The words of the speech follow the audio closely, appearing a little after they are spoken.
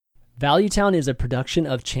Valuetown is a production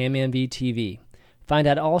of ChamMV TV. Find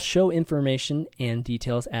out all show information and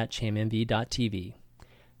details at chammv.tv.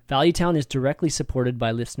 Valuetown is directly supported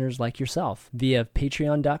by listeners like yourself via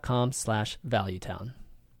patreon.com/Valuetown.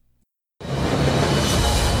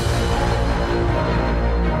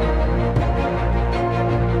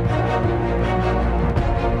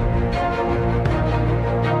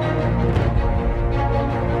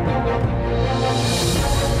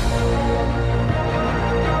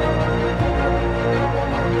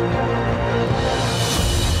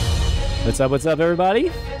 What's up, everybody?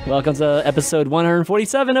 Welcome to episode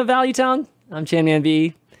 147 of Valuetown. I'm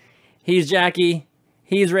ChamMV. He's Jackie.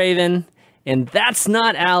 He's Raven. And that's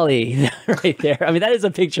not Allie right there. I mean, that is a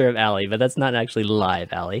picture of Allie, but that's not actually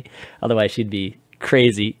live Allie. Otherwise, she'd be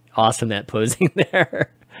crazy awesome at posing there.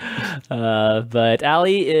 But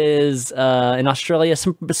Allie is in Australia,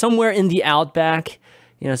 somewhere in the outback.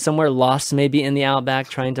 You know, somewhere lost maybe in the outback,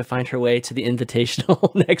 trying to find her way to the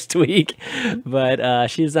Invitational next week.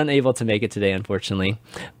 But she's unable to make it today, unfortunately.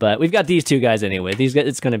 But we've got these two guys anyway. These guys,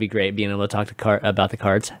 it's going to be great being able to talk about the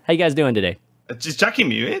cards. How you guys doing today? Is Jackie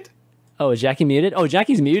muted? Oh, is Jackie muted? Oh,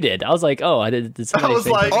 Jackie's muted. I was like, oh, did somebody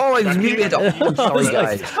say like, oh, I was muted. Oh, sorry,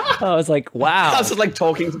 guys. I was like, wow. I was just like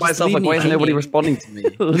talking to myself, like, why isn't nobody responding to me?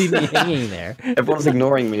 Leave me hanging there. Everyone's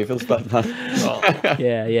ignoring me. It feels bad.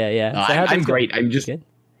 Yeah. So I'm great. I'm just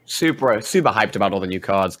super hyped about all the new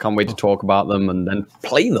cards. Can't wait to talk about them and then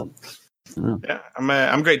play them. Yeah,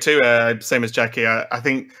 I'm great too. Same as Jackie. I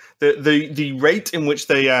think the rate in which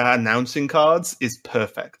they are announcing cards is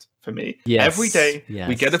perfect for me. Yes. Every day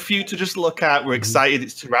we get a few to just look at. We're excited.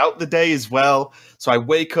 It's throughout the day as well. So I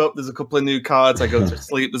wake up, there's a couple of new cards. I go to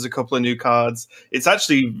sleep, there's a couple of new cards. It's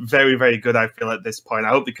actually very, very good, I feel, at this point. I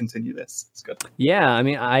hope they continue this. It's good. Yeah, I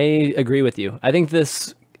mean, I agree with you. I think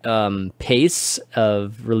this pace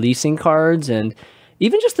of releasing cards and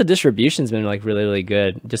even just the distribution's been like really, really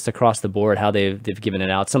good just across the board, how they've given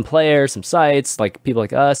it out. Some players, some sites, like people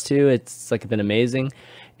like us too. It's like been amazing.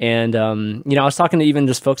 And, you know, I was talking to even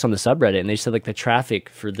just folks on the subreddit and they said like the traffic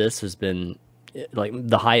for this has been like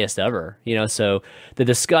the highest ever, you know, so the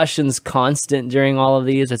discussion's constant during all of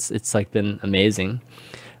these. It's like been amazing.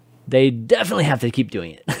 They definitely have to keep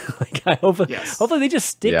doing it. Like I hope, hopefully they just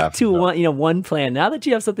stick to one plan. Now that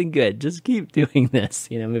you have something good, just keep doing this,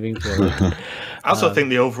 you know, moving forward. I also think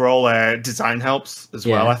the overall design helps as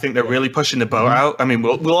well. I think they're really pushing the boat out. I mean,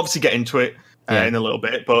 we'll obviously get into it in a little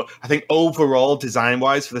bit, but I think overall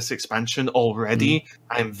design-wise for this expansion already,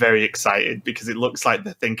 I'm very excited because it looks like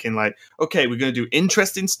they're thinking like, okay, we're going to do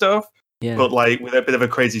interesting stuff, but like with a bit of a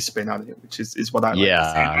crazy spin on it, which is what I like to see.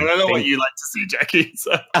 I don't know what you like to see, Jackie.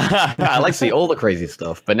 So. I like to see all the crazy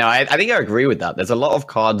stuff, but no, I think I agree with that. There's a lot of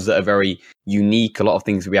cards that are very unique, a lot of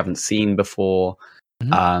things we haven't seen before,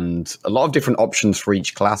 and a lot of different options for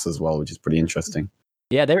each class as well, which is pretty interesting.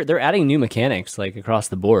 Yeah, they're adding new mechanics like across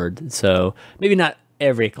the board. So maybe not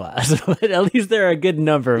every class, but at least there are a good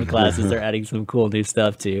number of classes they're adding some cool new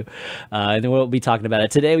stuff to. And then we'll be talking about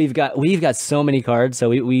it. Today we've got so many cards, so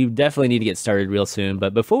we definitely need to get started real soon.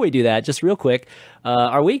 But before we do that, just real quick,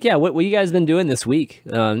 our week, what you guys been doing this week?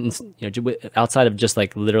 You know, outside of just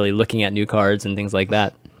like literally looking at new cards and things like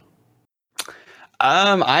that.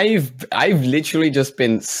 I've literally just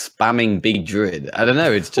been spamming Big Druid. I don't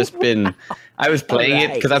know. It's just been, I was playing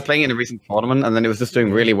it because I was playing it in a recent tournament and then it was just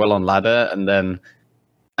doing really well on ladder. And then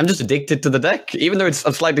I'm just addicted to the deck, even though it's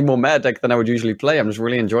a slightly more meta deck than I would usually play. I'm just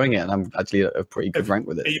really enjoying it. And I'm actually at a pretty good rank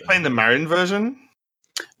with it. Are you playing the Marin version?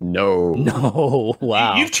 No.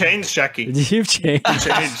 Wow. You've changed, Jackie. You've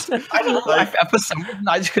changed. For some reason,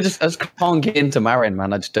 I just can't get into Marin,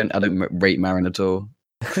 man. I don't rate Marin at all.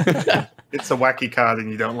 It's a wacky card and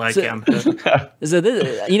you don't like him. So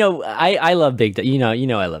this, you know, I love big decks. You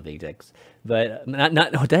know I love big decks. But not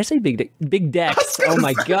did I say big decks? Oh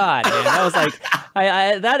my god, man. That was like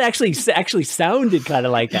that actually sounded kind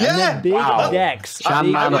of like that. Yeah, big decks.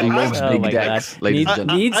 Big decks.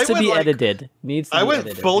 Needs to be edited. I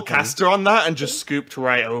went full caster on that and just scooped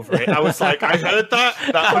right over it. I was like, I heard that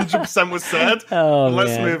 100% was said.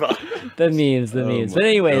 Let's move on. The memes. But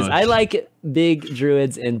anyways, I like big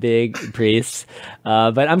druids and big priests.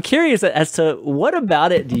 But I'm curious as to what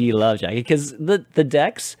about it do you love, Jackie? Because the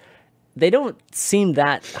decks, they don't seem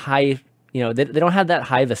that high, you know, they don't have that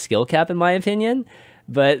high of a skill cap in my opinion,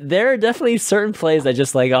 but there are definitely certain plays that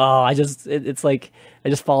just like, it's like, I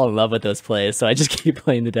just fall in love with those plays. So I just keep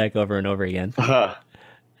playing the deck over and over again.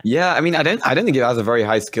 Yeah, I mean, I don't think it has a very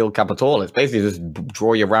high skill cap at all. It's basically just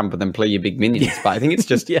draw your ramp and then play your big minions. But I think it's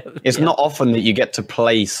just, it's not often that you get to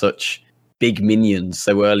play such big minions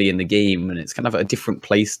so early in the game, and it's kind of a different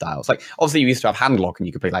play style. It's like, obviously you used to have Handlock and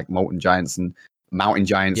you could play like Molten Giants and Mountain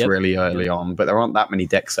Giants really early on, but there aren't that many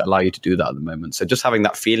decks that allow you to do that at the moment. So just having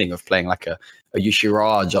that feeling of playing like a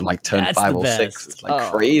Yashiraj on like turn 5 or 6 is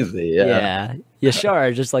like crazy. Yeah.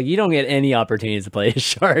 Yashar, just like you don't get any opportunities to play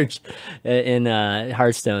Yashar in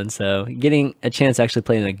Hearthstone. So getting a chance to actually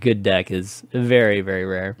play in a good deck is very, very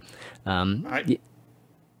rare.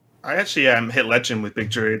 I actually hit Legend with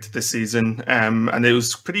Big Druid this season, and it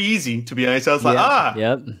was pretty easy, to be honest. I was like,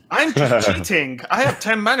 I'm just cheating. I have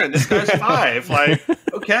 10 mana and this guy's 5. Like,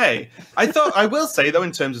 okay. I will say, though,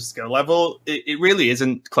 in terms of skill level, it really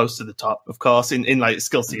isn't close to the top, of course, in like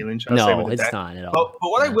skill ceiling. No, it's not at all.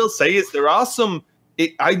 But what I will say is there are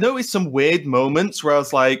I noticed some weird moments where I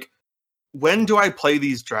was like, when do I play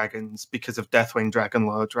these dragons because of Deathwing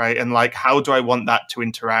Dragonlord, right? And like, how do I want that to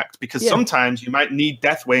interact? Because sometimes you might need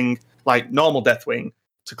Deathwing, like normal Deathwing,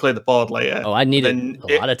 to clear the board later. Oh, I need it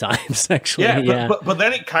a lot of times, actually. But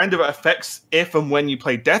then it kind of affects if and when you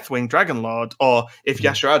play Deathwing Dragonlord, or if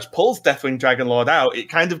Yashiraj pulls Deathwing Dragonlord out, it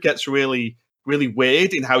kind of gets really, really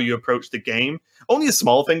weird in how you approach the game. Only a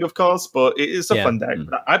small thing, of course, but it is a fun deck.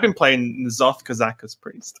 I've been playing N'Zoth Kazakus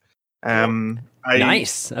Priest.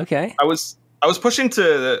 Nice. Okay. I was trying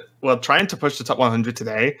to push the top 100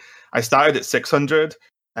 today. I started at 600,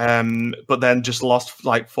 but then just lost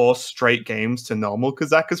like 4 straight games to normal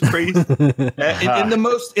Kazakus Priest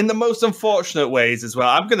in the most unfortunate ways as well.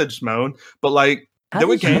 I'm gonna just moan, but like there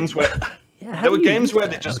were games where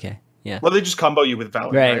they just they just combo you with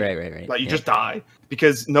Velen. Right. Like you just die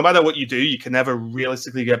because no matter what you do, you can never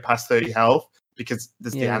realistically get past 30 health because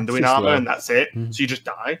there's the Anduin armor and that's it. So you just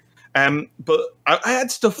die. But I had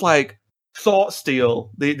stuff like Thought Steal,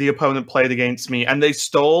 the opponent played against me, and they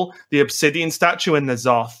stole the Obsidian statue in the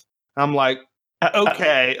Zoth. I'm like,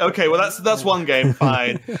 okay, well that's one game,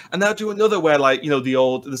 fine. And they'll do another where like,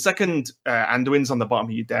 the second Anduin's on the bottom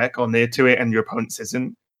of your deck or near to it, and your opponent's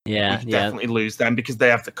isn't. You definitely lose them because they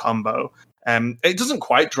have the combo. It doesn't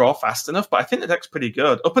quite draw fast enough, but I think the deck's pretty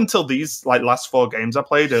good. Up until these like last 4 games I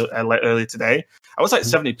played earlier today, I was like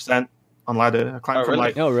 70%. On ladder, I climbed from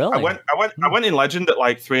like. Oh, really? I went in Legend at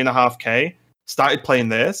like 3.5K. Started playing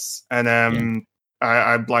this, and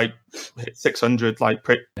I like hit 600 like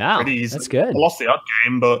pretty easy. That's good. I lost the odd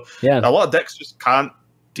game, but a lot of decks just can't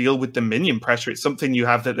deal with the minion pressure. It's something you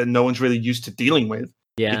have that no one's really used to dealing with.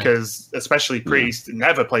 Yeah, because especially Priest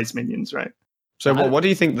never plays minions, right? So, what do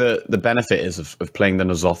you think the benefit is of playing the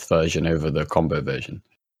N'Zoth version over the combo version?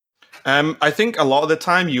 I think a lot of the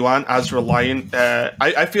time you aren't as reliant.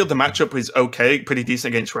 I feel the matchup is okay, pretty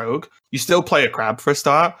decent against Rogue. You still play a Crab for a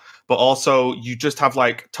start, but also you just have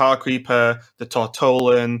like Tar Creeper, the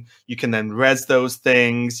Tortolan. You can then res those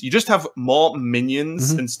things. You just have more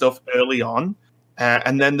minions and stuff early on.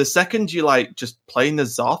 And then the second you like just play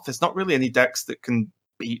N'Zoth, there's not really any decks that can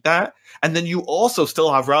beat that. And then you also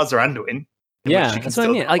still have Raza Anduin. Yeah, that's what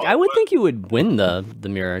I mean. Like, I would think you would win the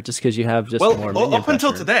mirror just because you have just more minion up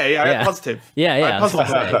until pressure. Today, I had positive. Yeah. Positive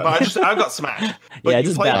today, but I got smashed. But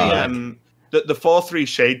you play the 4/3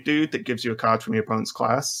 Shade dude that gives you a card from your opponent's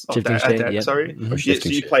class. Shifting Shade, sorry. So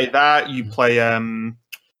you play that. You play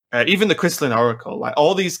even the Crystalline Oracle. Like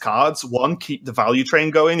all these cards, keep the value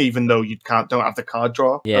train going, even though you don't have the card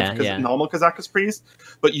draw. Normal Kazakus Priest,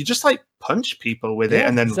 but you just like punch people with it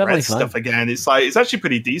and then red stuff again. It's actually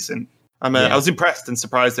pretty decent. I was impressed and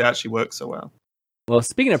surprised it actually worked so well. Well,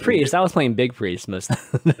 speaking of Priest, I was playing Big Priest most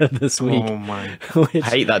of this week. Oh my! I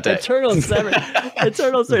hate that deck.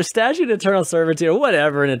 Statute, Eternal Servitude, or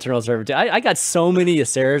whatever. In Eternal Servitude, I got so many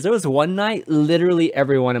Yseras. There was one night, literally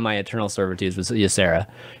every one of my Eternal Servitudes was Ysera.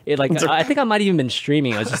 I think I might have even been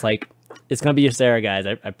streaming. I was just like, "It's gonna be Ysera, guys.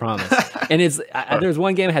 I promise." And there was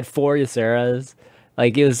one game that had 4 Yseras.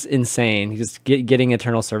 Like, it was insane. Just getting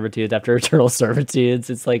Eternal Servitude after Eternal Servitudes.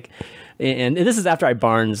 It's like, and this is after I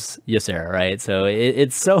Barnes Ysera, right? So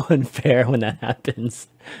it's so unfair when that happens.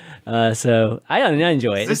 So I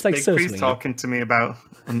enjoy it. It's like so sweet. Talking to me about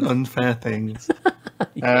unfair things.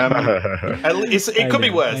 It could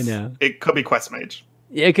be worse. I know. It could be Quest Mage.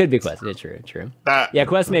 Yeah, it could be Quest. Yeah, true.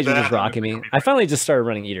 Quest Mage was just rocking me. I finally just started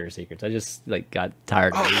running Eater Secrets. I just got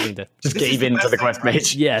tired of using to just gave in to the Quest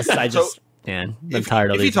Mage. Yes, I just. Man, I'm tired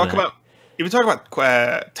of it. If you talk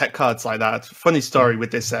about tech cards like that, funny story with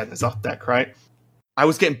this N'Zoth deck, right? I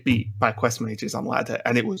was getting beat by Quest Mages on ladder,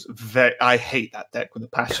 and it was I hate that deck with a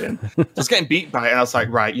passion. I was getting beat by it, and I was like,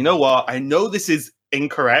 right, you know what? I know this is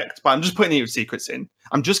incorrect, but I'm just putting Eater Secrets in.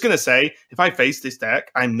 I'm just going to say, if I face this deck,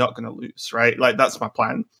 I'm not going to lose, right? Like, that's my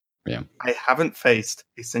plan. Yeah, I haven't faced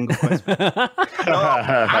a single Quest Mage.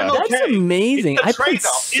 That's amazing. I played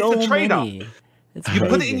so many. You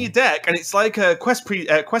put it in your deck, and it's like a Quest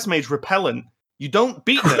Mage repellent. You don't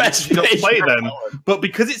beat them, you don't play them. But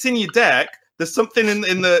because it's in your deck, there's something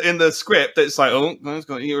in the script that's like, oh, he's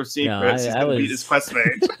going to eat your secrets. He's going to beat his quest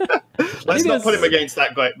mage. Let's not put him against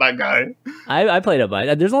that guy. I played a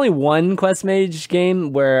bunch. There's only one quest mage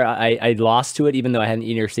game where I lost to it, even though I hadn't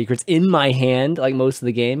eaten your secrets in my hand, like most of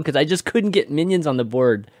the game, because I just couldn't get minions on the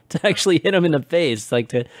board to actually hit them in the face, like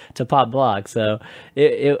to pop block. So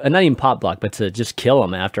not even pop block, but to just kill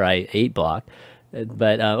them after I ate block.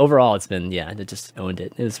 But overall, it's been, it just owned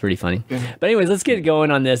it. It was pretty funny. Yeah. But anyways, let's get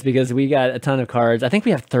going on this because we got a ton of cards. I think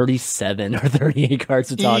we have 37 or 38 cards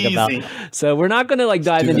to talk about. So we're not going to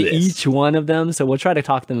dive into each one of them. So we'll try to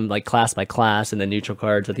talk them class by class and the neutral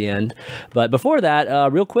cards at the end. But before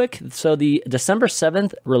that, real quick, so the December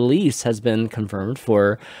 7th release has been confirmed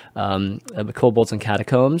for Kobolds and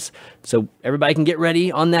Catacombs. So everybody can get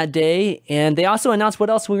ready on that day. And they also announced what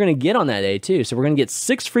else we're going to get on that day too. So we're going to get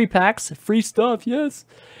 6 free packs, free stuff. Yes.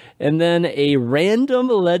 And then a random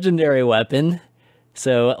legendary weapon.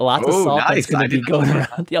 So lots of salt that's going to be going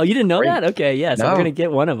around. Oh, you didn't know that? Okay, yeah. So we're going to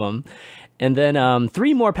get one of them. And then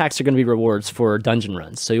 3 more packs are going to be rewards for dungeon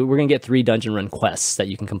runs. So we're going to get 3 dungeon run quests that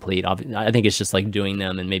you can complete. I think it's just doing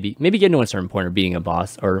them and maybe getting to a certain point or beating a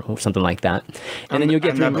boss or something like that. And then you'll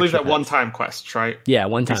get 3 I believe that one-time quest, right? Yeah,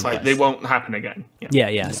 one-time quest. They won't happen again.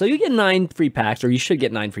 Yeah. So you get 9 free packs, or you should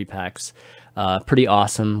get 9 free packs. Pretty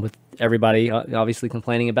awesome, with everybody obviously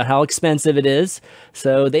complaining about how expensive it is.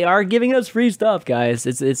 So they are giving us free stuff, guys.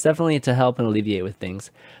 It's definitely to help and alleviate with things.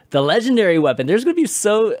 The legendary weapon, there's going to be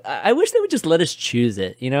I wish they would just let us choose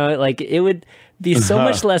it. It would be so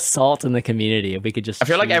much less salt in the community if we could just. I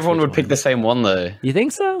feel like everyone would pick the same one though. You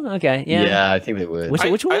think so? Okay, yeah. Yeah, I think they would. Which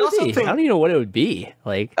one would it be? I don't even know what it would be.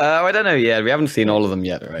 I don't know yet. We haven't seen all of them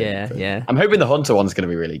yet, right? Yeah. I'm hoping the Hunter one's going to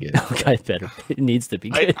be really good. Okay, better. It needs to be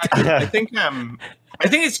good. I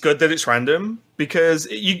think it's good that it's random because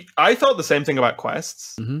I thought the same thing about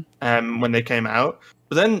quests when they came out.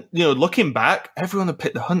 But then, looking back, everyone had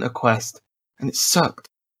picked the Hunter quest and it sucked.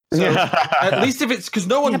 So at least if it's because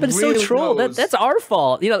no one but really it's so troll. knows. That's our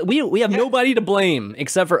fault. We have nobody to blame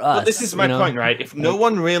except for us. But this is my point, right? If no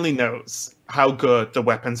one really knows how good the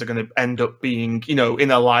weapons are going to end up being,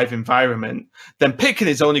 in a live environment, then picking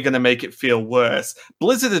is only going to make it feel worse.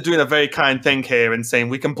 Blizzard are doing a very kind thing here and saying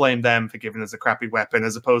we can blame them for giving us a crappy weapon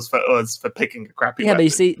as opposed for us for picking a crappy weapon. Yeah, but you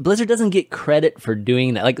see, Blizzard doesn't get credit for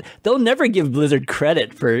doing that. They'll never give Blizzard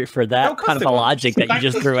credit for that kind of a logic that you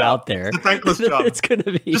just threw out there. It's a thankless job. It's going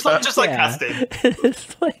to be just like casting.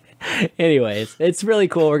 Anyways, it's really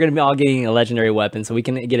cool. We're going to be all getting a legendary weapon, so we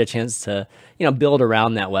can get a chance to, build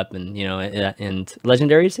around that weapon, and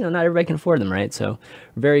legendaries, not everybody can afford them, right? So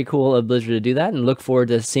very cool of Blizzard to do that, and look forward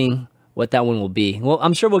to seeing what that one will be. Well,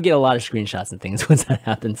 I'm sure we'll get a lot of screenshots and things once that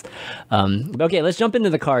happens. But okay, let's jump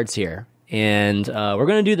into the cards here. And we're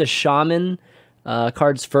going to do the Shaman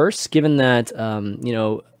cards first, given that,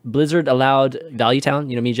 Blizzard allowed Value Town,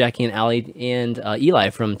 me, Jackie, and Allie, and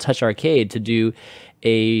Eli from Touch Arcade to do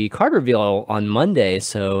a card reveal on Monday.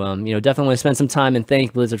 So, definitely want to spend some time and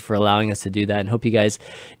thank Blizzard for allowing us to do that, and hope you guys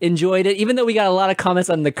enjoyed it, even though we got a lot of comments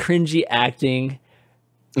on the cringy acting.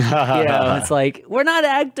 It's like, we're not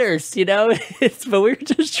actors, but we're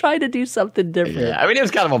just trying to do something different. Yeah, I mean, it was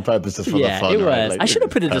kind of on purpose just for the fun. It was. Right? I should have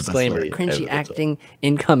put a disclaimer, cringy acting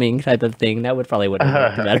incoming type of thing. That would have worked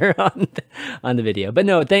better on the video. But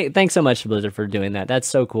no, thanks so much to Blizzard for doing that. That's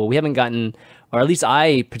so cool. We haven't gotten, or at least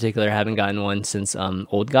I particularly haven't gotten one since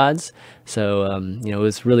Old Gods. So, it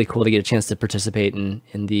was really cool to get a chance to participate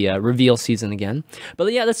in the reveal season again.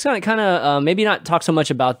 But yeah, let's kind of maybe not talk so much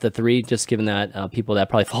about the 3, just given that people that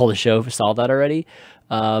probably follow the show saw that already.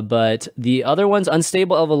 But the other ones,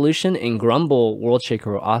 Unstable Evolution and Grumble World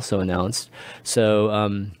Shaker, were also announced.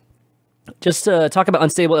 So, just to talk about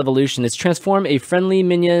Unstable Evolution, it's transform a friendly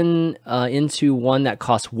minion into one that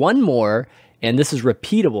costs 1 more, and this is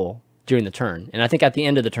repeatable during the turn. And I think at the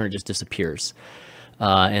end of the turn, it just disappears.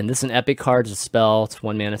 And this is an epic card, it's a spell, it's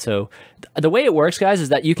 1 mana. So the way it works, guys, is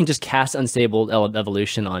that you can just cast Unstable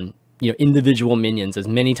Evolution on individual minions as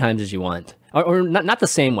many times as you want. Or not the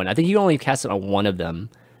same one. I think you only cast it on one of them.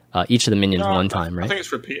 Each of the minions one time, right? I think it's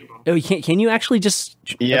repeatable. Oh, can you actually just?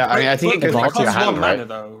 Yeah, I think it evolve to your hand, right?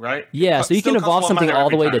 Though, right? Yeah, so you can evolve something all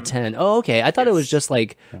the way to time. 10. Oh, okay. I thought it was just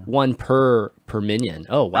like 1 per minion.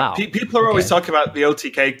 Oh, wow. People are always talking about the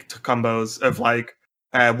OTK combos of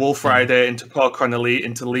Wolf Rider into Porcron Elite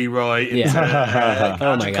into Leroy into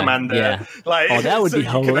oh my God. Commander. Yeah. That would be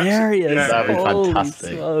hilarious. That'd be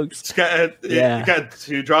fantastic. Just get a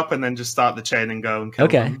 2-drop and then just start the chain and go and kill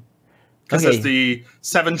them. Because there's the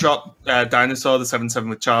 7-drop dinosaur, the 7/7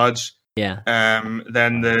 with charge. Yeah.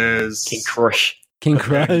 Then there's King Crush. King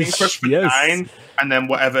Crush. King Crush for Yes. 9, and then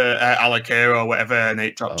whatever Alakir or whatever an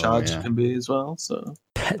 8-drop charge can be as well. So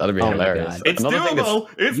that'd be Oh my hilarious. God. it's Another thing doable.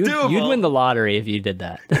 It's You'd doable. win the lottery if you did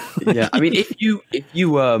that. yeah, I mean, if you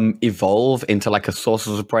evolve into like a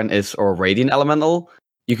Sorcerer's Apprentice or a Radiant Elemental,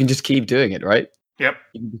 you can just keep doing it, right? Yep.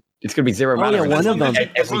 It's gonna be 0 Oh, mana. yeah, and one then of them.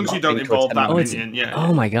 As long as you don't into a involve 10 that Oh, it's- minion, yeah.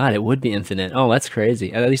 Oh my god, it would be infinite. Oh, that's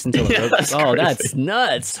crazy. At least until the Yeah, that's oh, crazy. that's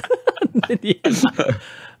nuts. Yeah.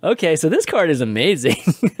 Okay, so this card is amazing.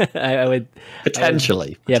 I would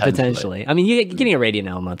Potentially. yeah, potentially. I mean, getting a Radiant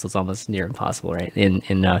Elemental is almost near impossible, right? In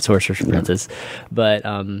Sorcerer's Apprentice, but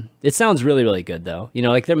it sounds really, really good though. You know,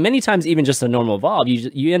 like there are many times even just a normal evolve,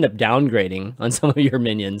 you end up downgrading on some of your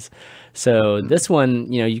minions. So this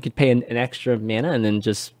one, you know, you could pay an extra mana and then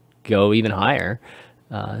just go even higher.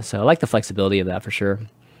 So I like the flexibility of that for sure.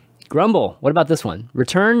 Grumble. What about this one?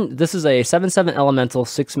 Return. This is a 7/7 elemental,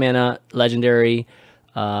 6 mana legendary.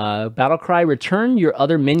 Battle cry. Return your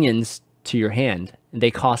other minions to your hand.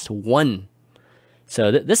 They cost 1.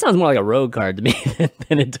 So this sounds more like a rogue card to me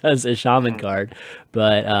than it does a shaman card.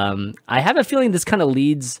 But I have a feeling this kind of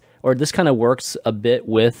leads, or this kind of works a bit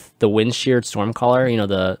with the Windsheared Stormcaller. You know,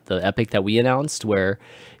 the epic that we announced, where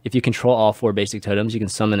if you control all 4 basic totems, you can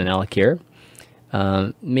summon an Alakir.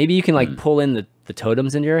 Maybe you can like pull in the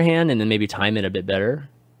totems into your hand and then maybe time it a bit better.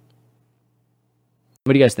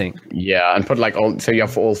 What do you guys think? Yeah, and put like so you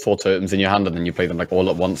have all 4 totems in your hand, and then you play them like all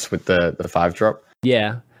at once with the 5-drop,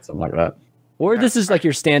 Yeah. something like that. Or this is like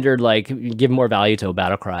your standard, like give more value to a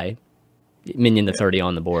battle cry minion that's already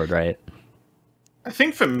on the board, right? I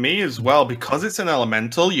think for me as well, because it's an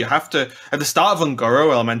elemental, you have to, at the start of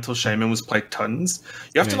Ungoro, Elemental Shaman was played tons.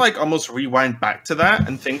 You have to like almost rewind back to that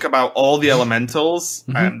and think about all the elementals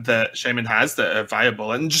that Shaman has that are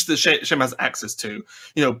viable and just that Shaman has access to.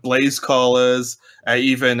 You know, Blaze Callers,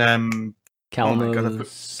 even Kalimos.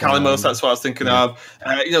 Kalimos, that's what I was thinking of.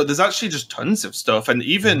 You know, there's actually just tons of stuff. And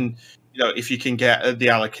even, you know, if you can get the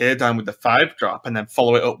Alakir down with the 5-drop and then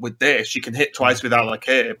follow it up with this, you can hit twice with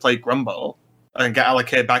Alakir, play Grumble, and get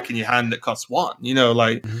Alakir back in your hand that costs 1. You know,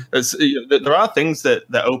 like there are things that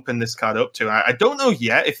open this card up to. I don't know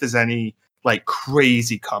yet if there's any like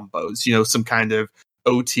crazy combos, you know, some kind of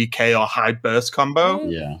OTK or high burst combo.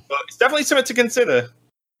 Yeah. But it's definitely something to consider.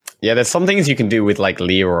 Yeah, there's some things you can do with like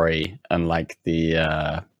Leroy and like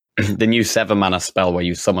the new 7 mana spell where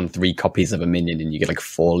you summon 3 copies of a minion and you get like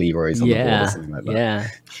 4 Leroys on the board or something like that. Yeah.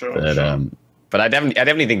 Sure. But I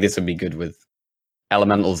definitely think this would be good with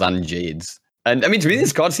elementals and jades. And I mean, to me,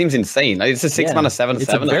 this card seems insane. Like, it's a 6 mana 7/7.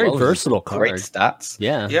 It's a very as well. versatile card. Great stats.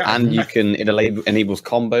 Yeah. And it enables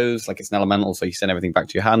combos. Like it's an elemental, so you send everything back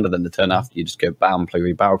to your hand, and then the turn after you just go bam, play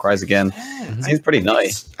with battle cries again. Seems pretty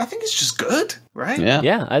nice. I think it's just good, right? Yeah.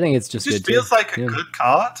 Yeah, I think it's It just just good. feels too. like a good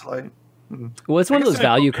card. Like, Well, it's one of I those guess I-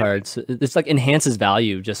 value cards. It's like enhances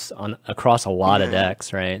value just on across a lot of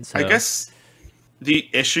decks, right? So, I guess the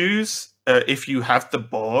issues, if you have the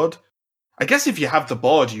board, I guess if you have the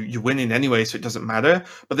board, you're winning anyway, so it doesn't matter.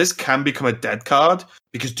 But this can become a dead card,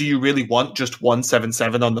 because do you really want just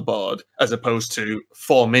 1/7/7 on the board as opposed to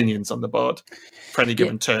 4 minions on the board for any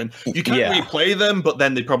given turn? You can replay them, but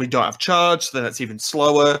then they probably don't have charge, so then it's even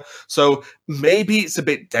slower. So maybe it's a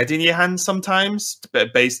bit dead in your hand sometimes,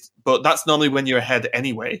 but that's normally when you're ahead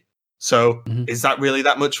anyway. So is that really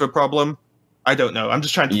that much of a problem? I don't know. I'm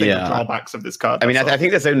just trying to think of drawbacks of this card. I mean, that's I all.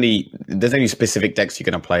 think there's only specific decks you're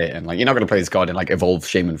going to play it in. Like, you're not going to play this card in like Evolve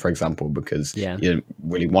Shaman, for example, because you don't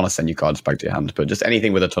really want to send your cards back to your hand. But just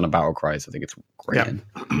anything with a ton of battle cries, I think it's great.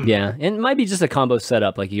 Yeah, and it might be just a combo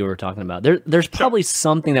setup like you were talking about. There's probably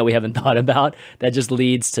something that we haven't thought about that just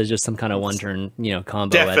leads to just some kind of one-turn,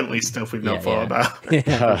 combo. Definitely stuff we've not thought about.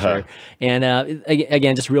 Yeah, for sure. And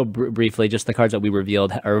again, just real briefly, just the cards that we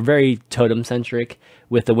revealed are very totem-centric,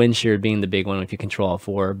 with the Windsheared being the big one if you control all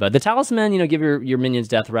 4. But the Talisman, give your minions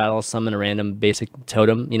death rattle, summon a random basic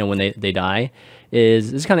totem, when they die,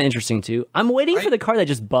 is kind of interesting too. I'm waiting for the card that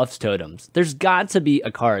just buffs totems. There's got to be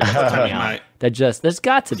a card that's coming out that there's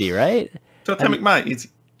got to be, right? Totemic Might.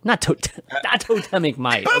 Not Totemic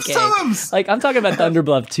Might. Buffs Okay. totems! Like, I'm talking about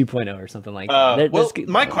Thunderbluff 2.0 or something like that.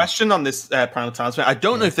 My question on this Primal Talisman, I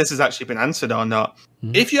don't know if this has actually been answered or not.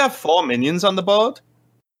 If you have 4 minions on the board,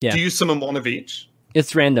 do you summon 1 of each?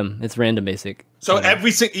 It's random. It's random basic. So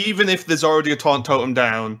even if there's already a taunt totem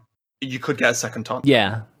down, you could get a second taunt.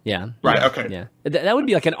 Yeah. Right, okay. Yeah. That would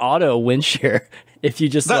be like an auto win share if you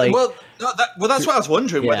just that's what I was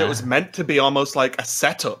wondering, whether it was meant to be almost like a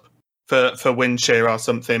setup for win share or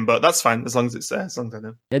something, but that's fine as long as it's there. As long as I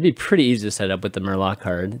know. It'd be pretty easy to set up with the Murloc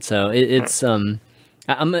card. So it's I'm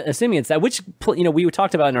assuming it's that, which we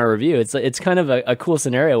talked about in our review. It's kind of a cool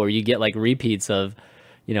scenario where you get like repeats of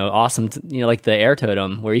awesome, like the air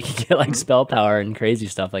totem where you can get like spell power and crazy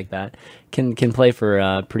stuff like that. Can play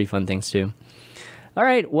for pretty fun things too. All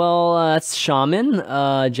right, well, that's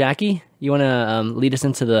Shaman. Jackie, you want to lead us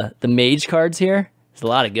into the mage cards here? There's a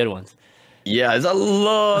lot of good ones. Yeah, there's a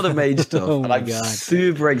lot of mage stuff. Oh and I'm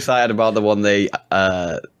super excited about the one they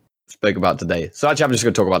spoke about today. So actually, I'm just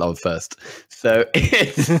going to talk about that one first. So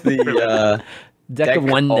it's the Deck of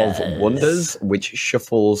Wonders, which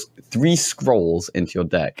shuffles 3 scrolls into your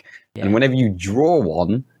deck. Yeah. And whenever you draw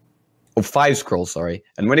one, or 5 scrolls, sorry,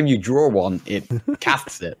 and whenever you draw one, it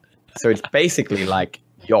casts it. So it's basically like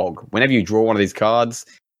Yogg. Whenever you draw one of these cards,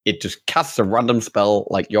 it just casts a random spell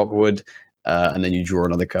like Yogg would, and then you draw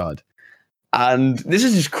another card. And this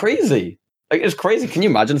is just crazy. Like, it's crazy. Can you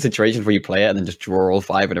imagine a situation where you play it and then just draw all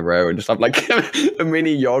 5 in a row and just have like a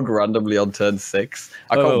mini Yogg randomly on turn 6?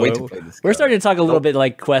 I can't wait to play this. We're starting to talk a little bit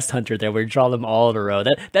like Quest Hunter there, where you draw them all in a row.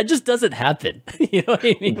 That just doesn't happen. You know what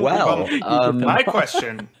I mean? Well, my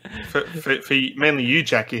question for mainly you,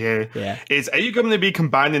 Jackie, here is: are you going to be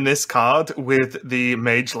combining this card with the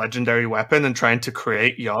Mage Legendary Weapon and trying to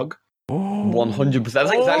create Yogg? 100%.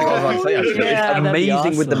 That's exactly what I was going to say, actually. Yeah, it's amazing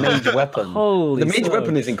awesome. with the Mage Weapon. The Mage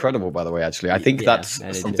Weapon is incredible, by the way, actually. I think that's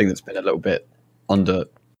something that's been a little bit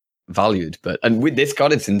undervalued. And with this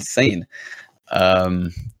card, it's insane.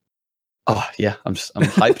 I'm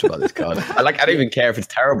hyped about this card. I don't even care if it's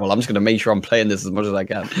terrible. I'm just going to make sure I'm playing this as much as I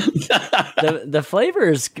can. The flavor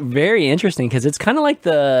is very interesting because it's kind of like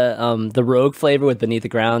the rogue flavor with Beneath the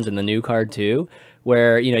Grounds and the new card too,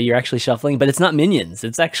 where you're actually shuffling, but it's not minions.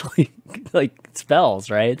 It's actually like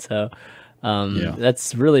spells, right? So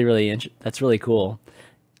that's really that's really cool.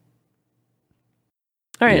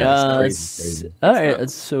 All right, crazy. All right.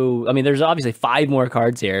 So I mean, there's obviously 5 more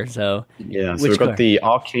cards here. So so we've got the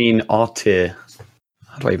Arcane Artir.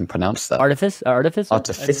 How do I even pronounce that? Artificer. Artificer.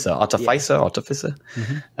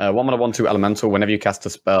 Mm-hmm. 1/1/2 elemental. Whenever you cast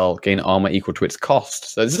a spell, gain armor equal to its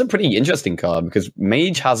cost. So this is a pretty interesting card because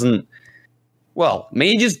Mage hasn't. Well,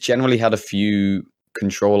 Mage has generally had a few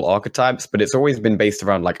control archetypes, but it's always been based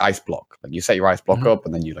around like Ice Block. Like you set your Ice Block up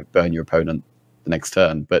and then you like burn your opponent the next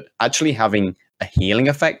turn. But actually having a healing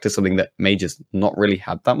effect is something that Mage has not really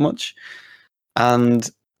had that much. And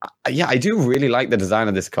I do really like the design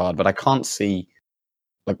of this card, but I can't see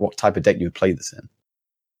like what type of deck you would play this in.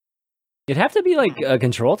 It'd have to be like a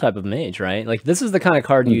control type of Mage, right? Like this is the kind of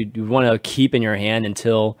card you want to keep in your hand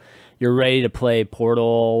until you're ready to play Portal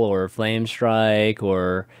or Flame Strike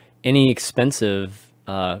or any expensive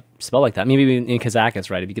spell like that. Maybe in Kazakus,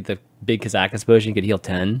 right? If you get the big Kazakus potion, you could heal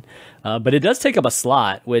 10. But it does take up a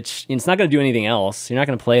slot, which it's not going to do anything else. You're not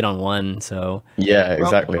going to play it on 1, so... Yeah,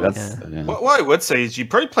 exactly. What I would say is you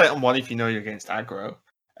probably play it on 1 if you know you're against aggro.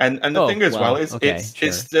 And the thing as well is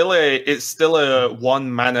it's still a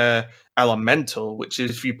 1 mana elemental, which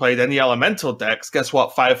is if you played any elemental decks, guess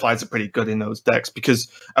what? Fireflies are pretty good in those decks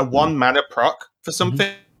because a 1 mana proc for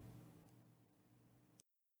something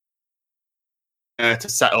to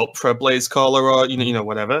set up for a Blaze Caller or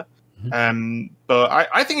whatever. But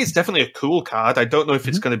I think it's definitely a cool card. I don't know if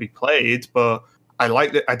it's going to be played, but I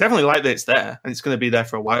definitely like that it's there and it's going to be there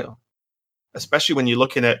for a while. Especially when you're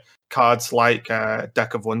looking at cards like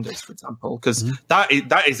Deck of Wonders, for example, because that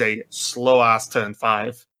is a slow ass turn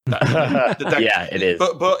 5. Yeah, it is.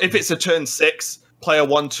 But if it's a turn 6, play a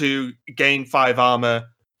 1/2, gain 5 armor,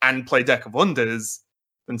 and play Deck of Wonders,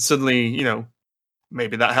 then suddenly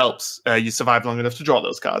maybe that helps. You survive long enough to draw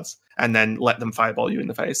those cards, and then let them fireball you in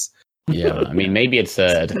the face. Yeah, I mean, maybe it's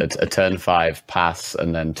a turn 5 pass,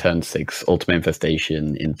 and then turn 6 Ultimate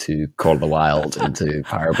Infestation into Call of the Wild, into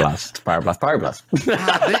Pyroblast.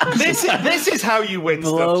 This is how you win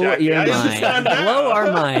Blow stuff, Jackie. your mind. Blow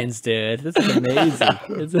our minds, dude. This is amazing.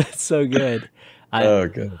 It's so good.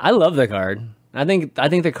 Good. I love the card. I think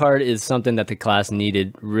the card is something that the class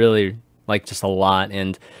needed really, like, just a lot.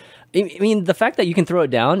 And I mean, the fact that you can throw it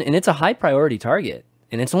down and it's a high priority target.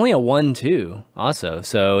 And it's only a 1/2 also.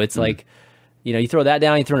 So it's like, you throw that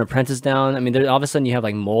down, you throw an Apprentice down. I mean, all of a sudden you have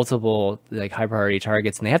like multiple like high priority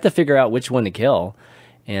targets and they have to figure out which one to kill.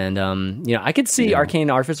 And, I could see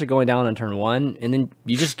Arcane Artificer going down on turn 1 and then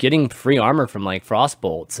you just getting free armor from like Frost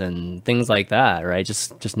Bolts and things like that, right?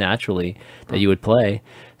 Just naturally that you would play.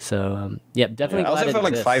 So, definitely. I also feel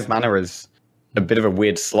like 5 mana is a bit of a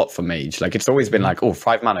weird slot for Mage. Like it's always been like,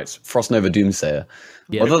 5 mana, it's Frost Nova Doomsayer.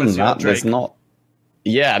 Yeah, other than that, there's not.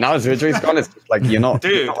 Yeah, now as Drake's gone, it's just like you're not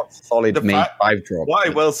solid Mage 5 drop. What I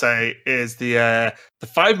will say is the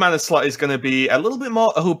 5 mana slot is going to be a little bit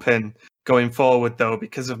more open going forward, though,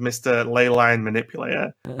 because of Mr. Leyline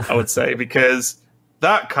Manipulator. I would say because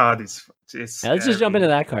that card is. Let's just jump into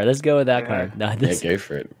that card. Let's go with that card. No, go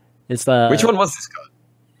for it. It's which one was this card?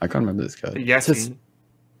 I can't remember this card. Yes.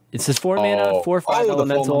 It says 4 mana, 4/5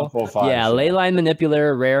 elemental. 4/5, yeah, Leyline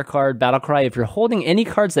Manipulator, rare card, battle cry. If you're holding any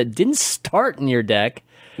cards that didn't start in your deck,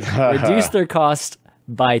 reduce their cost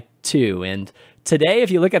by 2. And today,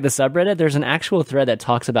 if you look at the subreddit, there's an actual thread that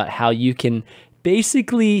talks about how you can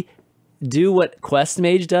basically do what Quest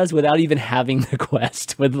Mage does without even having the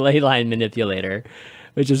quest with Leyline Manipulator,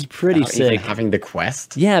 which is pretty sick. Even having the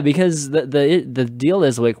quest? Yeah, because the deal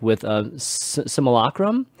is like with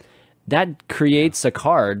Simulacrum, that creates a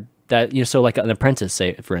card that, you know, so like an apprentice,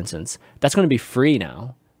 say for instance, that's going to be free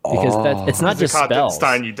now because it's not just spells.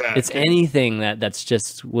 It's anything that's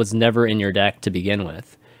just was never in your deck to begin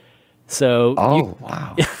with. So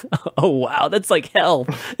wow. Oh wow, that's like hell.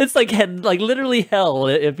 It's like literally hell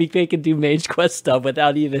if they could do Mage Quest stuff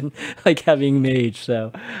without even like having Mage.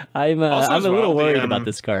 So I'm a little worried about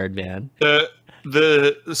this card, man.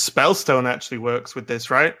 The Spellstone actually works with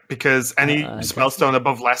this, right? Because any Spellstone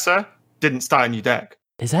above Lesser didn't start in your deck.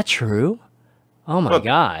 Is that true? Oh my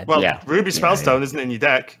god. Well, Ruby Spellstone isn't in your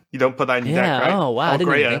deck. You don't put that in your deck, right? Oh wow, I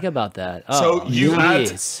didn't even think about that.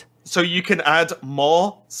 So you can add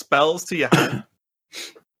more spells to your hand.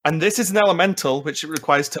 And this is an elemental, which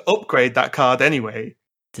requires to upgrade that card anyway.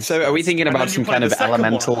 So are we thinking about some kind of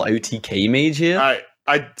elemental OTK mage here?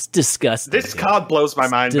 It's disgusting. This card blows my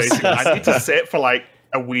mind, basically. I need to sit for like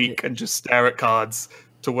a week and just stare at cards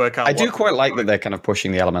to work out. I do quite like that they're kind of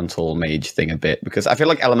pushing the elemental mage thing a bit, because I feel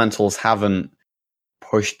like elementals haven't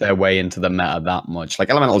pushed their way into the meta that much. Like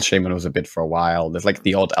Elemental Shaman was a bit for a while. There's like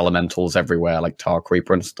the odd elementals everywhere, like Tar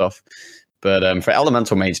Creeper and stuff. But for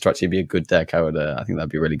Elemental Mage to actually be a good deck, I think that'd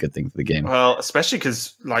be a really good thing for the game. Well, especially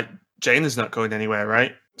because like Jaina is not going anywhere,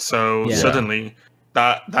 right? So suddenly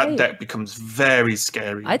that deck becomes very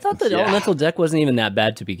scary. I thought the Elemental deck wasn't even that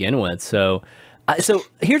bad to begin with. So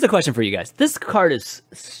here's a question for you guys. This card is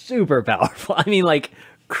super powerful. I mean, like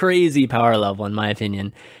crazy power level, in my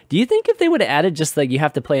opinion. Do you think if they would have added just like you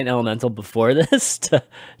have to play an Elemental before this to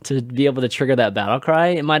be able to trigger that battle cry,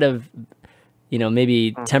 it might have, you know,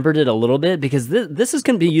 maybe tempered it a little bit, because this is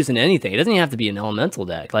going to be used in anything. It doesn't even have to be an Elemental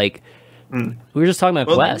deck. Like we were just talking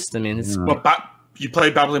about Quest. I mean, it's you play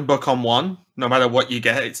Babbling Book on 1, no matter what you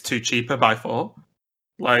get, it's 2 cheaper by 4.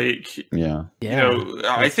 Like, you know,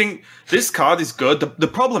 I think this card is good. The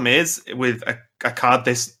problem is with a card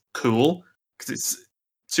this cool, because it's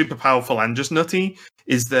super powerful and just nutty,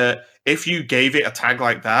 is that if you gave it a tag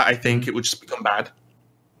like that, I think it would just become bad,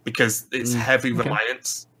 because it's heavy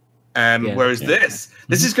reliance. Whereas this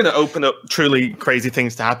is going to open up truly crazy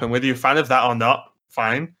things to happen, whether you're a fan of that or not,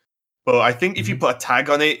 fine. But I think if you put a tag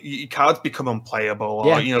on it, your cards become unplayable,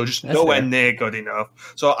 or you know, just nowhere near good enough.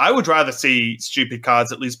 So I would rather see stupid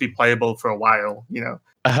cards at least be playable for a while, you know.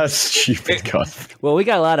 Stupid cards. Well, we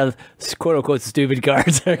got a lot of quote unquote stupid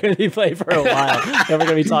cards that are going to be played for a while that we're going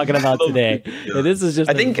to be talking about today. So this is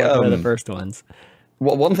just one of the first ones.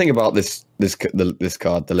 Well, one thing about this card,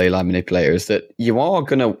 the Leyline Manipulator, is that you are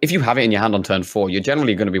gonna, if you have it in your hand on turn 4, you're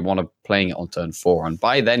generally going to be playing it on turn 4, and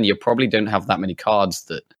by then you probably don't have that many cards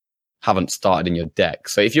that haven't started in your deck.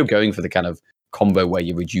 So if you're going for the kind of combo where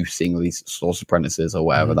you're reducing these Source Apprentices or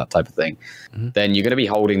whatever, that type of thing, then you're going to be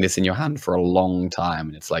holding this in your hand for a long time.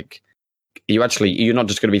 And it's like, you're not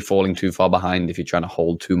just going to be falling too far behind if you're trying to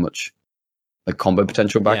hold too much like combo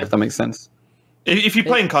potential back, if that makes sense. If you're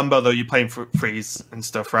playing combo, though, you're playing freeze and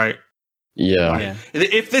stuff, right? Yeah.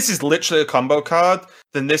 If this is literally a combo card,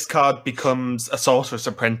 then this card becomes a Sorcerer's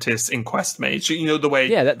Apprentice in Quest Mage. You know, the way...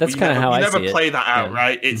 Yeah, that's kind of how I see it. You never play that out,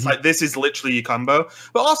 right? It's like, this is literally your combo.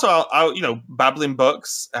 But also, you know, Babbling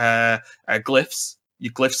Books, Glyphs,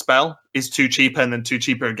 your Glyph spell is 2 cheaper and then 2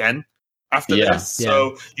 cheaper again after this.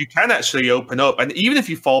 So you can actually open up. And even if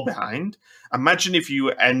you fall behind, imagine if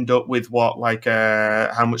you end up with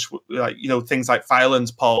how much, like, you know, things like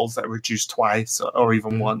Firelands Portals that are reduced twice or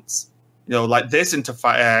even once. You know, like this into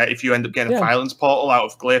if you end up getting a Firelands Portal out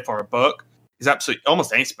of Glyph or a book, is absolutely,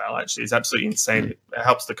 almost any spell actually, is absolutely insane. It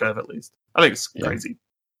helps the curve at least. I think it's crazy.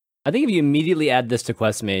 I think if you immediately add this to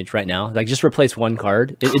Quest Mage right now, like just replace one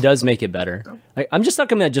card, it does make it better. Like, I'm just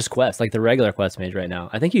talking about just Quest, like the regular Quest Mage right now.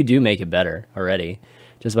 I think you do make it better already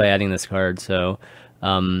just by adding this card. So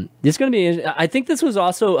it's going to be, I think this was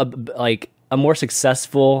also a more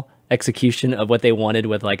successful execution of what they wanted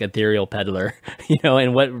with like Ethereal Peddler, you know,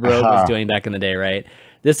 and what Rogue was doing back in the day, right?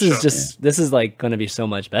 This is like going to be so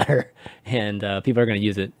much better, and people are going to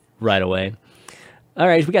use it right away. All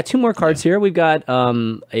right, we got 2 more cards here. We've got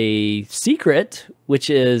a secret, which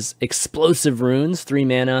is Explosive Runes, 3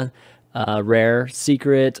 mana, rare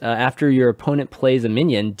secret. After your opponent plays a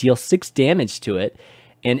minion, deal 6 damage to it,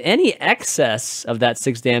 and any excess of that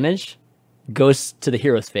 6 damage goes to the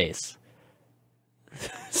hero's face.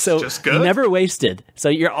 So just good. never wasted. So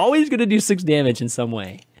you're always going to do 6 damage in some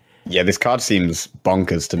way. Yeah, this card seems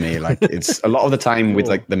bonkers to me. Like, it's a lot of the time with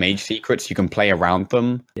like the mage secrets, you can play around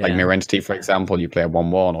them. Yeah. Like Mirror Entity, for example, you play a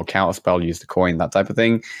 1/1 or counterspell, use the coin, that type of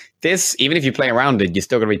thing. This, even if you play around it, you're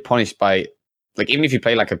still going to be punished by, like, even if you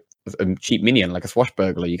play like a cheap minion, like a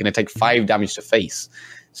Swashbuckler, you're going to take 5 damage to face.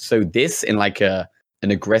 So this in like an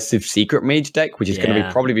aggressive secret mage deck, which is going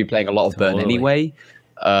to probably be playing a lot of burn anyway,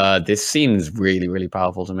 this seems really, really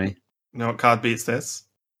powerful to me. You know what card beats this?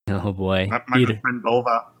 Oh boy. My good friend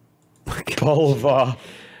Bolvar. Bolvar.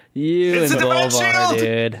 You It's and a Divine Bolvar, Shield!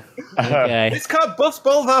 dude. Okay. This card buffs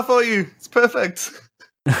Bolvar for you. It's perfect.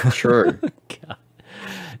 Sure. God.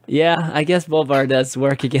 Yeah, I guess Bolvar does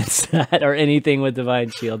work against that or anything with Divine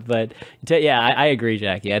Shield. But I agree,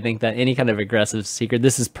 Jackie. I think that any kind of aggressive secret,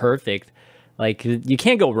 this is perfect. Like, you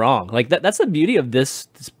can't go wrong. Like, that's the beauty of this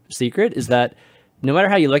secret is that no matter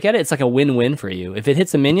how you look at it, it's like a win-win for you. If it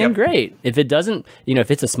hits a minion, great. If it doesn't,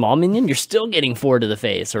 if it's a small minion, you're still getting 4 to the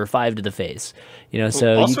face or 5 to the face.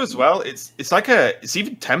 So also as well, it's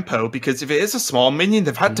even tempo, because if it is a small minion,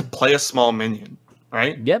 they've had to play a small minion,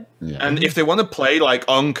 right? Yep. Yeah. And if they want to play like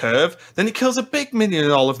on curve, then it kills a big minion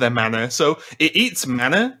and all of their mana. So it eats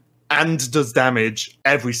mana and does damage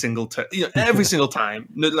every single every single time,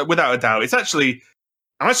 without a doubt.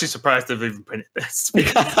 I'm actually surprised they've even printed this.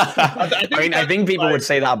 I think people would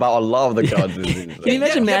say that about a lot of the cards. Can you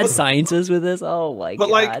imagine mad sciences with this? Oh my god! But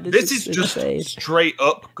like, this is just straight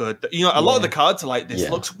up good. A lot of the cards are like, this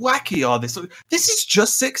looks wacky, or this is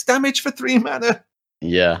just 6 damage for 3 mana.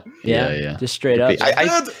 Yeah. Just straight up.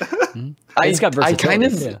 I kind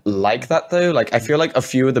of like that though. Like, I feel like a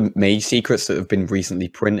few of the mage secrets that have been recently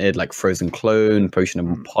printed, like Frozen Clone, Potion of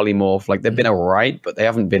Polymorph, like they've been alright, but they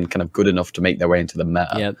haven't been kind of good enough to make their way into the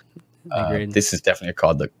meta. Yep. Agreed. This is definitely a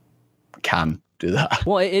card that can do that.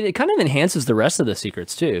 Well, it kind of enhances the rest of the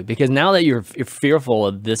secrets too, because now that you're fearful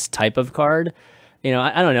of this type of card, I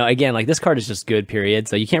don't know. Again, like, this card is just good, period.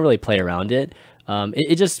 So you can't really play around it.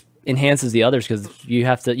 It just enhances the others because you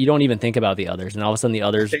don't even think about the others, and all of a sudden the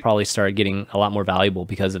others probably start getting a lot more valuable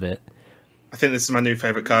because of it. I think this is my new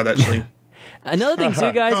favorite card, actually. Another thing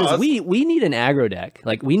too, guys, is we need an aggro deck.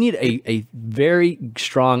 Like, we need a very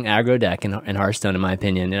strong aggro deck in Hearthstone, in my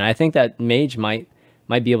opinion, and I think that Mage might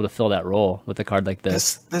be able to fill that role with a card like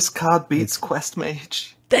this. This card beats Quest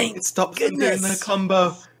Mage. Thank it stops them doing their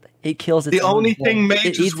combo. It kills it. The only thing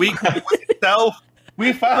Mage is weak with itself.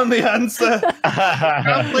 We found the answer.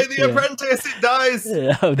 Can't play the Apprentice, it dies.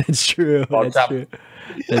 Oh, that's true.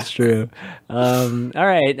 That's true. All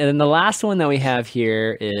right, and then the last one that we have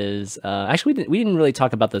here is actually we didn't really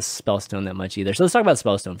talk about the Spellstone that much either. So let's talk about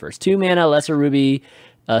Spellstone first. 2 mana, Lesser Ruby,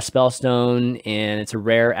 Spellstone, and it's a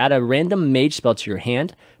rare. Add a random mage spell to your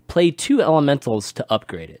hand. Play 2 elementals to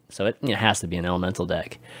upgrade it. So it has to be an elemental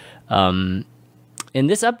deck. And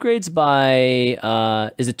this upgrades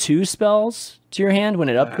by is it 2 spells to your hand when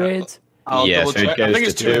it upgrades? So it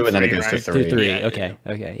goes to 2 and then it goes to 3. 3. Yeah,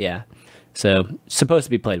 Okay, yeah. So supposed to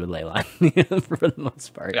be played with Leyline for the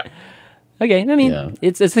most part. Yeah. Okay, I mean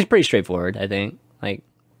it's pretty straightforward. I think, like,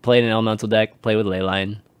 play an elemental deck, play with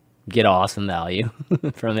Leyline, get awesome value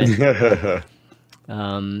from it.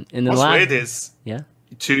 And then what's weird is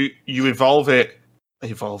you evolve it,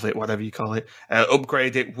 whatever you call it,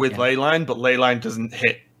 upgrade it with Leyline, but Leyline doesn't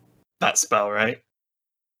hit that spell, right?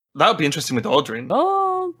 That would be interesting with Aldrin.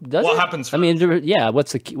 Oh, what happens? I mean,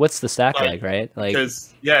 what's the stack like, right? Like,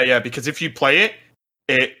 because because if you play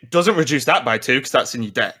it doesn't reduce that by 2 because that's in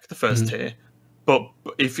your deck, the first tier. But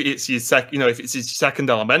if it's your if it's your second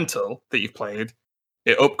elemental that you've played,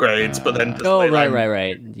 it upgrades. But then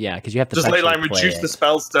right. Yeah, because you have to. Does Leyline reduce the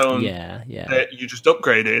spellstone? Yeah. That you just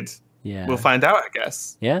upgraded. Yeah, we'll find out, I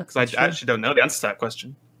guess. Yeah, because I actually don't know the answer to that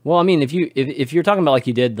question. Well, I mean, if you're talking about like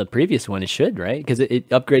you did the previous one, it should, right? Because it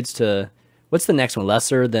upgrades to what's the next one?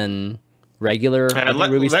 Lesser than regular.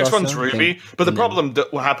 Ruby next one's Ruby, but the problem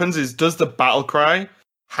what happens is, does the battle cry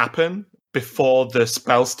happen before the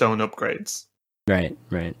spellstone upgrades? Right.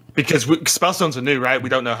 Because spellstones are new, right? We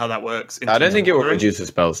don't know how that works. I don't think it will reduce the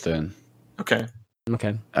spellstone. Okay.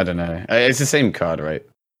 I don't know. It's the same card, right?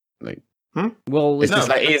 Like, well, it's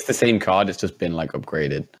the same card. It's just been like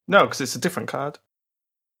upgraded. No, because it's a different card.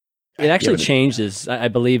 It actually changes, I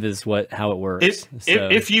believe, is how it works.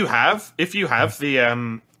 If you have if you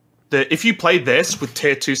play this with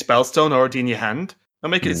tier 2 spellstone already in your hand, they'll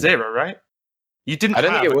make it 0, right? You didn't. I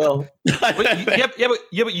don't think it will.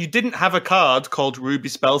 but you didn't have a card called Ruby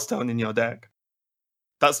Spellstone in your deck.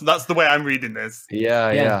 That's the way I'm reading this.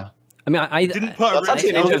 Yeah. I mean, I Didn't put a That's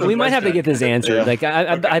really actually an we might have to get this answered. Yeah. Like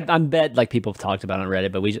I bet like people have talked about it on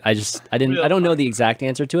Reddit, but I don't know the exact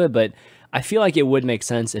answer to it, but I feel like it would make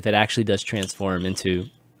sense if it actually does transform into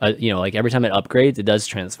like every time it upgrades, it does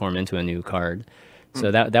transform into a new card. So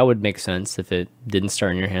that would make sense if it didn't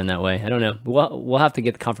start in your hand that way. I don't know. We'll have to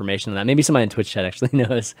get the confirmation of that. Maybe somebody in Twitch chat actually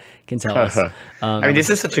knows, can tell us. I mean, this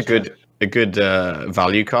is such a good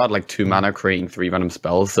value card, like 2 mana creating 3 random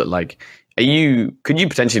spells. That like, could you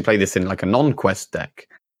potentially play this in like a non-quest deck,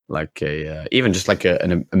 like even just like a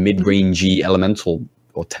mid-rangey elemental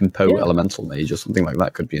or tempo elemental mage or something like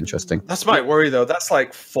that could be interesting. That's my worry though. That's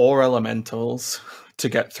like 4 elementals to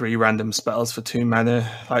get 3 random spells for 2 mana.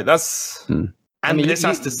 Like that's. And this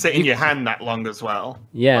has to sit in your hand that long as well.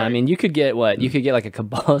 Yeah, Like, I mean, you could get what? You could get like a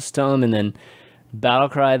Kabbalist Tome and then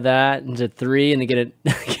Battlecry that into 3 and to get it.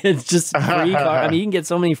 It's just free card. I mean, you can get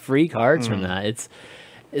so many free cards from that.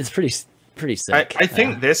 It's pretty sick. I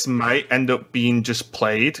think this might end up being just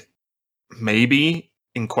played, maybe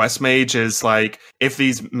in Quest Mage, is like if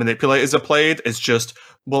these manipulators are played, it's just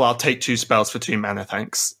I'll take 2 spells for 2 mana,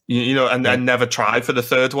 thanks. You know, and then never try for the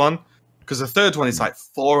third one. Because the third one is like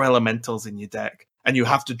 4 elementals in your deck, and you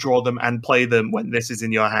have to draw them and play them when this is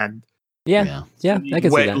in your hand. Yeah, I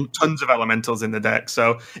can see that. Tons of elementals in the deck,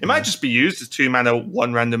 so it might just be used as 2 mana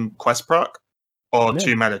 1 random quest proc, or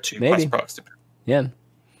 2 mana 2 quest procs. Yeah. All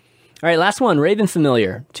right, last one. Raven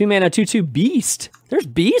Familiar, 2 mana 2/2 Beast. There's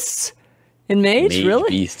beasts in Mage, really?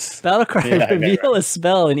 Beasts. Battlecry, reveal a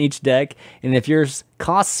spell in each deck, and if yours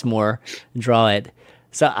costs more, draw it.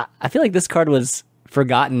 So I feel like this card was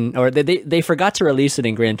forgotten, or they forgot to release it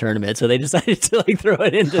in Grand Tournament, so they decided to like throw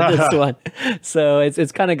it into this one. So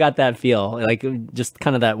it's kind of got that feel, like just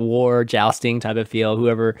kind of that war jousting type of feel.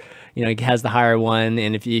 Whoever has the higher one,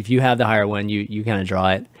 and if you have the higher one, you kind of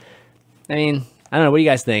draw it. I mean, I don't know. What do you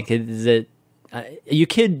guys think? Is it you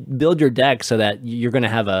could build your deck so that you're going to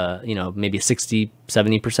have a maybe a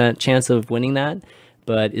 60-70% chance of winning that,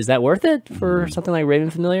 but is that worth it for something like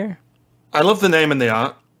Raven Familiar? I love the name and the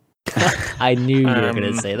art. I knew you were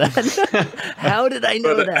going to say that. How did I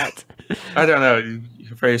know that? I don't know.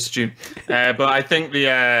 You're very astute. But I think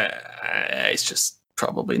it's just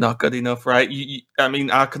probably not good enough, right? I mean,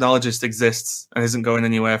 Arcanologist exists and isn't going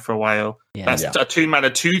anywhere for a while. Yeah. That's a 2 mana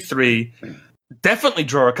 2/3. Definitely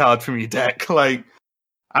draw a card from your deck. Like,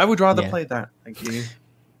 I would rather play that. Thank you.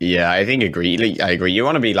 Yeah, I agree. I agree. You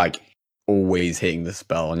want to be like always hitting the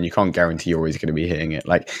spell, and you can't guarantee you're always going to be hitting it.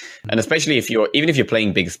 Like, and especially if you're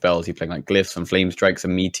playing big spells, you're playing like glyphs and flame strikes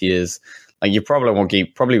and meteors. Like, you probably going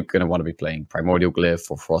to want to be playing Primordial Glyph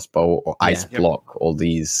or Frostbolt or Ice Block, all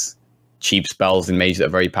these cheap spells in Mage that are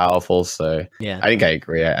very powerful. So I think I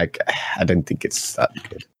agree. I don't think it's that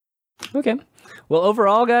good. Okay. Well,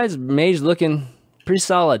 overall, guys, Mage looking pretty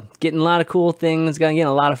solid. Getting a lot of cool things, getting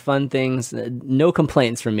a lot of fun things. No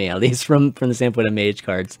complaints from me, at least from the standpoint of Mage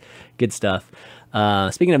cards. Good stuff.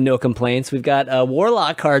 Speaking of no complaints, we've got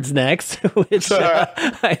Warlock cards next, which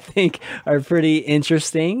I think are pretty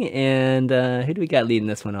interesting. And who do we got leading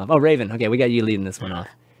this one off? Oh, Raven. Okay, we got you leading this one off.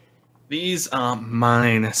 These are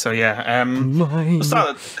mine. So yeah, mine. We'll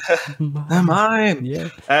start. They're mine.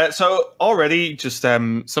 Yeah. So already, just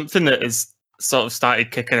something that is sort of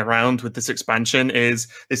started kicking around with this expansion is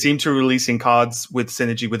they seem to be releasing cards with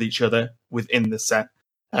synergy with each other within the set,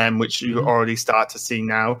 which you already start to see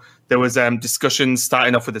now. There was discussions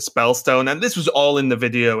starting off with the Spellstone, and this was all in the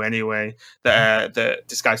video anyway, that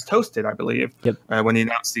Disguised toasted, I believe, when he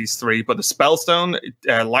announced these 3. But the Spellstone,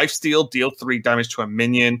 Lifesteal, deal 3 damage to a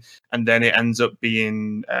minion, and then it ends up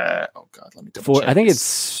being, let me double check. I think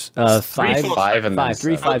it's 5, 5, and 5,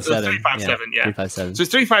 3, 5, 7. 3, 5, 7, yeah. 3, 5, 7. So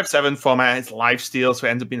it's 3, 5, 7 format. It's Lifesteal, so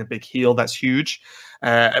it ends up being a big heal. That's huge.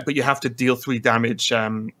 But you have to deal 3 damage.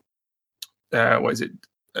 What is it?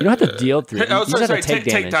 You don't have to deal 3. You just have to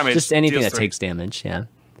take damage. Just anything that 3. takes damage, to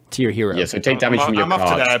your hero. Yeah, so take damage from your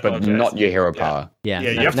cards, but not your hero power. Yeah,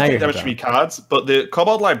 you have to take damage from your cards, but the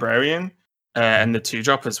Kobold Librarian and the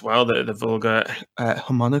 2-drop as well, the Vulgar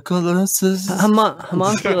Homunculus.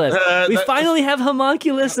 Homunculus. We finally have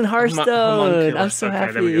Homunculus in Hearthstone. I'm so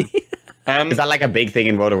happy. Is that like a big thing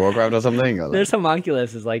in World of Warcraft or something? Or There's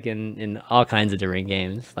Homunculus is like in all kinds of different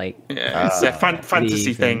games. Like it's a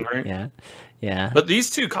fantasy thing, right? Yeah. But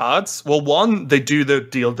these 2 cards, well, one, they do the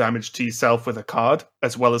deal damage to yourself with a card,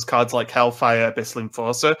 as well as cards like Hellfire, Abyssal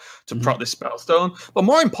Enforcer to proc the Spellstone. But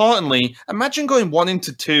more importantly, imagine going 1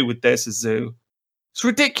 into 2 with this Zoo. It's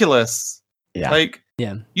ridiculous. Yeah.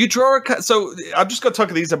 You draw a card. So I'm just going to talk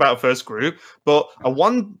to these about first group, but a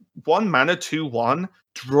 1 mana 2/1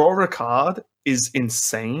 draw a card is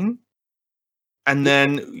insane. And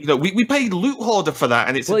then we paid Loot Hoarder for that,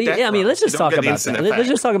 and it's I mean, let's just talk about that. Let's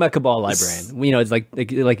just talk about Cabal Librarian. It's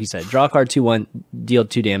like you said, draw a card 2/1, deal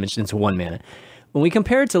 2 damage into 1 mana. When we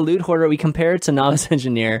compare it to Loot Hoarder, we compare it to Novice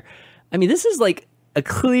Engineer. I mean, this is like a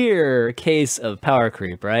clear case of power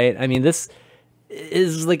creep, right? I mean, this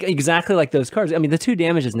is like exactly like those cards. I mean, the 2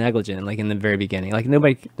 damage is negligent, like in the very beginning. Like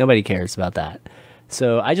nobody cares about that.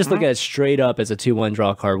 So I just look at it straight up as a 2/1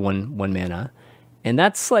 draw card, 1 mana, and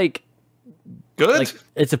that's like good. Like,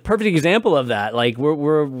 it's a perfect example of that. Like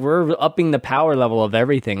we're upping the power level of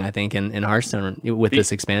everything. I think in Hearthstone with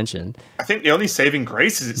this expansion. I think the only saving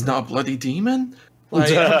grace is it's not a bloody demon. Like,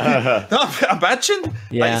 imagine.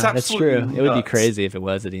 Yeah, like, that's true. Nuts. It would be crazy if it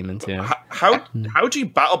was a demon too. How do you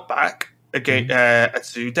battle back against a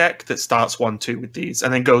Zoo deck that starts 1/2 with these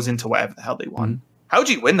and then goes into whatever the hell they want? How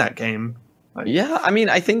do you win that game? Like, I mean,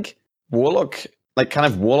 I think Warlock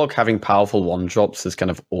having powerful 1-drops has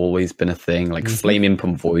kind of always been a thing. Like Flame Imp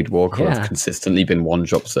and Void Walker have consistently been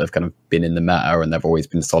 1-drops that have kind of been in the meta, and they've always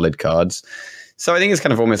been solid cards. So I think it's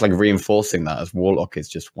kind of almost like reinforcing that, as Warlock is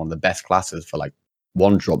just one of the best classes for like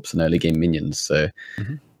 1-drops and early game minions. So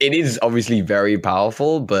it is obviously very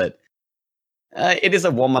powerful, but it is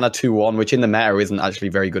a 1 mana 2/1, which in the meta isn't actually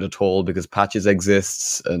very good at all because Patches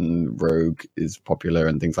exists and Rogue is popular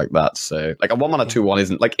and things like that. So like a 1 mana 2/1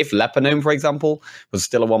 isn't like if Leponome, for example, was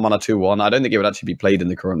still a 1 mana 2/1. I don't think it would actually be played in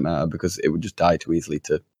the current meta because it would just die too easily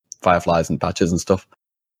to Fireflies and Patches and stuff.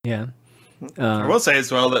 Yeah. I will say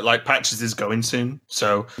as well that like Patches is going soon,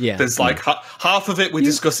 so there's like half of it we're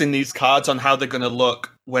discussing these cards on how they're going to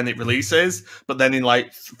look when it releases, but then in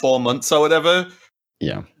like 4 months or whatever,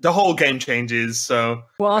 the whole game changes. So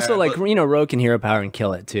also Rogue can hero power and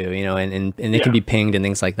kill it too, and it can be pinged and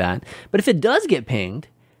things like that. But if it does get pinged,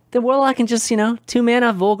 then Warlock can just 2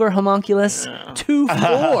 mana Vulgar Homunculus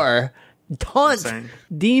 2/4 taunt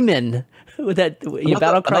demon with that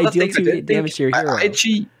battle cry, deal 2 damage to your hero.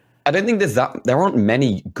 I don't think there aren't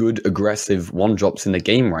many good aggressive 1-drops in the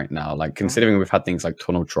game right now. Like considering we've had things like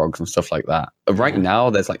Tunnel Trogs and stuff like that. Right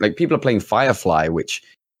now, there's like people are playing Firefly, which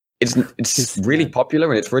it's really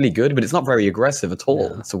popular and it's really good, but it's not very aggressive at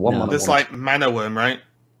all. It's a 1 mana. There's like Mana Worm, right?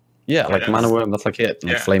 Yeah, like Mana Worm. That's like it.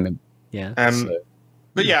 Like Flaming. Yeah.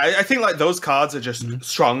 But I think like those cards are just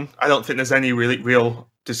strong. I don't think there's any real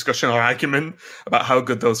discussion or argument about how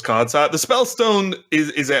good those cards are. The Spellstone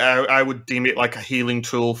is I would deem it like a healing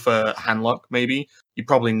tool for Handlock. Maybe you're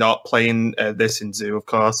probably not playing this in Zoo, of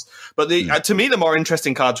course. But to me, the more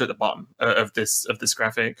interesting cards are at the bottom of this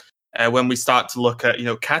graphic. When we start to look at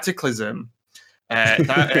Cataclysm,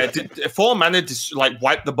 4 mana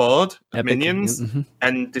wipe the board of minions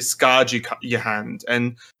and discard your hand.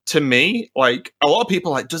 And to me, like a lot of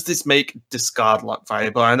people does this make discard lock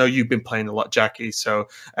viable? I know you've been playing a lot, Jackie, so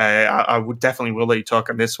I would definitely will let you talk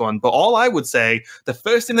on this one. But all I would say, the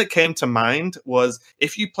first thing that came to mind was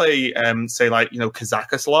if you play say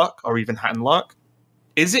Kazakus lock or even Handlock,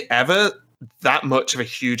 is it ever that much of a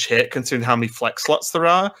huge hit considering how many flex slots there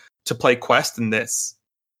are to play Quest in this?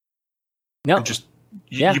 No,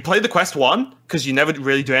 you play the Quest 1 because you never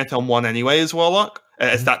really do anything on 1 anyway as Warlock,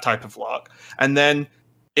 as that type of lock. And then,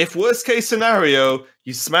 if worst case scenario,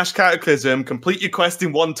 you smash Cataclysm, complete your quest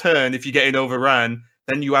in 1 turn if you're getting overran,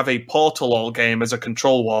 then you have a Portal all game as a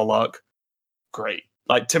control Warlock. Great.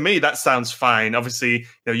 Like, to me, that sounds fine. Obviously,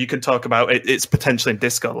 you can talk about it. It's potentially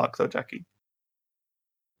disco lock, though, Jackie.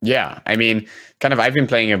 Yeah, I mean, I've been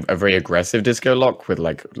playing a very aggressive disco lock with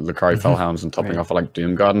like Lucari Fellhounds and topping off of like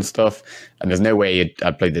Doomguard and stuff. And there's no way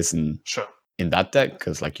I'd play this in that deck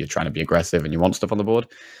because like you're trying to be aggressive and you want stuff on the board.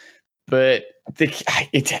 But this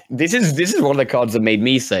is one of the cards that made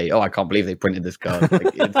me say, "Oh, I can't believe they printed this card." Like,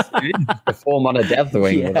 it's the 4 mana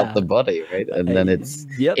Deathwing without the body, right? And then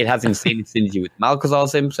it has insane synergy with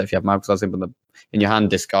Malchezaar's Imp. So if you have Malchezaar's Imp in your hand,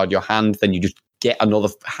 discard your hand, then you just get another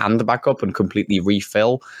hand back up and completely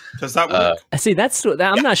refill. Does that work? See,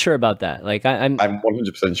 I'm not sure about that. Like I'm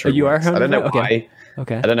 100% sure. You are? I don't know why.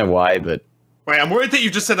 Okay. I don't know why, but wait, I'm worried that you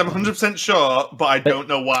just said I'm 100% sure, but I don't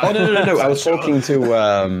know why. Oh no! I was talking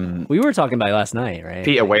to we were talking about it last night, right?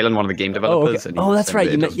 Peter Whalen, one of the game developers. Oh, that's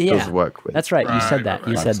right. Does work with. That's right. You said that.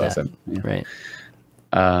 You said that. Right.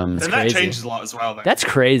 Then that changes a lot as well. Then. That's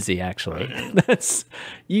crazy, actually. That's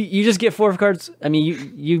you just get 4 cards. I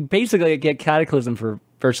mean, you basically get Cataclysm for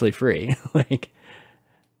virtually free.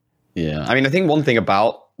 Yeah, I mean, I think one thing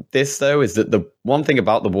about this though is that the one thing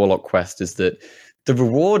about the Warlock quest is that the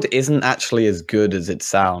reward isn't actually as good as it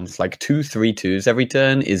sounds. Like 2 3/2s every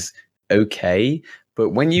turn is okay, but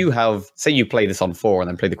when you have, say, you play this on 4 and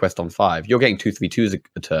then play the quest on 5, you're getting 2 3/2s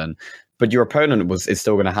a turn. but your opponent is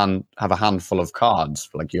still going to have a handful of cards.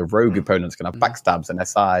 Like your rogue opponent's going to have backstabs and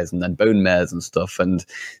SIs and then bone mares and stuff. And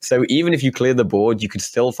so even if you clear the board, you could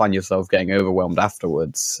still find yourself getting overwhelmed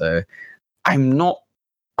afterwards. So I'm not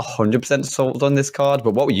 100% sold on this card,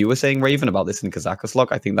 but what you were saying, Raven, about this in Kazakus Lock,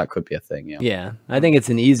 I think that could be a thing. Yeah, I think it's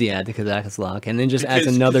an easy add to Kazakus Lock, and then just adds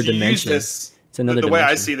another dimension. It's another the dimension.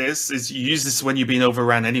 way I see this is you use this when you're being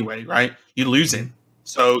overrun anyway, right? You're losing,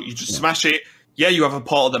 so you just smash it. Yeah, you have a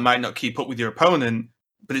portal that might not keep up with your opponent,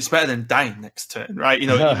 but it's better than dying next turn, right? You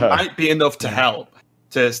know, it might be enough to help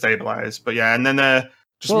to stabilize. But yeah, and then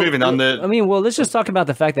moving on. Let's just talk about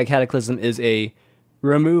the fact that Cataclysm is a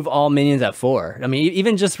remove all minions at 4. I mean,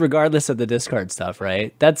 even just regardless of the discard stuff,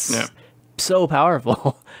 right? That's so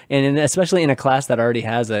powerful, and especially in a class that already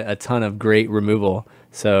has a ton of great removal.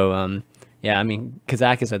 So, I mean,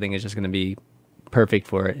 Kazakus, I think, is just going to be perfect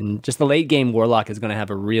for it. And just the late game Warlock is going to have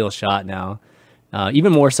a real shot now,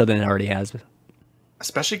 even more so than it already has.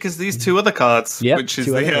 Especially because these two other cards, which is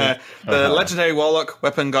the legendary Warlock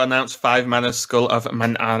weapon got announced, 5 mana Skull of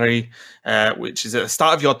Man'ari, which is at the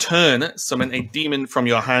start of your turn, summon a demon from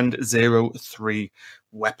your hand, 0/3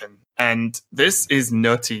 weapon. And this is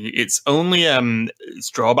nutty. It's only its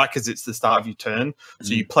drawback is it's the start of your turn.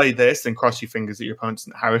 So you play this and cross your fingers that your opponent's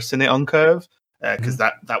not harassing it on curve, because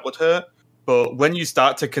that would hurt. But when you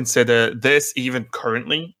start to consider this, even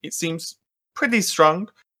currently, it seems pretty strong,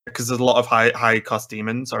 because there's a lot of high cost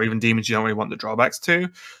demons, or even demons you don't really want the drawbacks to.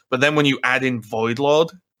 But then when you add in Voidlord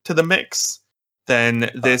to the mix, then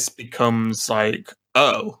this becomes like,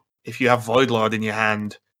 if you have Voidlord in your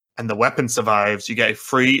hand and the weapon survives, you get a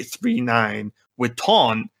free 3/9 with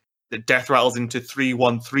Taunt that death rattles into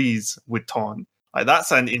 3/1/3s with Taunt. Like,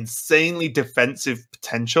 that's an insanely defensive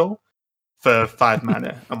potential for 5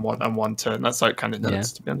 mana and one turn. That's like kind of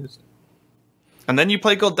nuts, to be honest. And then you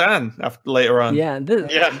play Gul'dan later on. Win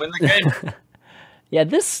the game.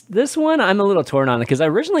 This one I'm a little torn on, because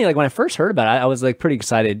originally, like when I first heard about it, I was like pretty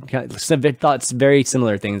excited. Thought very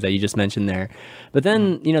similar things that you just mentioned there. But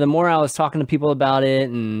then, the more I was talking to people about it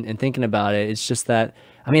and thinking about it, it's just that,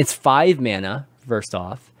 I mean, it's 5 mana first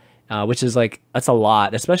off, which is like, that's a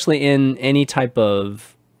lot, especially in any type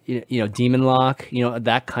of demon lock,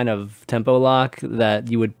 that kind of tempo lock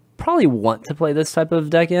that you would probably want to play this type of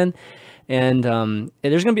deck in. And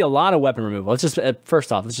there's going to be a lot of weapon removal. Let's just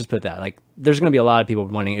first off, let's just put that, like, there's going to be a lot of people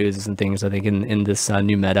wanting oozes and things, I think, in this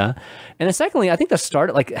new meta. And then secondly, I think the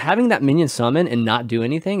start, like, having that minion summon and not do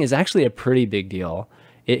anything is actually a pretty big deal.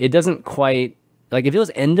 It doesn't quite, like, if it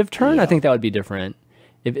was end of turn, I think that would be different.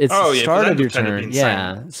 If it's start of your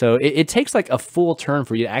turn, so it takes like a full turn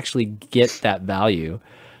for you to actually get that value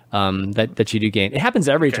that you do gain. It happens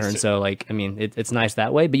every turn, so like, I mean, it's nice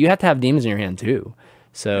that way, but you have to have demons in your hand too.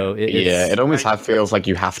 So it almost feels like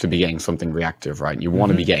you have to be getting something reactive, right? You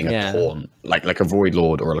want to be getting a taunt, like a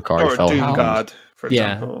Voidlord or a Lakari Fellhound. Or a Doomguard, for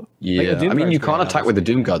example. Yeah, I mean, you can't attack with the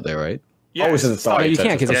Doomguard though, right? Yeah, it's at the start. No, you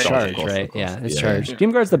can't, because it's charged, right? Yeah, it's charged.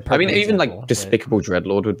 Doomguard's the perfect even example, like Despicable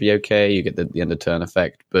Dreadlord would be okay. You get the end of turn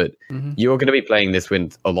effect, but you're going to be playing this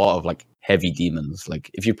with a lot of like heavy demons.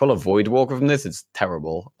 Like if you pull a Voidwalker from this, it's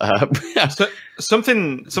terrible. So,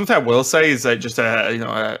 something I will say is that just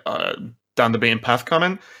down the beaten path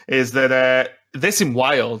comment is that this in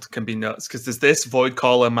Wild can be nuts, because there's this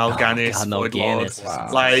Voidcaller, Mal'Ganis, Voidlord. Wow.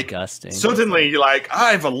 Like, disgusting. Suddenly you're like,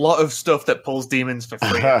 I have a lot of stuff that pulls demons for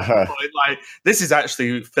free. But, like, this is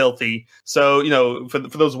actually filthy. So, for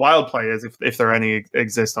those Wild players, if there any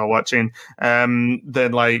exist or watching,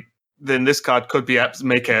 then this card could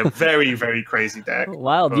make a very, very crazy deck.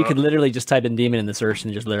 Wild, you could literally just type in demon in the search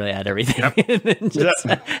and just literally add everything. And then just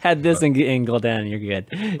add this in Gul'dan, and you're good.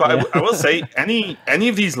 But I will say, any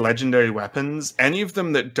of these legendary weapons, any of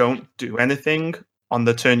them that don't do anything on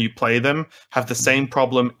the turn you play them, have the same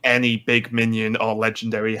problem any big minion or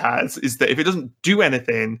legendary has, is that if it doesn't do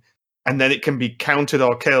anything, and then it can be countered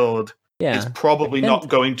or killed, it's probably not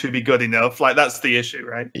going to be good enough. Like, that's the issue,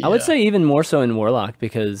 right? I would say even more so in Warlock,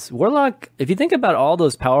 because Warlock, if you think about all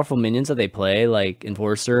those powerful minions that they play, like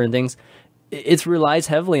Enforcer and things, it relies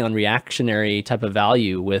heavily on reactionary type of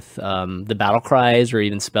value with the battle cries or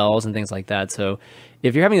even spells and things like that. So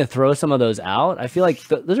if you're having to throw some of those out, I feel like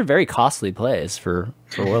those are very costly plays for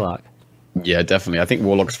Warlock. Yeah, definitely. I think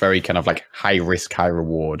Warlock's very kind of like high risk, high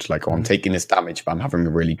reward. Like, I'm taking this damage, but I'm having a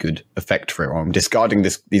really good effect for it. Or I'm discarding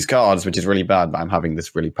these cards, which is really bad, but I'm having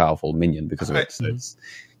this really powerful minion because of it. So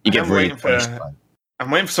you get really punished by it. I'm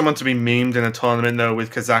waiting for someone to be memed in a tournament, though,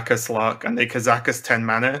 with Kazakus Lock, and they Kazakus 10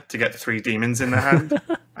 mana to get 3 demons in their hand,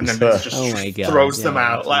 and then this just throws them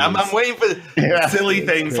out. Like, I'm waiting for silly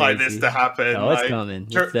things like this to happen. Oh, it's coming.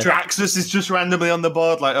 Draxus is just randomly on the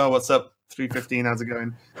board, like, oh, what's up? 315, how's it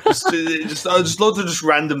going? Just loads of just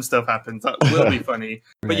random stuff happens. That will be funny.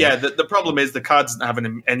 But yeah, the problem is the card doesn't have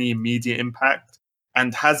any immediate impact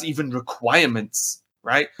and has even requirements,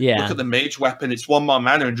 right? Yeah. Look at the mage weapon. It's 1 more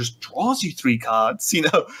mana and just draws you 3 cards, you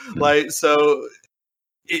know? Like, so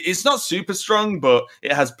it's not super strong, but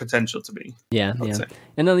it has potential to be. Yeah.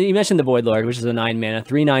 And then you mentioned the Void Lord, which is a 9 mana,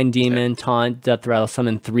 3/9 demon, taunt, death rattle,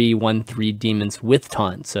 summon 3/1/3 demons with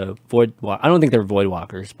taunt. So I don't think they're Void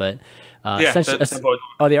Walkers, but they're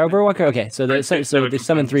oh, they are Void Walker. Okay, so they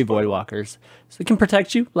summon 3 Void Walkers, so they can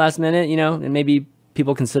protect you last minute, you know, and maybe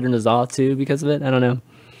people consider Nizal too because of it. I don't know.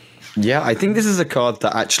 Yeah, I think this is a card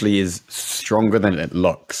that actually is stronger than it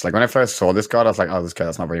looks. Like when I first saw this card, I was like, "Oh, this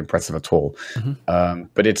card's not very impressive at all."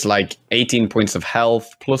 But it's like 18 points of health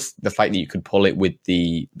plus the fact that you could pull it with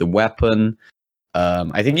the weapon.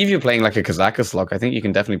 I think if you're playing like a Kazakus lock, I think you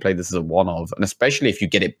can definitely play this as a one-of, and especially if you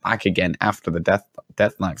get it back again after the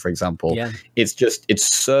Death Knight, for example. Yeah. It's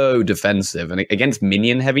so defensive, and against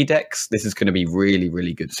minion heavy decks, this is going to be really,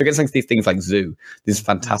 really good. So against these things like Zoo, this is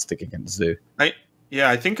fantastic against Zoo. Yeah,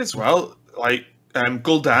 I think as well, like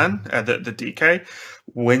Gul'dan, the DK,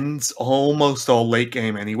 wins almost all late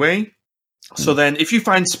game anyway. So then if you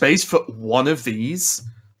find space for one of these,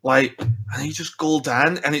 like, and you just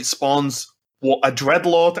Gul'dan and it spawns a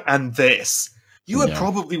Dreadlord and this, you are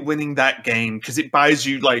probably winning that game because it buys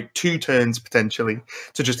you like 2 turns potentially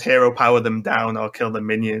to just hero power them down or kill the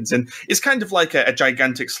minions. And it's kind of like a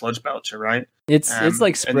gigantic sludge belcher, right? It's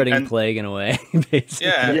like spreading plague in a way, basically.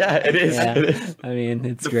 Yeah, it is. Yeah. It is. I mean,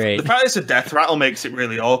 it's great. The fact it's a death rattle makes it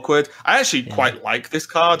really awkward. I actually quite like this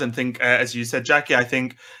card and think, as you said, Jackie, I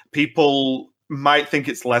think people might think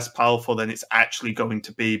it's less powerful than it's actually going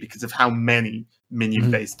to be because of how many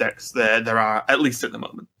minion-based decks there are, at least at the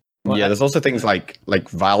moment. Yeah, there's also things like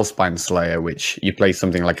Vilespine Slayer, which you play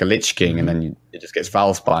something like a Lich King, and then it just gets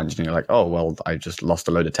Vilespined, and you're like, oh, well, I just lost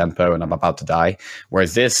a load of tempo, and I'm about to die.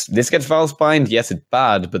 Whereas this gets Vilespined, yes, it's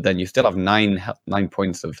bad, but then you still have 9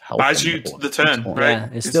 points of health. Buys you the turn, right? Yeah,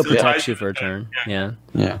 it still protects you for a turn.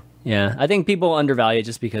 Yeah. I think people undervalue it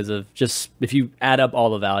just because of if you add up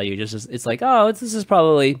all the value, it's like, oh, this is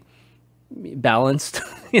probably balanced.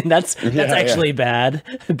 And that's actually bad.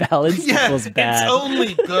 Balanced equals bad. It's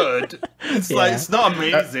only good. It's like, it's not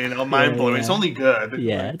amazing or mind blowing. It's only good.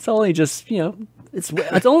 Yeah, it's only just,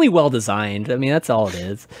 it's only well designed. I mean, that's all it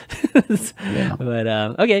is. But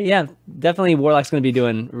okay, yeah, definitely Warlock's going to be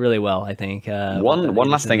doing really well, I think. One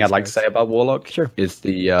last thing I'd like to say about Warlock is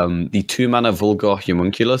the 2-mana Vulgar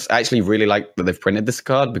Homunculus. I actually really like that they've printed this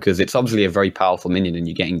card because it's obviously a very powerful minion and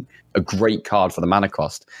you're getting a great card for the mana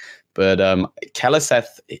cost. But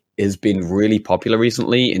Keleseth has been really popular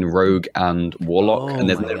recently in Rogue and Warlock, and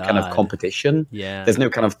there's no kind of competition. Yeah. There's no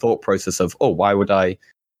kind of thought process of, why would I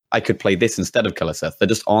could play this instead of Keleseth. There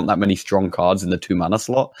just aren't that many strong cards in the 2-mana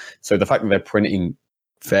slot. So the fact that they're printing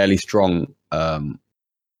fairly strong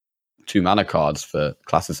 2-mana cards for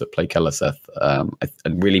classes that play Keleseth,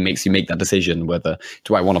 it really makes you make that decision whether,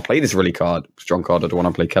 do I want to play this really strong card, or do I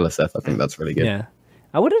want to play Keleseth? I think that's really good. Yeah.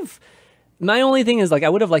 My only thing is, I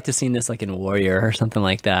would have liked to seen this in Warrior or something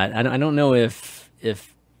like that. I don't know if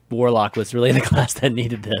Warlock was really the class that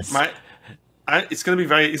needed this. It's going to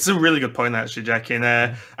be it's a really good point, actually, Jackie. And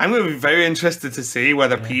I'm going to be very interested to see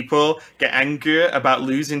whether people get angry about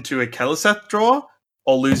losing to a Keleseth draw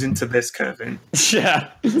or losing to this Curvin. Yeah.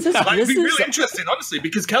 It'd be really interesting, honestly,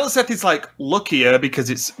 because Keleseth is luckier because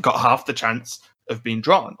it's got half the chance of being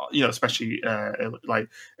drawn, especially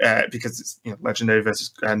because it's legendary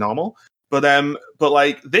versus normal. But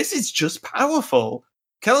this is just powerful.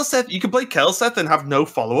 Keleseth, you can play Keleseth and have no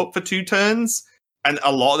follow up for 2 turns, and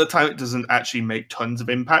a lot of the time it doesn't actually make tons of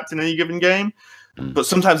impact in any given game. But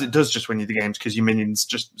sometimes it does just win you the games because your minions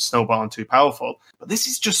just snowball and too powerful. But this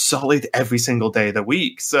is just solid every single day of the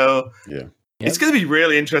week. So it's going to be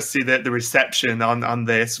really interesting the reception on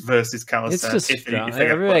this versus Keleseth. It's just strong.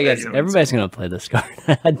 Everybody's going to play this card.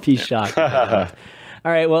 I'd be shocked.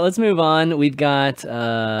 All right, well, let's move on. We've got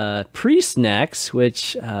Priest next,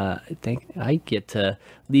 which I think I get to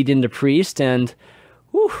lead into Priest. And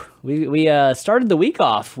we started the week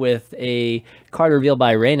off with a card revealed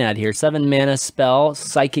by Reynad here. 7-mana spell,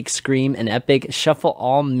 Psychic Scream, and Epic. Shuffle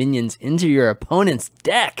all minions into your opponent's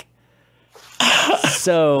deck.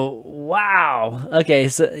 So, wow. Okay,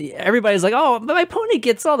 so everybody's like, oh, but my opponent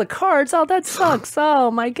gets all the cards. Oh, that sucks. Oh,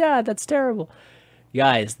 my God, that's terrible.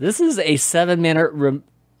 Guys, this is a 7-mana,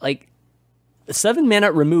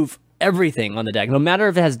 7-mana remove everything on the deck, no matter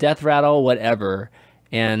if it has Death Rattle, whatever.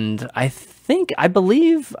 And I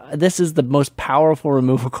believe this is the most powerful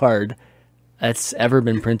removal card that's ever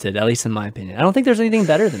been printed, at least in my opinion. I don't think there's anything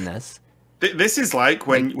better than this. This is like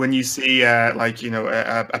when you see like, you know,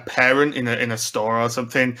 a parent in a store or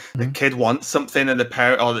something. The kid wants something, and the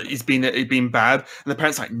parent, or he's been bad, and the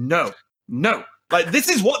parent's like, no. Like, this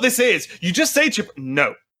is what this is. You just say to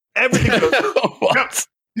no. Everything goes no.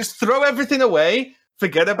 Just throw everything away,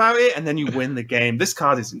 forget about it, and then you win the game. This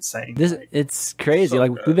card is insane. It's crazy.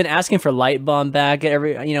 So we've been asking for Light Bomb back at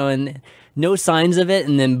every, you know, and no signs of it,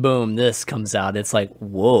 and then boom, this comes out. It's like,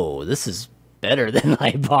 whoa, this is better than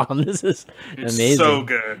Light Bomb. This is amazing. So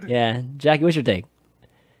good. Yeah. Jackie, what's your take?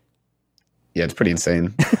 Yeah, it's pretty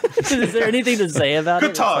insane. Is there anything to say about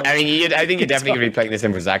Good talk. I mean, I think you're definitely going to be playing this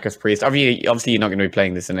in Rosakka's Priest. Obviously, you're not going to be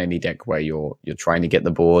playing this in any deck where you're trying to get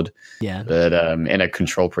the board. Yeah. But in a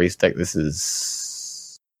control priest deck, this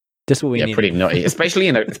is just what we need. Pretty nutty, especially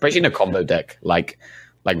in a combo deck like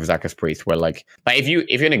Rosakka's Priest, where like if you're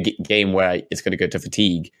in a game where it's going to go to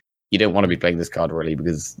fatigue, you don't want to be playing this card really,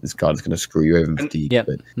 because this card is going to screw you over in fatigue. Yeah.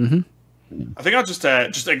 I think I'll just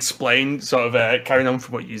explain, sort of carrying on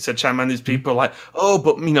from what you said, Chanman. These people are like, oh,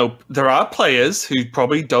 but you know, there are players who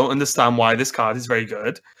probably don't understand why this card is very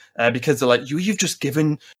good, because they're like, you've just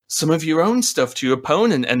given some of your own stuff to your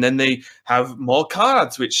opponent, and then they have more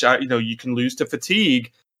cards, which are, you know, you can lose to fatigue.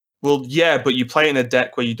 Well, yeah, but you play in a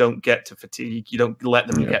deck where you don't get to fatigue. You don't let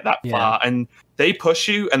them get that far. And they push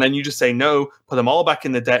you, and then you just say no, put them all back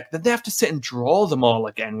in the deck. Then they have to sit and draw them all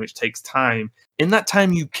again, which takes time. In that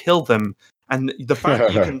time, you kill them. And the fact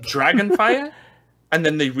that you can Dragonfire, and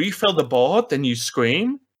then they refill the board, then you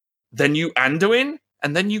Scream, then you Anduin,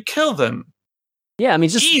 and then you kill them. Yeah, I mean,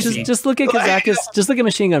 just look at Kazakus. Just look at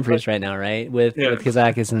Machine Gun Priest right now, right? With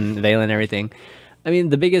Kazakus and Valen and everything. I mean,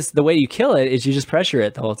 the way you kill it is you just pressure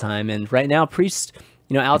it the whole time. And right now, Priest,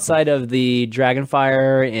 you know, outside of the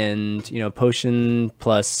Dragonfire and, you know, Potion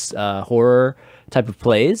plus Horror type of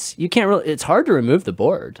plays, you can't really. It's hard to remove the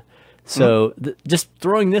board. So just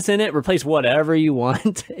throwing this in it, replace whatever you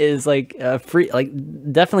want, is like free. Like,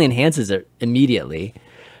 definitely enhances it immediately.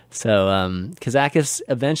 So Kazakus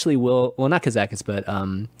eventually will. Well, not Kazakus, but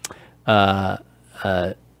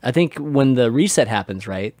I think when the reset happens,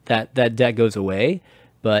 right, that deck goes away.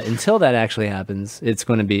 But until that actually happens, it's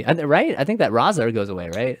going to be right. I think that Raza goes away,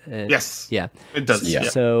 right? Yes. Yeah. It does. Yeah.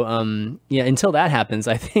 So until that happens,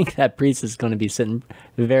 I think that Priest is going to be sitting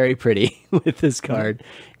very pretty with this card.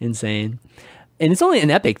 Insane. And it's only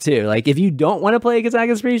an epic too. Like, if you don't want to play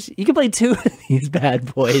Kazakus Priest, you can play two of these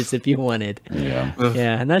bad boys if you wanted. Yeah.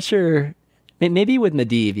 Yeah. I'm not sure. Maybe with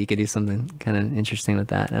Medivh, you could do something kind of interesting with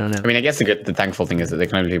that. I don't know. I mean, I guess the thankful thing is that they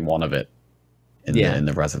can only do one of it in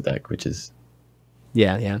the Raza deck, which is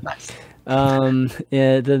nice. Nice.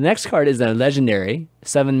 The next card is a legendary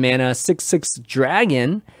 7 mana 6/6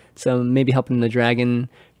 dragon. So maybe helping the dragon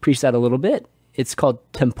priest out a little bit. It's called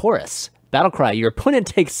Temporis. Battlecry. Your opponent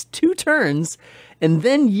takes 2 turns, and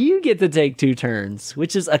then you get to take 2 turns,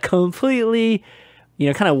 which is a completely, you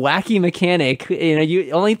know, kind of wacky mechanic. You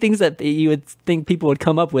know, only things that you would think people would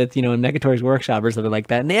come up with, you know, in Megator's Workshop or something like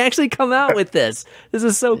that. And they actually come out with this. This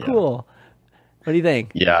is so cool. What do you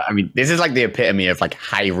think? Yeah, I mean, this is like the epitome of like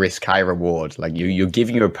high risk, high reward. Like you're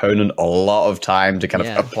giving your opponent a lot of time to kind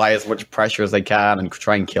of apply as much pressure as they can and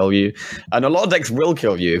try and kill you. And a lot of decks will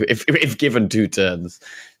kill you if given 2 turns.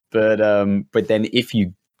 But then if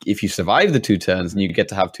you survive the 2 turns and you get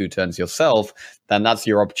to have 2 turns yourself, then that's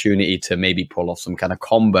your opportunity to maybe pull off some kind of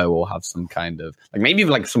combo or have some kind of maybe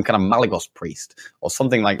even some kind of Malygos Priest or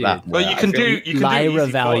something like that. Well, you can do Lyra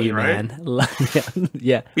value, right? man.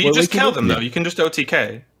 Yeah. But you just kill them though. You can just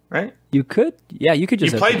OTK, right? You could. Yeah, you could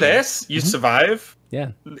just. You play this. You survive.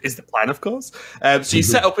 Yeah, is the plan, of course. So you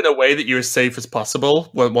set up in a way that you're as safe as possible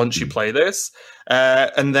once you play this,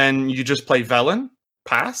 and then you just play Velen,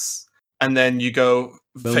 pass, and then you go.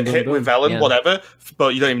 Hit with Velen, whatever,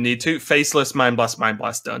 but you don't even need to. Faceless, Mind Blast,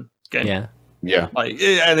 done. Game. Yeah. Like,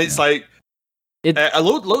 and it's like a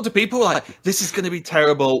load of people are like, "This is going to be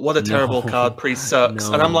terrible. What a terrible card! Priest sucks."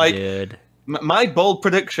 And I'm like, my bold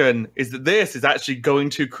prediction is that this is actually going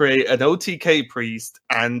to create an OTK Priest,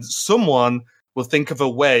 and someone will think of a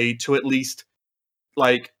way to at least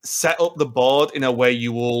like set up the board in a way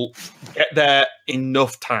you will get there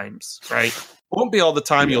enough times, right? It won't be all the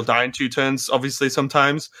time. You'll die in 2 turns, obviously,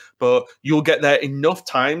 sometimes, but you'll get there enough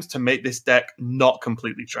times to make this deck not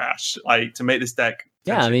completely trash. Like, to make this deck.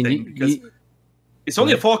 Yeah, I mean, because it's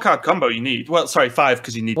only a 4-card combo you need. Well, sorry, 5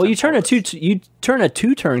 because you need. Well, you turn a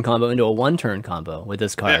 2-turn combo into a 1-turn combo with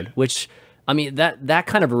this card, which, I mean, that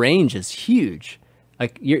kind of range is huge.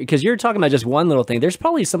 Like, because you're talking about just one little thing. There's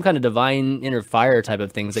probably some kind of divine inner fire type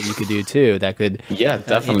of things that you could do too. That could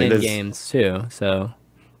definitely end games too. So.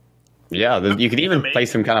 Yeah, you could even play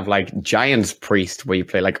some kind of like Giants Priest where you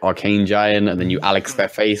play like Arcane Giant and then you Alex their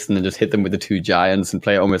face and then just hit them with the 2 giants and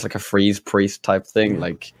play it almost like a Freeze Priest type thing.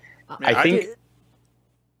 Like, I think.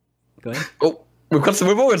 Go ahead. Oh, we've got so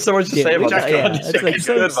much to say about that card. It's like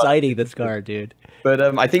so exciting, this card, dude. But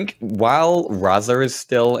I think while Raza is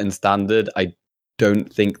still in standard, I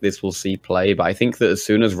don't think this will see play. But I think that as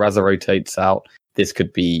soon as Raza rotates out, this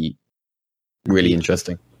could be really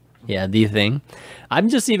interesting. Yeah, the thing. I'm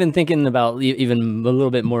just even thinking about even a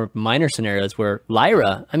little bit more minor scenarios where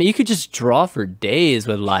Lyra, I mean, you could just draw for days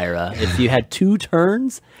with Lyra if you had 2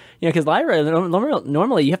 turns. You know, because Lyra,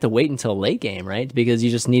 normally you have to wait until late game, right? Because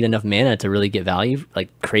you just need enough mana to really get value, like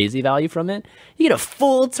crazy value from it. You get a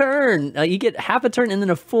full turn. You get half a turn and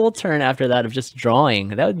then a full turn after that of just drawing.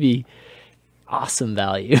 That would be awesome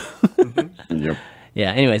value. Yep.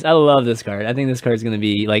 Yeah, anyways, I love this card. I think this card is going to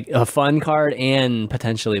be like a fun card and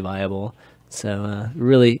potentially viable. So,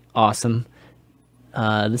 really awesome.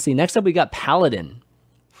 Let's see. Next up, we got Paladin.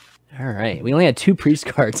 All right. We only had 2 priest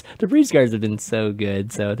cards. The priest cards have been so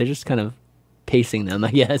good, so they're just kind of pacing them,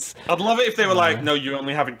 I guess. I'd love it if they were like, no, you're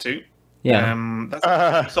only having 2. Yeah.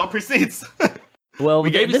 That's all priest needs. Well,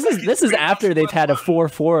 this is after they've had a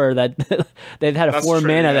 4/4 that they've had a 4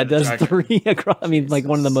 mana that does 3 across. I mean, like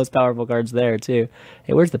one of the most powerful cards there too.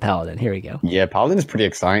 Hey, where's the Paladin? Here we go. Yeah, Paladin is pretty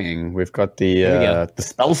exciting. We've got the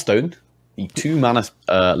Spellstone, the 2 mana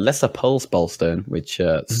Lesser Pearl Spellstone, which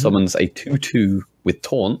summons a 2/2 with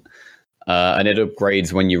Taunt, and it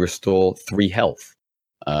upgrades when you restore 3 health.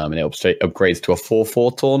 And it upgrades to a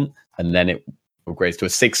 4/4 Taunt, and then it upgrades to a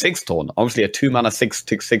 6/6 Taunt. Obviously, a 2 mana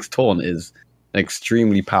 6/6 Taunt is an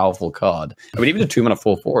extremely powerful card. I mean, even a 2 mana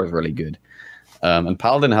 4/4 is really good. And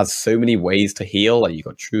Paladin has so many ways to heal. Like you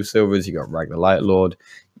got True Silvers, you got Ragnar Light Lord,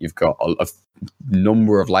 you've got a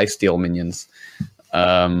number of lifesteal minions.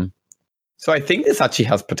 So I think this actually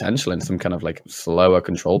has potential in some kind of like slower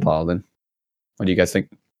control Paladin. What do you guys think?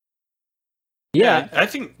 Yeah, I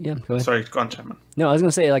think. Yeah, go ahead. Sorry, go on, Chapman. No, I was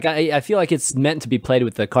gonna say, like, I feel like it's meant to be played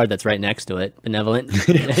with the card that's right next to it, Benevolent.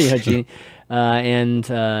 Genie.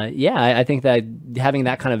 I think that having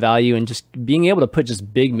that kind of value and just being able to put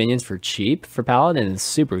just big minions for cheap for Paladin is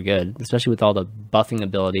super good, especially with all the buffing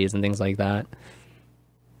abilities and things like that.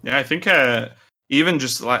 Yeah, I think even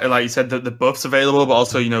just like you said, the buffs available, but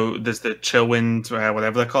also there's the Chillwind,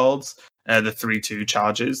 whatever they're called. The 3/2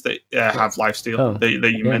 charges that have lifesteal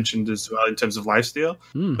that you mentioned as well in terms of lifesteal.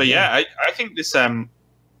 But I think this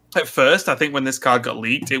at first, I think when this card got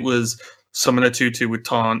leaked, it was summon a 2/2 with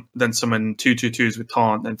Taunt, then summon 2/2s with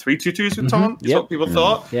Taunt, then 3/2s with Taunt. Is what people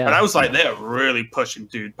thought. Yeah. And I was like, they're really pushing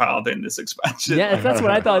Dude Paladin this expansion. Yeah, that's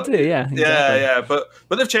what I thought too. Yeah, exactly. Yeah. But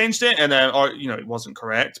they've changed it, and it wasn't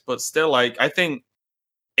correct, but still, like I think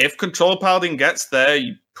if Control Paladin gets there,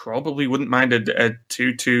 you probably wouldn't mind a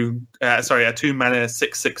 2 mana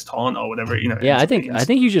 6/6 Taunt or whatever. Yeah, I think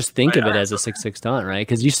you just think of it as a 6/6 Taunt, right?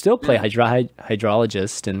 Because you still play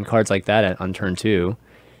Hydrologist and cards like that on turn 2.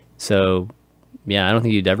 So, yeah, I don't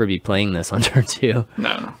think you'd ever be playing this on turn 2.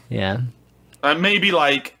 No. Yeah. Maybe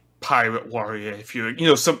like Pirate Warrior, if you're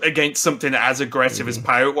against something as aggressive as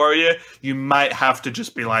Pirate Warrior, you might have to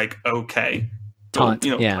just be like, okay. Taunt,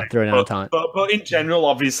 throw down a taunt. But in general,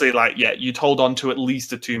 obviously, you'd hold on to at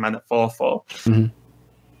least a 2 mana 4/4. Mm-hmm.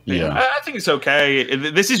 Yeah, I think it's okay.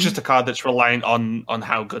 This is just a card that's reliant on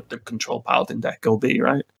how good the Control Paladin deck will be,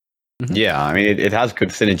 right? Mm-hmm. Yeah, I mean, it has good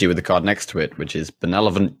synergy with the card next to it, which is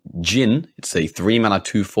Benevolent Djinn. It's a 3 mana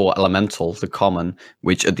 2/4 elemental, the common,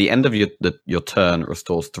 which at the end of your turn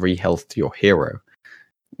restores 3 health to your hero,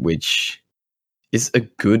 which is a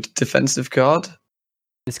good defensive card.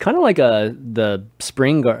 It's kind of like the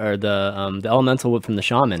spring or the elemental whip from the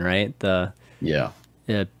shaman, right? I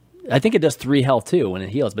think it does 3 health too when it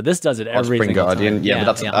heals, but this does it every Spring single Guardian. time. Yeah,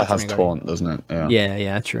 but that has Taunt, doesn't it?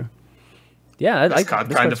 Yeah, true. Yeah, this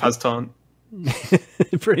card kind of has Taunt.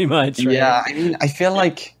 Pretty much. Right? Yeah, I mean, I feel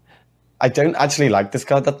like I don't actually like this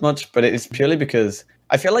card that much, but it's purely because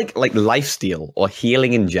I feel like lifesteal or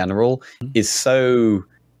healing in general is so.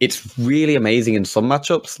 It's really amazing in some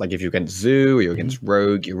matchups. Like if you're against Zoo or you're against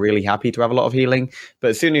Rogue, you're really happy to have a lot of healing. But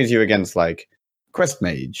as soon as you're against like Quest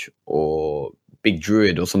Mage or Big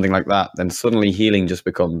Druid or something like that, then suddenly healing just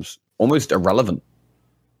becomes almost irrelevant.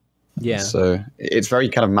 Yeah. So it's very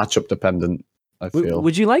kind of matchup dependent, I feel.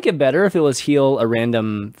 Would you like it better if it was heal a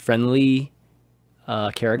random friendly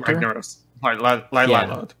character? Ragnaros. Like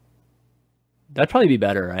Lord. That'd probably be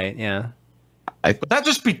better, right? Yeah. Would that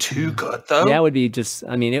just be too good, though? Yeah, it would be just.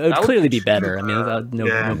 I mean, it would clearly be better. I mean, no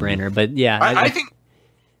brainer. But yeah, I think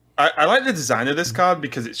I like the design of this card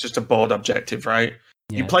because it's just a board objective, right?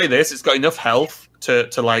 Yeah. You play this; it's got enough health to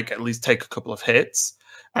like at least take a couple of hits,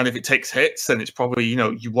 And if it takes hits, then it's probably,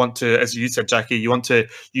 you want to, as you said, Jackie, you want to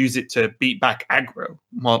use it to beat back aggro,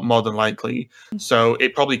 more than likely. So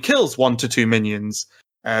it probably kills 1 to 2 minions.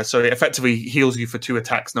 So it effectively heals you for 2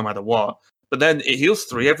 attacks no matter what. But then it heals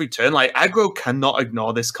 3 every turn. Like, aggro cannot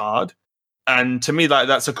ignore this card. And to me,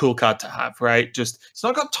 that's a cool card to have, right? It's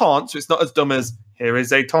not got taunt, so it's not as dumb as, here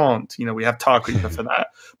is a taunt. We have Tar Creeper for that.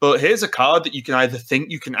 But here's a card that you can either think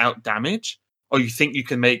you can out-damage, or you think you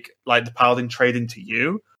can make like the Paladin trade into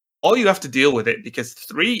you, or you have to deal with it, because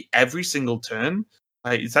 3 every single turn,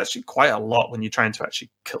 it's actually quite a lot when you're trying to actually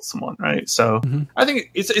kill someone, right? So I think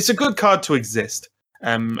it's a good card to exist.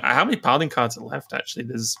 How many Paladin cards are left, actually?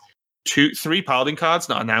 There's 3 Paladin cards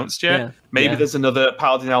not announced yet. Yeah. Maybe there's another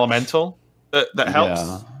Paladin Elemental that helps.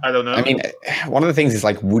 Yeah. I don't know. I mean, one of the things is,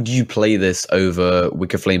 like, would you play this over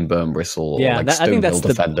Wickerflame Burn Bristle or like Stonehill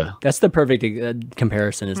Defender? That's the perfect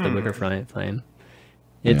comparison, is the Wickerflame.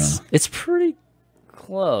 It's pretty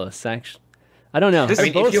close, actually. I don't know.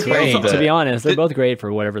 They're both great, to be honest. They're both great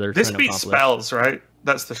for whatever they're trying to accomplish. This beats spells, right?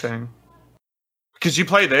 That's the thing. Because you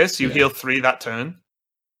play this, you heal 3 that turn.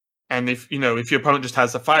 And if your opponent just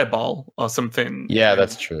has a fireball or something,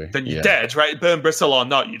 that's true. Then you're dead, right? Burn Bristle or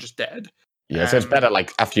not, you're just dead. Yeah, so it's better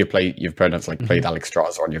like after your opponent's like played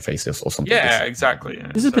Alexstrasza on your faces or something. Yeah, exactly.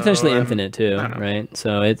 Yeah. This is potentially infinite too, right?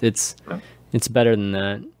 So it's better than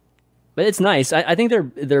that. But it's nice. I think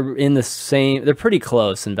they're in the same. They're pretty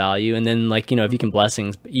close in value. And then if you can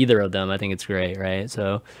blessings either of them, I think it's great, right?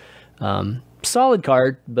 So solid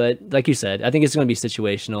card, but like you said, I think it's going to be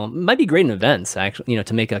situational. It might be great in events, actually.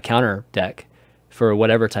 To make a counter deck for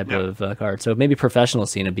whatever type of card. So maybe professional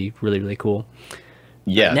scene would be really, really cool.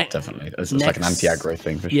 Yeah, definitely. It's like an anti-aggro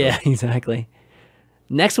thing for sure. Yeah, exactly.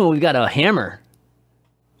 Next one, we've got a hammer.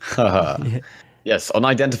 Yes,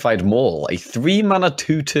 Unidentified Maul, a 3-mana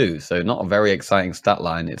 2/2, so not a very exciting stat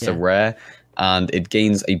line. It's a rare, and it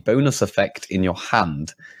gains a bonus effect in your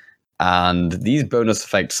hand. And these bonus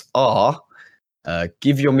effects are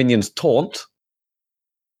give your minions taunt,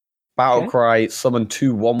 Battlecry, summon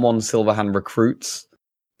 2 1/1 Silverhand recruits,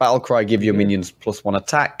 Battlecry, give your minions +1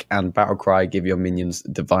 attack, and Battlecry, give your minions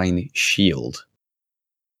Divine Shield.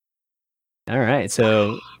 All right,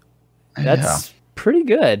 so that's pretty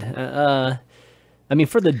good. I mean,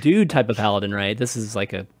 for the dude type of Paladin, right? This is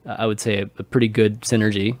like I would say a pretty good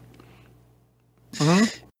synergy.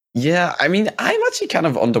 Yeah, I mean, I'm actually kind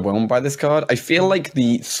of underwhelmed by this card. I feel like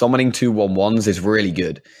the summoning 2 1/1s is really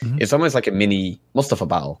good. It's almost like a mini Mustafa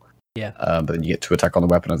battle. Yeah. But then you get 2 attack on the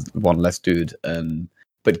weapon as 1 less dude.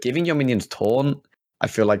 But giving your minions taunt, I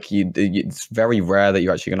feel like it's very rare that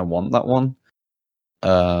you're actually going to want that one.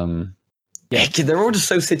 They're all just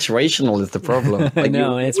so situational is the problem. Like,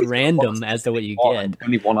 no, it's random as to what you get.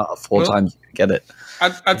 Only 1 out of 4 times you get it.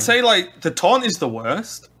 I'd say like the taunt is the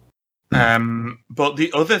worst. But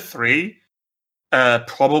the other 3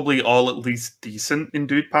 probably all at least decent in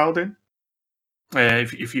Dude Paladin.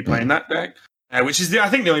 If you're playing that deck. Which is I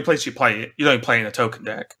think the only place you play it. You don't play in a token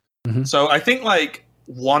deck. So I think like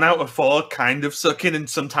 1 out of 4 kind of suck in and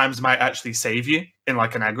sometimes might actually save you in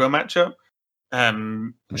like an aggro matchup.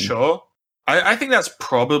 Sure. I think that's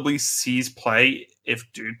probably sees play if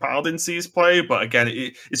Dude Paladin sees play, but again,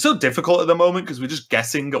 it's so difficult at the moment because we're just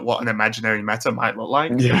guessing at what an imaginary meta might look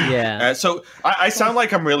like. So I sound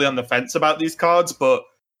like I'm really on the fence about these cards, but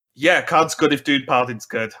yeah, card's good if Dude Paladin's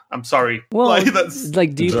good. I'm sorry. Well,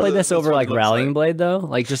 do you play this over like Rallying Blade though?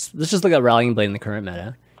 Like, let's just look at Rallying Blade in the current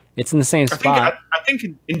meta. It's in the same spot. I think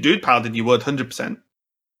in Dude Paladin you would 100%.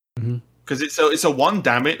 Because it's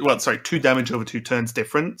a 2 damage over 2 turns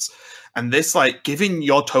difference. And this, like, giving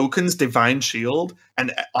your tokens Divine Shield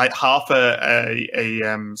and like half a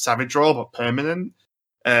Savage Roar, but permanent,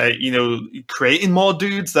 creating more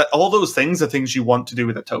dudes, that all those things are things you want to do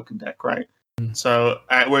with a token deck, right? So,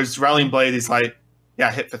 whereas Rallying Blade is like,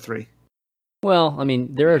 hit for 3. Well, I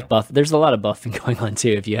mean, there's a lot of buffing going on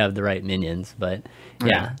too if you have the right minions, but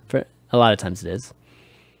for a lot of times it is.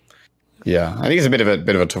 Yeah, I think it's a bit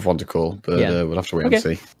of a tough one to call, but we'll have to wait and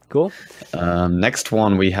see. Cool. Next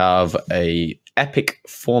one, we have a epic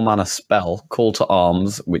 4-mana spell, Call to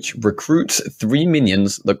Arms, which recruits 3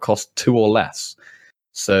 minions that cost 2 or less.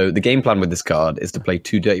 So the game plan with this card is to play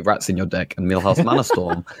 2 Dirty Rats in your deck and Millhouse Mana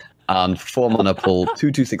Storm, and 4 mana pull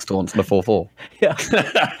 2/2/6 taunts and a 4/4.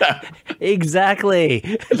 Yeah,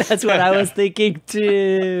 exactly. That's what I was thinking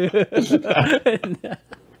too.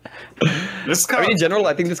 This card, in general,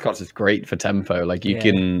 I think this card is great for tempo. Like you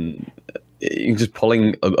can just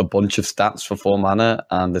pulling a bunch of stats for 4 mana,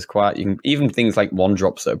 and there's even things like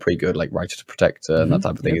 1-drops that are pretty good, like Righteous Protector and that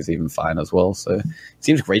type of thing is even fine as well. So it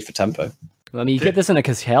seems great for tempo. I mean, you get this in a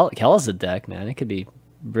Kel'Thuzad deck, man. It could be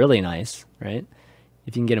really nice, right?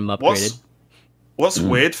 if you can get them upgraded. What's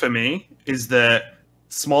weird for me is that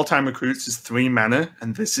Small Time Recruits is 3 mana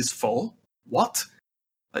and this is 4. What?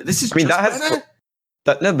 Like, this is better?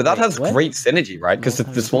 That has great synergy, right? Because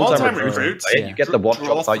the small time recruits, you get the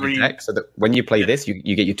 1-drops out your deck, so that when you play this,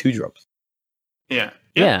 you get your 2-drops. Yeah.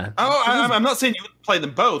 Oh, I'm not saying you would play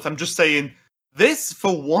them both. I'm just saying this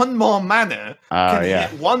for 1 more mana can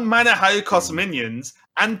hit 1 mana higher cost minions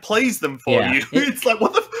and plays them for you. It's like,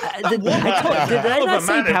 what the did I not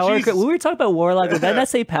say power creep? When we were talking about Warlock, did I not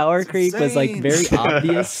say power creep was like very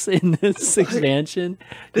obvious in this expansion?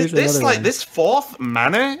 This 4th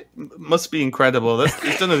mana must be incredible.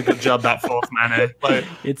 It's done a good job, that 4th mana. Like,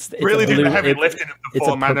 it's really doing the heavy lifting of the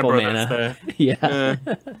 4 mana brothers there. Yeah.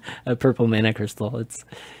 A purple mana crystal.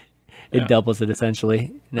 It doubles it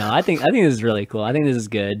essentially. No, I think this is really cool. I think this is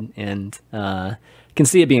good, and can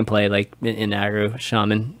see it being played like in aggro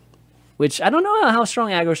shaman, which I don't know how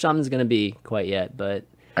strong aggro shaman is going to be quite yet, but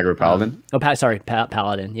aggro paladin.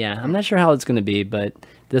 Paladin. Yeah, I'm not sure how it's going to be, but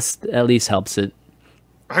this at least helps it.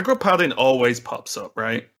 Aggro paladin always pops up,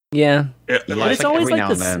 right? Yeah. It's always like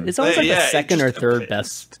the second or third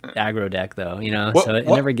best aggro deck, though. So it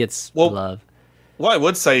never gets love. What I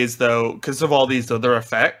would say is, though, because of all these other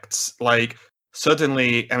effects, like,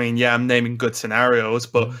 suddenly, I mean, I'm naming good scenarios,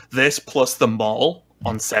 but this plus the Maul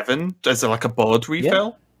on 7 as like a board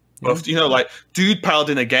refill. Like, Dude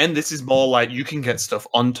Paladin again, this is more like you can get stuff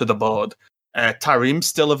onto the board. Tarim's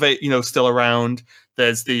still around.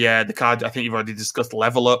 There's the card I think you've already discussed,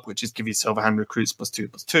 Level Up, which is give you Silverhand Recruits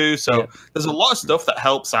 +2/+2. So there's a lot of stuff that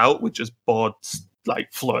helps out with just board,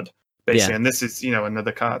 like, flood, basically. And this is,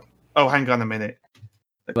 another card. Oh, hang on a minute.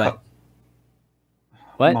 What?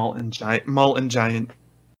 Molten Giant.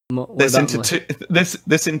 This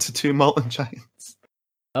into 2 Molten Giants.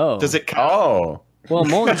 Oh. Does it count? Oh. Well,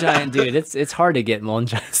 Molten Giant, dude, it's hard to get Molten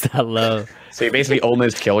Giants that low. So you basically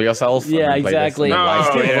almost kill yourself? Yeah, exactly.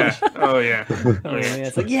 Oh, yeah.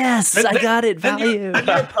 It's like, yes, I got it, value. And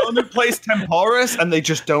your opponent plays Temporis, and they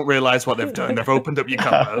just don't realize what they've done. They've opened up your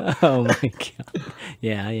combo. Oh, my God.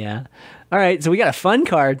 Yeah. All right, so we got a fun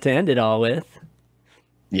card to end it all with.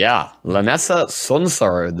 Yeah, Lanessa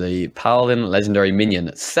Sunsorrow, the Paladin legendary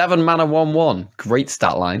minion. 7 mana 1/1. Great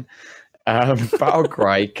stat line. Battle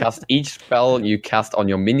Cry, cast each spell you cast on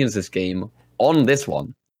your minions this game on this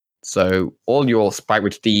one. So all your Sprite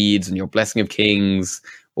Rich Deeds and your Blessing of Kings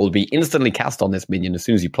will be instantly cast on this minion as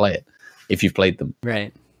soon as you play it, if you've played them.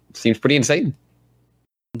 Right. Seems pretty insane.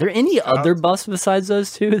 Are there any other buffs besides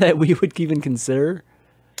those two that we would even consider?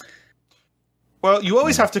 Well, you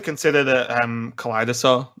always have to consider that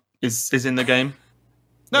Kaleidosaur is in the game.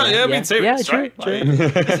 No, I mean, serious, right? True.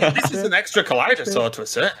 This is an extra Kaleidosaur to a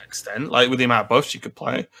certain extent, like with the amount of buffs you could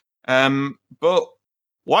play. But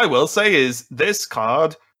what I will say is this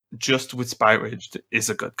card, just with Spite Ridge, is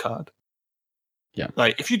a good card. Yeah.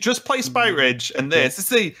 Like, if you just play Spite Ridge and this is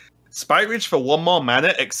the Spite Ridge for 1 more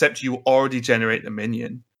mana, except you already generate the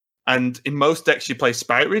minion. And in most decks you play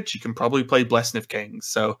Spite Ridge, you can probably play Blessing of Kings.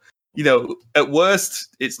 So, at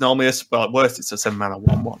worst, it's normally a 7 mana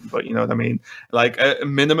 1/1, but you know what I mean? Like, at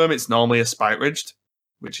minimum, it's normally a Spite Ridged,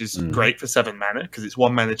 which is great for 7 mana, because it's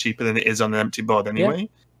 1 mana cheaper than it is on an empty board anyway.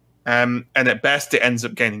 Yeah. And at best, it ends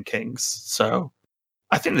up gaining Kings. So,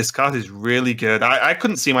 I think this card is really good. I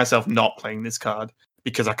couldn't see myself not playing this card,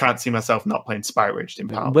 because I can't see myself not playing Spite Ridged in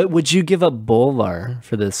Power. But would you give up Bolvar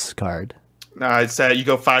for this card? No, I'd say you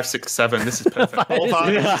go 5, 6, 7. This is perfect.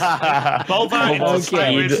 Bolvar into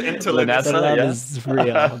Spite Ridge into Lanessa. The love is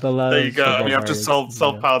real. There you go. I mean, I've just solved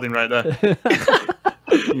Paladin right there.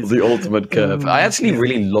 The ultimate curve. I actually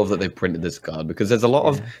really love that they printed this card, because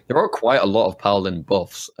there are quite a lot of Paladin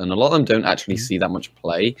buffs, and a lot of them don't actually see that much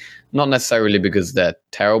play. Not necessarily because they're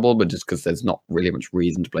terrible, but just because there's not really much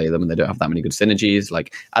reason to play them, and they don't have that many good synergies.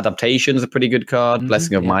 Like, Adaptation is a pretty good card.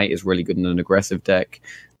 Blessing of Might is really good in an aggressive deck.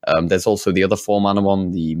 There's also the other 4 mana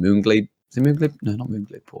one, the Moonglade. Is it Moonglade? No, not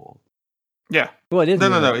Moonglade Portal. Yeah. Well, it is.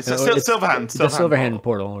 No. It's a Silverhand. Silverhand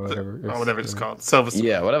Portal or whatever. Or whatever it's called.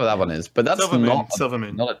 Yeah, whatever that one is. But that's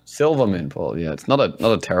Silvermoon. Not a Silvermoon Portal. Yeah, it's not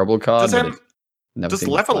a terrible card. Does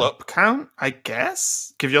Level Up count? I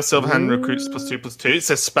guess. Give your Silverhand Recruits +2/+2. It's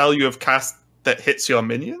a spell you have cast that hits your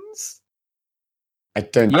minions. I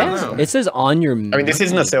don't know. It says on your. I mean, this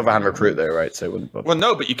isn't a Silverhand Recruit though, right? So it wouldn't. Well,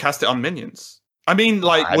 no, but you cast it on minions. I mean,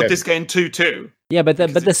 like, would this gain 2/2? Yeah, but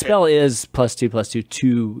the spell is +2/+2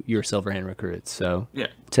 to your Silverhand Recruits. So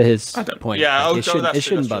to his point, it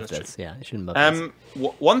shouldn't buff this. Yeah, it shouldn't buff this.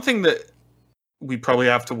 One thing that we probably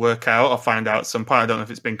have to work out or find out at some point, I don't know if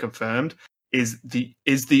it's been confirmed, is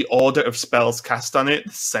the order of spells cast on it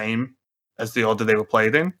the same as the order they were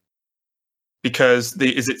played in? because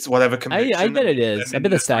is it whatever conviction? I bet it is. I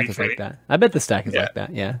bet the stack is like that. I bet the stack is like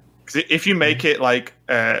that. Yeah. Because if you make it like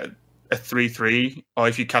a 3/3, or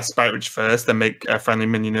if you cast Spite Ridge first, then make a friendly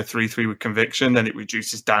minion a 3/3 with conviction, then it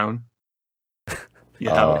reduces down.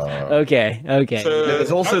 Okay. So,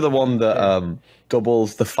 there's also the one that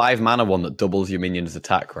doubles the 5 mana one that doubles your minion's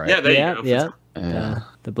attack, right? Yeah, there you go.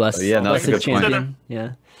 The blessed, that's a good champion.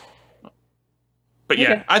 Yeah. But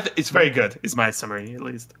yeah, it's very good. Is my summary at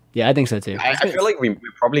least? Yeah, I think so too. I feel like we're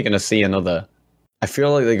probably going to see another. I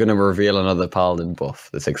feel like they're going to reveal another Paladin buff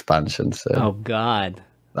this expansion. So oh god,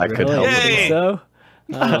 that could help. So.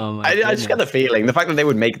 Oh my I just get the feeling the fact that they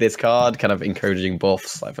would make this card kind of encouraging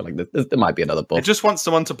buffs. I feel like there might be another buff. I just want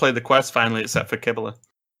someone to play the quest finally, except for Kibble.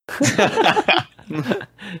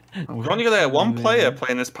 We've only got one player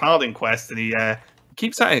playing this Paladin quest, and he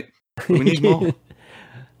keeps at it. We need more.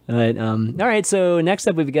 All right. So next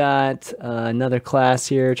up, we've got another class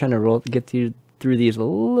here. Trying to get through these a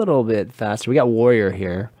little bit faster. We got Warrior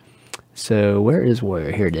here. So where is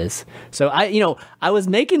Warrior? Here it is. So I was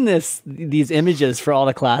making these images for all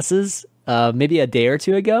the classes maybe a day or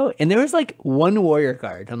two ago, and there was like one Warrior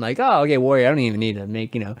card. I'm like, oh, okay, Warrior. I don't even need to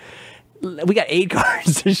make, we got 8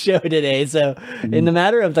 cards to show today. So in the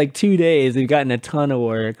matter of like 2 days, we've gotten a ton of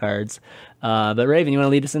Warrior cards. But Raven, you want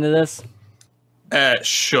to lead us into this?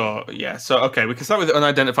 Sure, yeah. So, okay, we can start with the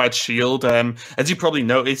unidentified shield. As you probably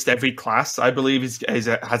noticed, every class, I believe,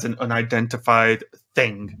 has an unidentified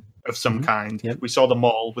thing of some kind. Yep. We saw them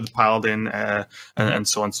all with Paladin and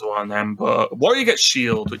so on. But Warrior gets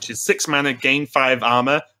shield, which is 6 mana, gain 5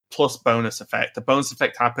 armor, plus bonus effect. The bonus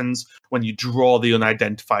effect happens when you draw the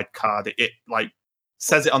unidentified card. It like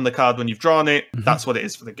says it on the card when you've drawn it. Mm-hmm. That's what it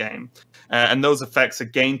is for the game. And those effects are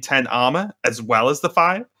gain 10 armor as well as the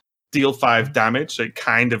 5. Deal 5 damage, so it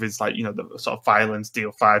kind of is like, the sort of violence,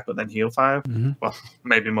 deal 5, but then heal 5. Mm-hmm. Well,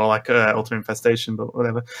 maybe more like Ultimate Infestation, but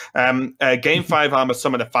whatever. Gain 5 armor,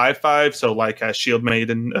 summon a 5/5, so like a Shield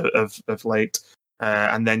Maiden of late.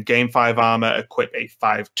 And then gain 5 armor, equip a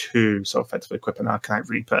 5/2, so effectively equip an Arcanite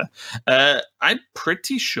Reaper. I'm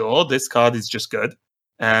pretty sure this card is just good.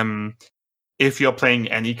 If you're playing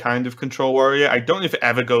any kind of control warrior, I don't know if it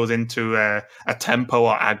ever goes into a tempo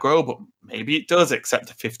or aggro, but maybe it does, except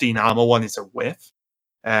the 15 armor one is a whiff.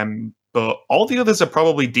 But all the others are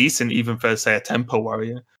probably decent, even for, say, a tempo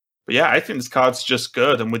warrior. But yeah, I think this card's just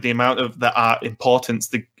good. And with the amount of the importance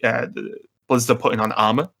the Blizzard are putting on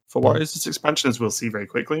armor for warriors this expansion, as we'll see very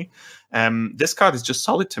quickly, this card is just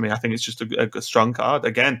solid to me. I think it's just a strong card.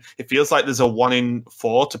 Again, it feels like there's a 1 in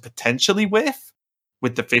 4 to potentially whiff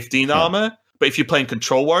with the 15 armor. But if you're playing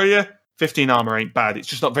Control Warrior, 15 armor ain't bad. It's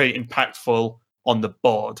just not very impactful on the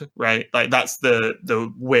board, right? Like, that's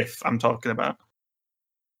the whiff I'm talking about.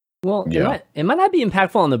 Well, it might not be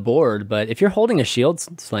impactful on the board, but if you're holding a Shield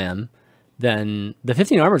Slam, then the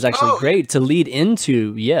 15 armor is actually great to lead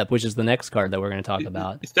into Yip, which is the next card that we're going to talk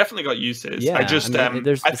about. It's definitely got uses. Yeah, I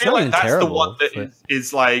feel like that's the one that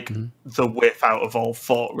is like the whiff out of all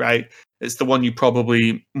 4, right? It's the one you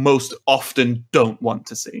probably most often don't want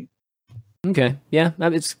to see. Okay, yeah,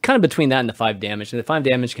 it's kind of between that and the 5 damage. And the 5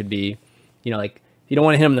 damage could be, like, if you don't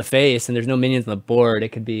want to hit him in the face and there's no minions on the board, it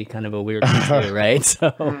could be kind of a weird thing too, right?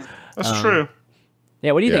 So that's true.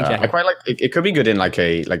 Yeah, what do you think, Jack? I quite like it. Could be good in like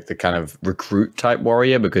the kind of recruit type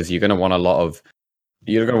warrior, because you're going to want a lot of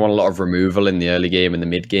removal in the early game and the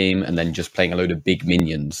mid game, and then just playing a load of big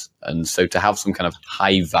minions. And so to have some kind of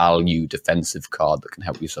high value defensive card that can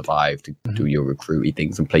help you survive to do your recruity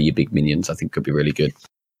things and play your big minions, I think could be really good.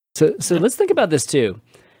 So let's think about this too.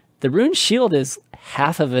 The Rune Shield is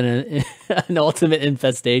half of an Ultimate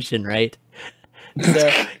Infestation, right?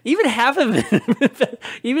 So even half of it,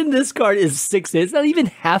 even this card is 6. It's not even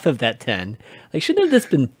half of that 10. Like, shouldn't have this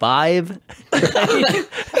been 5?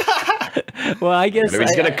 Well, I guess we're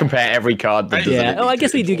just going to compare every card. I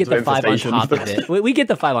guess we do get the 5 on top of it. We get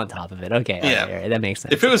the 5 on top of it. Okay, yeah, all right, that makes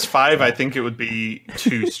sense. If it was 5, I think it would be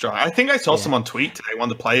too strong. I think I saw someone tweet today.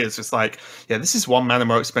 One of the players was like, "Yeah, this is 1 mana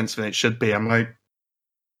more expensive than it should be." I'm like,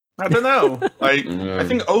 I don't know. I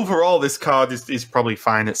think overall this card is probably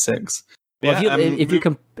fine at 6. Well,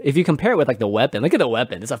 if you compare it with like the weapon, look at the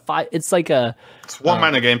weapon. It's a 5. It's like a. It's 1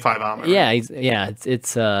 mana, gain 5 armor. Yeah,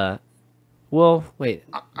 it's Well, wait.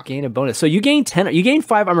 Gain a bonus. So you gain 10. You gain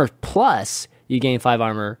 5 armor plus you gain 5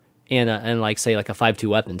 armor and like say like a 5/2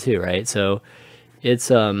 weapon too, right? So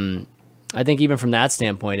it's I think even from that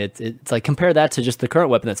standpoint, it's like compare that to just the current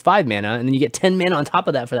weapon that's 5 mana, and then you get 10 mana on top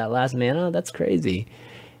of that for that last mana. That's crazy.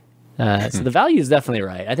 So the value is definitely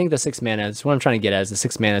right. I think the 6 mana is what I'm trying to get at. Is the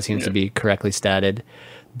 6 mana seems to be correctly statted,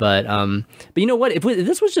 but you know what? If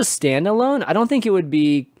this was just standalone, I don't think it would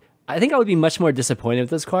be. I think I would be much more disappointed with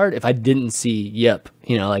this card if I didn't see Yip,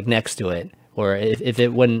 like next to it, or if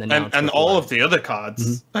it wouldn't announce. And all of the other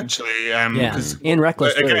cards, actually. And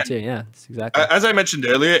Reckless Flurry too. Yeah, that's exactly. As I mentioned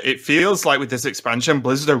earlier, it feels like with this expansion,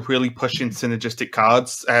 Blizzard are really pushing synergistic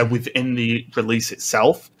cards within the release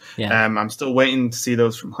itself. Yeah. I'm still waiting to see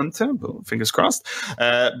those from Hunter, but fingers crossed.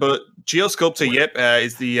 But Geosculptor Yip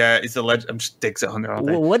is the legend. I'm just digs at Hunter.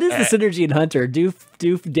 What is the synergy in Hunter? Do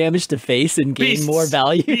damage to face and gain beasts, more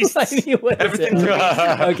value? I mean, everything's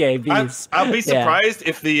okay, beasts. I'll be surprised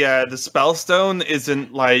if the Spellstone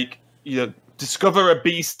isn't like discover a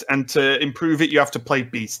beast, and to improve it you have to play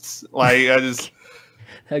beasts. Like I just.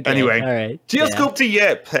 Okay, anyway, all right. Geosculptor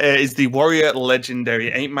Yip is the warrior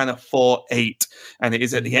legendary 8 mana 4/8, and it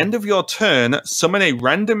is at the end of your turn, summon a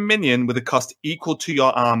random minion with a cost equal to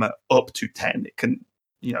your armor up to 10. It can,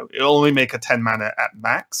 it'll only make a 10 mana at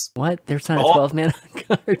max. What? There's not a 12 mana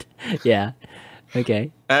card? Yeah. Okay.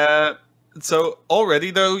 So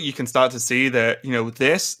already though, you can start to see that,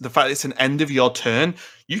 the fact it's an end of your turn,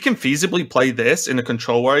 you can feasibly play this in a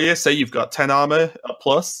control warrior. Say you've got 10 armor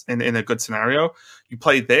plus in a good scenario. You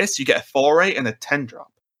play this, you get a 4/8 and a 10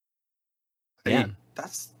 drop. Yeah.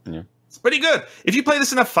 It's pretty good. If you play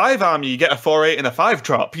this in a 5 army, you get a 4/8 and a 5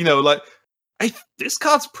 drop. This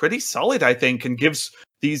card's pretty solid, I think, and gives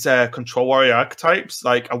these control warrior archetypes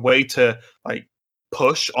like a way to like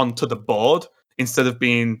push onto the board instead of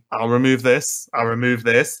being, I'll remove this,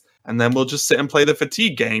 and then we'll just sit and play the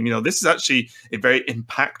fatigue game. This is actually a very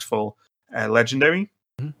impactful legendary.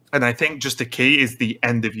 And I think just the key is the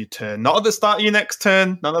end of your turn, not at the start of your next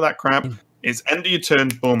turn. None of that crap. It's end of your turn.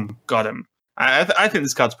 Boom, got him. I think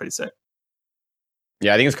this card's pretty sick.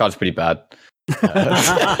 Yeah, I think this card's pretty bad. Wow.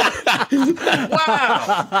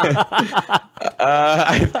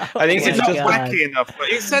 I think it's just wacky enough, but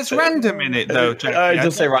it says random in it though.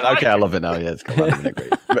 Just say random. Okay, I love it now. Yeah, it's got random in it.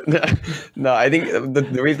 Great. But no, I think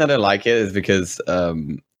the reason I don't like it is because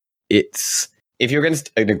it's. If you're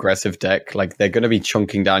against an aggressive deck, like they're going to be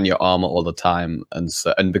chunking down your armor all the time,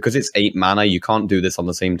 and because it's 8 mana, you can't do this on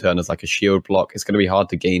the same turn as like a shield block. It's going to be hard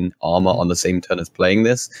to gain armor on the same turn as playing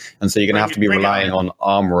this, and so you're going to have to be relying on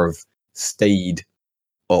armor of stayed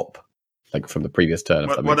up, like from the previous turn.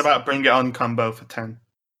 What about bring it on combo for 10?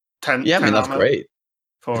 10 yeah, I mean that's armor? Great.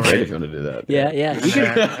 For Great if you want to do that. Yeah. You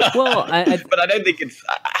can, well, but I don't think it's.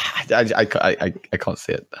 I can't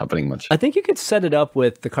see it happening much. I think you could set it up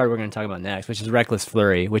with the card we're going to talk about next, which is Reckless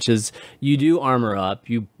Flurry, which is you do armor up,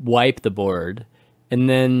 you wipe the board, and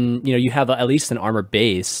then you have at least an armor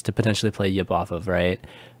base to potentially play Yip off of, right?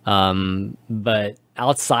 But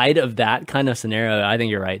outside of that kind of scenario, I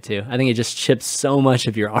think you're right too. I think it just chips so much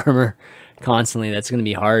of your armor constantly that's going to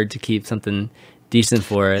be hard to keep something decent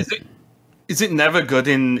for it. Is it never good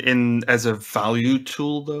in as a value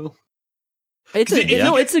tool though?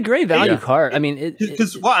 It's a great value card. I mean,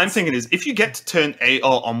 because what I'm thinking is, if you get to turn 8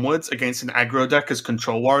 or onwards against an aggro deck as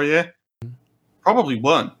control warrior, probably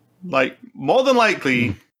won. Like more than likely,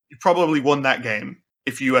 you probably won that game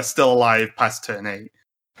if you are still alive past turn 8.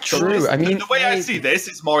 True. I mean, the way I see this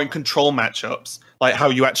is more in control matchups, like how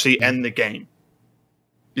you actually end the game.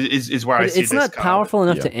 Is where I see this. It's not card. powerful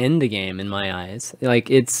enough to end the game in my eyes. Like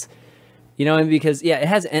it's. Because it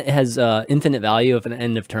has infinite value of an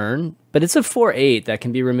end of turn, but it's a 4/8 that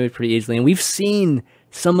can be removed pretty easily, and we've seen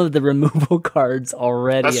some of the removal cards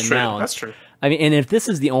already announced. That's true. I mean, and if this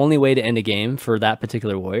is the only way to end a game for that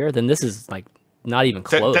particular warrior, then this is like not even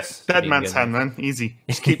close. Dead man's hand, man. Easy.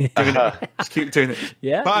 Just keep doing it. Just keep doing it.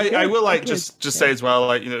 Yeah. But I will just say as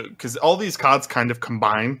well, because all these cards kind of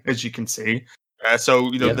combine, as you can see.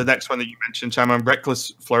 The next one that you mentioned, Chairman,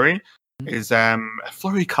 Reckless Flurry. Is a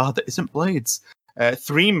flurry card that isn't blades.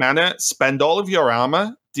 3 mana, spend all of your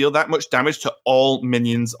armor, deal that much damage to all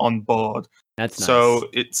minions on board. That's nice. So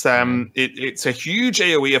it's it's a huge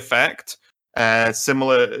AoE effect.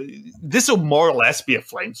 Similar, this will more or less be a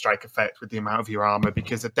flame strike effect with the amount of your armor,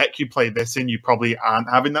 because the deck you play this in, you probably aren't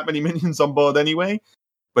having that many minions on board anyway.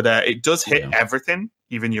 But it does hit everything,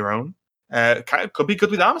 even your own. Could be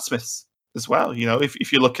good with armor smiths as well.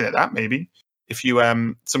 If you're looking at that, maybe. If you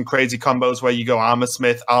some crazy combos where you go armor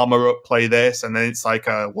smith, armor up, play this, and then it's like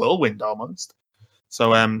a whirlwind almost.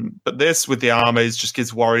 So but this with the armor just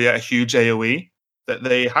gives warrior a huge AoE that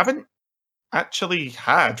they haven't actually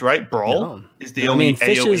had, right? Brawl is the only AoE that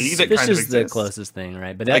kind of exists. Fish is the closest thing,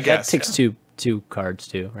 right? But that takes two cards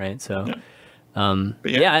too, right? So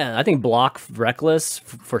I think block Reckless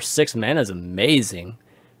for 6 mana is amazing.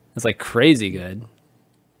 It's like crazy good.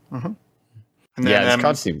 Mm-hmm. This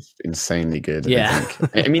card seems insanely good. Yeah.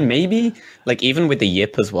 I mean, maybe, like, even with the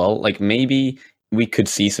Yip as well, like, maybe we could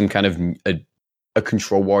see some kind of a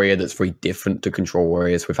control warrior that's very different to control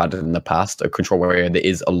warriors we've had in the past. A control warrior that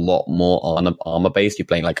is a lot more armor based. You're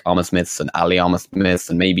playing like armor smiths and ally armor smiths,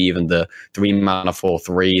 and maybe even the 3-mana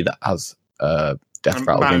 4/3 that has death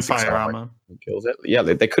rattle against fire armor. Kills it. Yeah,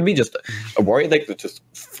 they could be just a warrior deck that's just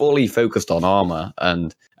fully focused on armor.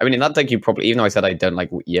 And I mean, in that deck, you probably, even though I said I don't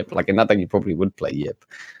like Yip, like in that deck, you probably would play Yip.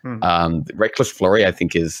 Reckless Flurry, I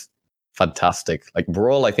think, is fantastic. Like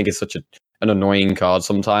Brawl, I think, is such an annoying card.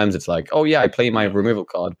 Sometimes it's like, oh yeah, I play my removal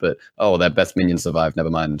card, but their best minion survived. Never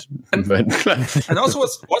mind. And also,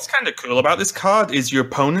 what's kind of cool about this card is your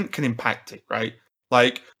opponent can impact it, right?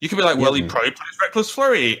 Like, you could be like, well, he probably plays Reckless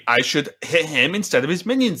Flurry. I should hit him instead of his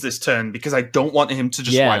minions this turn because I don't want him to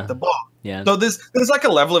just wipe the board. Yeah. So there's like a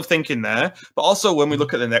level of thinking there. But also, when we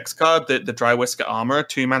look at the next card, the Dry Whisker Armor,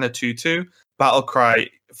 2-mana 2/2, Battle Cry,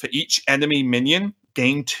 for each enemy minion,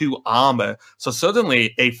 gain 2 armor. So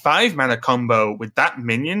suddenly, a 5-mana combo with that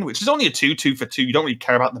minion, which is only a 2/2 for 2, you don't really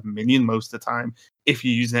care about the minion most of the time if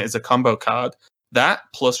you're using it as a combo card. That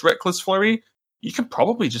plus Reckless Flurry, you can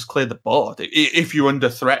probably just clear the board if you're under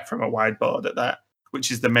threat from a wide board at that, which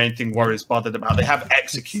is the main thing Warriors bothered about. They have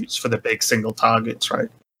executes for the big single targets, right?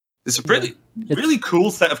 It's a really cool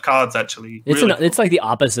set of cards, actually. It's like the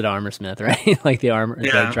opposite Armor Smith, right? Like the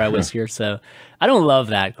like Dry Whisker. So I don't love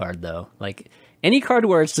that card, though. Like, any card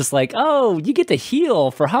where it's just like, oh, you get to heal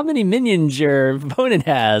for how many minions your opponent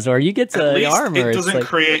has, or you get to armor. It doesn't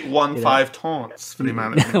create 1/5 taunts for the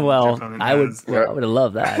amount of minions well, your opponent I would has. have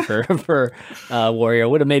loved that for Warrior.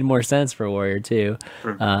 Would have made more sense for Warrior too.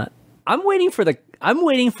 I'm waiting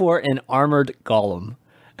for an armored golem.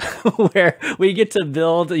 Where we get to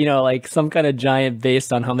build, like some kind of giant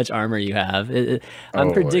based on how much armor you have.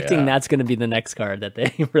 I'm predicting that's going to be the next card that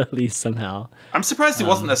they release somehow. I'm surprised it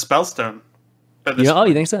wasn't a Spellstone.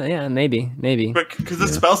 You think so? Yeah, maybe. Because the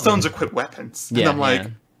Spellstones equip weapons. And I'm like,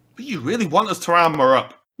 but you really want us to armor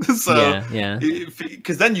up. So,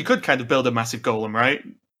 because then you could kind of build a massive golem, right?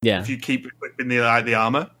 Yeah. If you keep equipping the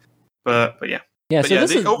armor. But yeah. Yeah, so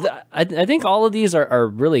I think all of these are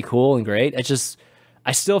really cool and great.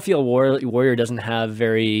 I still feel Warrior doesn't have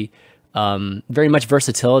very much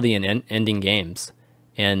versatility in ending games.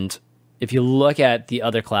 And if you look at the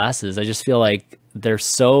other classes, I just feel like they're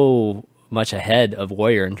so much ahead of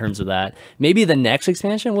Warrior in terms of that. Maybe the next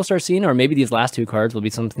expansion we'll start seeing, or maybe these last 2 cards will be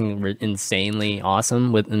something insanely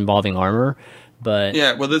awesome with involving armor. But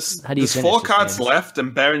yeah, well, there's 4 cards left,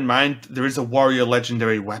 and bear in mind there is a Warrior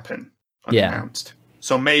legendary weapon unannounced.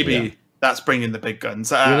 So maybe that's bringing the big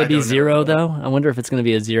guns. Will it be 0 though? I wonder if it's going to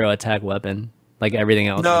be a 0 attack weapon like everything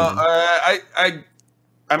else. No,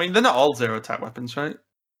 I mean they're not all 0 attack weapons, right?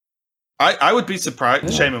 I would be surprised.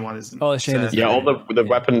 The Shaman one isn't. Oh, the Shaman is. Yeah, all the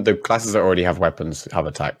weapon, the classes that already have weapons have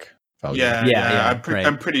attack value. Yeah.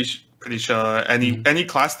 I'm pretty sure any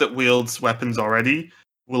class that wields weapons already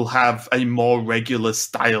will have a more regular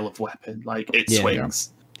style of weapon. Like it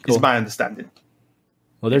swings. Yeah. Cool. Is my understanding.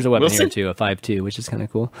 Well, there's a weapon here too, a 5/2, which is kind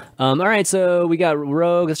of cool. All right, so we got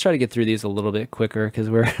Rogue. Let's try to get through these a little bit quicker because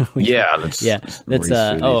okay.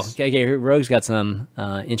 Rogue's got some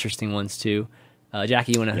interesting ones too.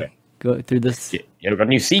 Jackie, you want to go through this? Yeah, we've got a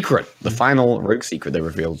new secret. The final Rogue secret they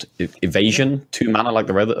revealed: Evasion, 2 mana like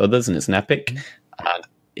the others, and it's an epic. And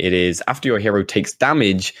it is after your hero takes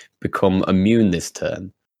damage, become immune this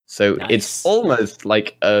turn. So it's almost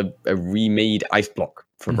like a remade Ice Block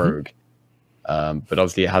for Rogue. But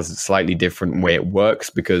obviously it has a slightly different way it works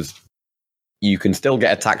because you can still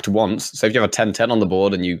get attacked once. So if you have a 10/10 on the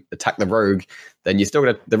board and you attack the rogue, then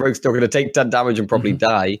the rogue's still going to take 10 damage and probably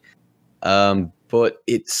die. But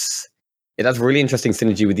it has really interesting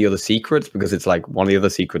synergy with the other secrets because it's like one of the other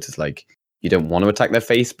secrets is like you don't want to attack their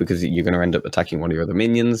face because you're going to end up attacking one of your other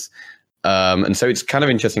minions. And so it's kind of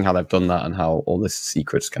interesting how they've done that and how all this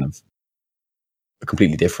secrets kind of are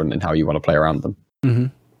completely different in how you want to play around them. Mm-hmm.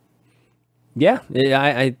 Yeah,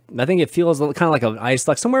 I think it feels kind of like an ice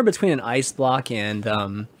block, somewhere between an ice block and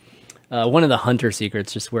one of the hunter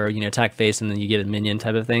secrets, just where attack face and then you get a minion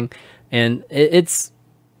type of thing. And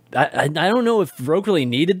I don't know if Rogue really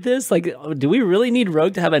needed this. Like, do we really need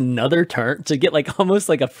Rogue to have another turn to get like almost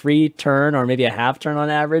like a free turn or maybe a half turn on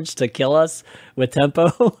average to kill us with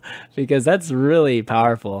tempo? Because that's really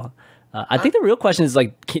powerful. I think the real question is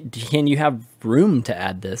like, can you have room to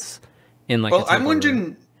add this in like? Well,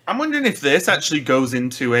 I'm wondering if this actually goes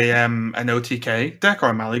into an OTK deck or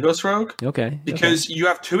a Malygos Rogue. Okay. Because you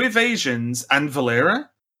have 2 evasions and Valera.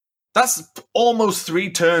 That's almost 3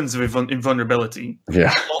 turns of invulnerability.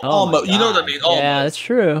 Yeah. Almost. You know what I mean? Almost. Yeah, that's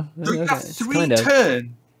true. You have 3 turns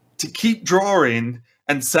to keep drawing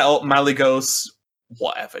and set up Malygos,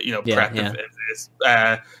 whatever. Prep Abyss,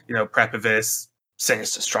 Prep Abyss,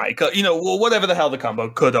 Sinister Strike, whatever the hell the combo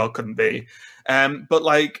could or couldn't be. But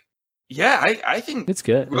like, yeah, I think it's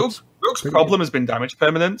good. Rogue's problem has been damage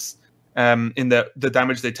permanence. In the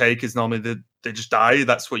damage they take is normally they just die.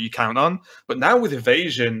 That's what you count on. But now with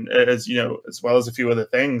evasion, as well as a few other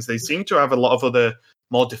things, they seem to have a lot of other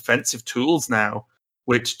more defensive tools now,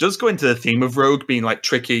 which does go into the theme of Rogue being like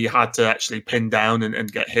tricky, hard to actually pin down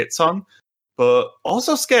and get hits on, but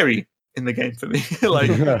also scary in the game for me. Like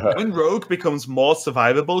when Rogue becomes more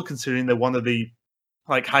survivable, considering they're one of the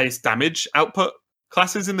like highest damage output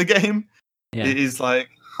classes in the game, it is like,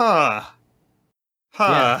 Yeah.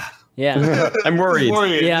 I'm worried.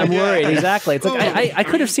 Yeah, I'm worried. Exactly. It's like I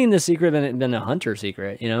could have seen the secret been a hunter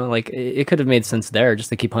secret. Like it could have made sense there just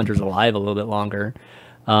to keep hunters alive a little bit longer.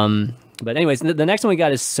 But anyways, the next one we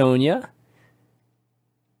got is Sonya.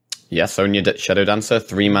 Yeah, Sonya Shadow Dancer,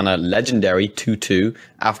 3-mana legendary 2/2.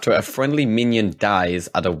 After a friendly minion dies,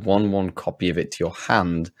 add a 1/1 copy of it to your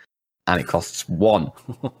hand, and it costs 1.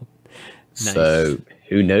 Nice. So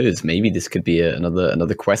who knows? Maybe this could be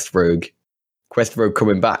another quest rogue. Quest rogue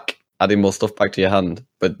coming back, adding more stuff back to your hand.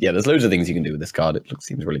 But yeah, there's loads of things you can do with this card. It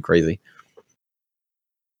seems really crazy.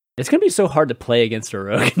 It's going to be so hard to play against a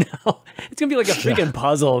rogue now. It's going to be like a freaking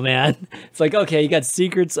puzzle, man. It's like, okay, you got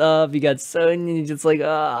secrets up, you got Sonya, you just like,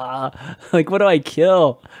 like, what do I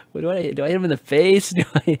kill? Do I hit him in the face?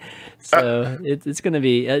 So it's going to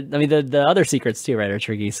be, I mean, the other secrets too, right, are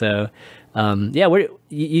tricky. So, yeah,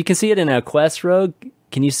 you can see it in a quest rogue.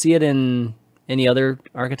 Can you see it in any other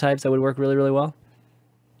archetypes that would work really, really well?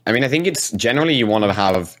 I mean, I think it's generally you want to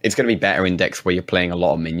have, it's going to be better in decks where you're playing a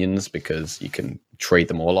lot of minions because you can trade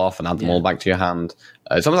them all off and add them all back to your hand.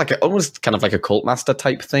 It's almost kind of like a Cult Master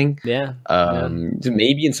type thing. Yeah.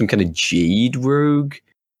 Maybe in some kind of Jade rogue.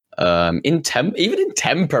 Even in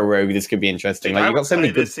Tempo rogue, this could be interesting. Like, you've got so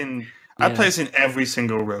many good... I play this in every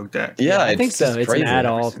single rogue deck. Yeah, I think so. It's an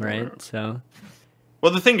add-all, right? Rogue. So...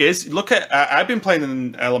 Well, the thing is, look at I've been playing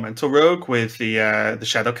an Elemental Rogue with the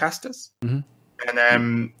Shadowcasters,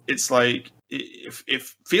 and it's like it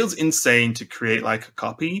feels insane to create like a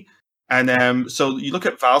copy. And so you look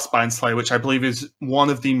at Valspine Slayer, which I believe is one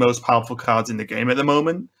of the most powerful cards in the game at the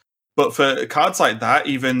moment. But for cards like that,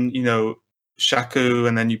 even Shaku,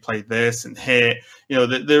 and then you play this and hit.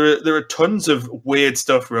 There are tons of weird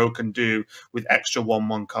stuff Rogue can do with extra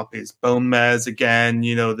 1/1 copies. Bone Mares again,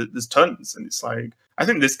 there's tons, and it's like I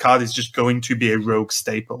think this card is just going to be a Rogue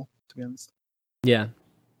staple, to be honest. Yeah,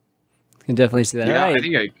 I can definitely see that. Yeah, right. I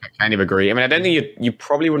think I kind of agree. I mean, I don't think you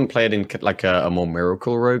probably wouldn't play it in like a more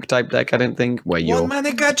Miracle Rogue type deck. I don't think where you're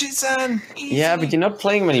 1-mana Gadget-san. Yeah, but you're not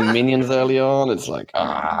playing many minions early on. It's like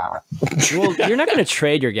Well, you're not going to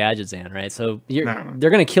trade your Gadget-san, right? So they're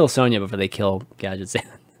going to kill Sonya before they kill Gadget-san.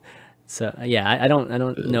 So yeah, I don't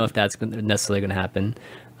know if that's necessarily going to happen.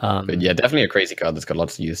 But yeah, definitely a crazy card that's got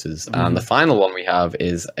lots of uses. And the final one we have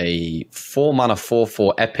is a 4-mana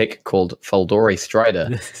 4/4 epic called Faldore Strider.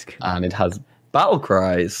 And it has Battle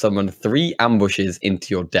Cry. Summon 3 ambushes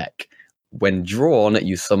into your deck. When drawn,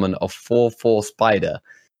 you summon a 4/4 spider.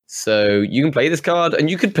 So you can play this card, and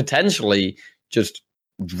you could potentially just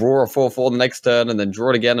draw a 4/4 the next turn, and then draw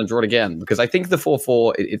it again and draw it again. Because I think the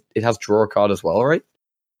 4/4, it has draw a card as well, right?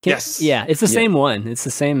 Yes. Yeah, it's the same one. It's the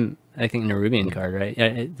same, I think, Nerubian card, right?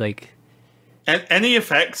 And any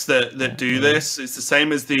effects that do this, it's the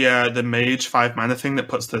same as the Mage 5-mana thing that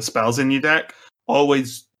puts the spells in your deck.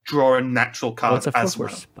 Always draw a natural card it's a as well.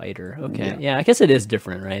 Spider. Okay. Yeah, I guess it is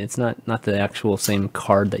different, right? It's not the actual same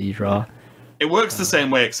card that you draw. It works the same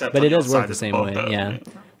way, except but it does work the same way. Yeah.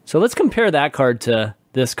 So let's compare that card to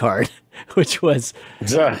this card, which was.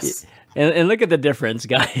 Yes. And look at the difference,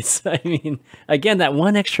 guys. I mean, again, that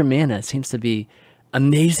 1 extra mana seems to be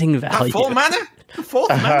amazing value. That 4 mana? The 4th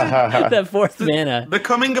mana? That 4th mana. The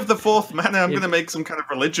coming of the 4th mana. I'm going to make some kind of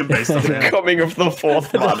religion based on the coming of the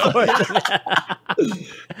 4th mana.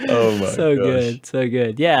 Oh my so gosh. Good. So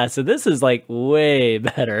good. Yeah, so this is like way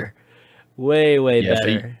better. Way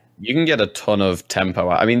better. So you can get a ton of tempo.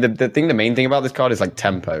 I mean, the main thing about this card is like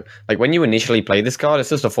tempo. Like when you initially play this card, it's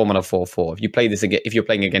just a 4-mana 4/4. If you play this again, if you're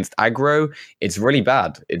playing against aggro, it's really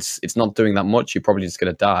bad. It's not doing that much. You're probably just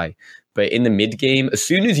going to die. But in the mid game, as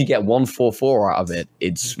soon as you get 1 4/4 out of it,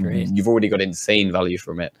 it's great. You've already got insane value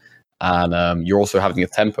from it. And you're also having a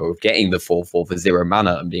tempo of getting the 4/4 for 0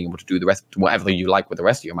 mana and being able to do the rest, whatever you like with the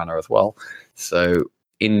rest of your mana as well. So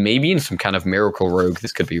in some kind of Miracle Rogue,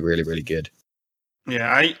 this could be really, really good.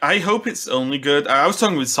 Yeah, I hope it's only good. I was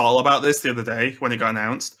talking with Saul about this the other day when it got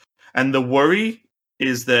announced, and the worry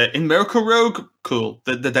is that in Miracle Rogue, cool,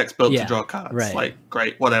 the deck's built to draw cards, right. Like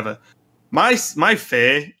great, whatever. My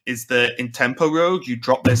fear is that in Tempo Rogue, you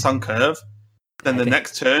drop this on curve, then the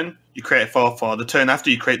next turn you create a 4/4. The turn after,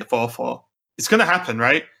 you create the 4/4. It's going to happen,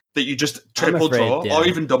 right? That you just triple draw or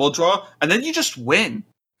even double draw, and then you just win.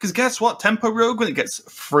 Because guess what? Tempo Rogue, when it gets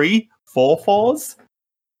 3 4/4s,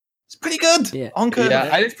 it's pretty good. Yeah.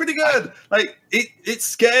 It's pretty good. Like it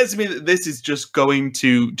scares me that this is just going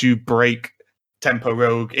to break Tempo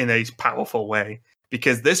Rogue in a powerful way,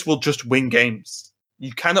 because this will just win games.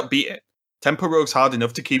 You cannot beat it. Tempo Rogue's hard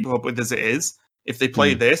enough to keep up with as it is. If they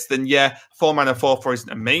play this, then 4 mana 4/4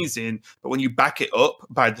 isn't amazing. But when you back it up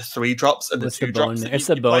by the 3 drops and the 2 drops, it's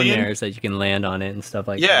the bone mares that you can land on it and stuff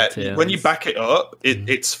like that too. Yeah, when you back it up,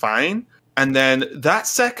 it's fine. And then that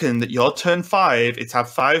second that your turn 5, it's have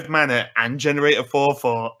 5 mana and generate a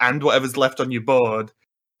 4/4 and whatever's left on your board.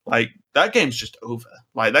 Like that game's just over.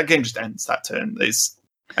 Like that game just ends that turn.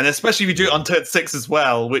 And especially if you do it on turn 6 as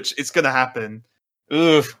well, which it's going to happen.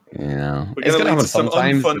 Ugh. Yeah, it's going to happen some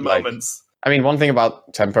unfun moments. I mean, one thing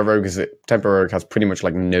about Tempo Rogue is that Tempo Rogue has pretty much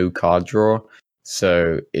like no card draw,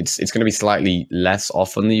 so it's going to be slightly less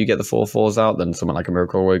often that you get the 4/4s out than something like a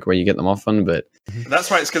Miracle Rogue where you get them often. But that's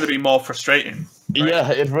why it's going to be more frustrating. Right?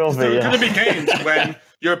 Yeah, it will be. There are going to be games when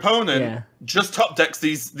your opponent just top decks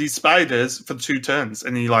these spiders for 2 turns,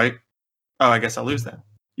 and you're like, "Oh, I guess I'll lose then."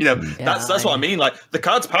 You know, that's what I mean. Like the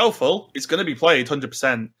card's powerful; it's going to be played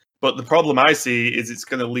 100%. But the problem I see is it's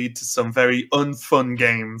going to lead to some very unfun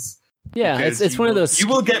games. Yeah, it's one of those. You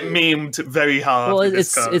will get memed very hard. Well,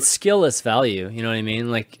 it's skillless value. You know what I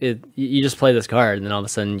mean? Like you just play this card, and then all of a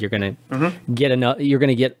sudden you're gonna get enough. You're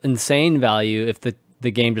gonna get insane value if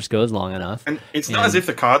the game just goes long enough. And it's not as if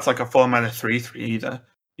the card's like a 4 mana 3/3 either.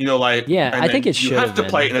 You know, like I think it should. You have to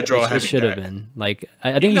play it in a draw. It should have been like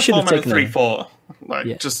I think you should have taken 3/4.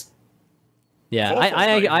 Like just. Yeah,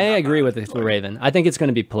 I agree with Raven. I think it's going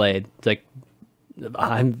to be played. It's like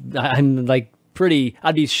I'm like.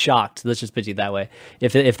 I'd be shocked. Let's just put it that way.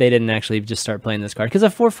 If they didn't actually just start playing this card, because a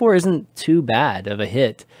 4/4 isn't too bad of a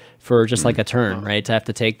hit for just like a turn, right? To have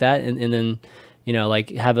to take that and then like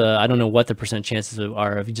have I don't know what the percent chances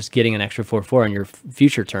are of just getting an extra 4/4 on your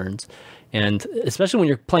future turns, and especially when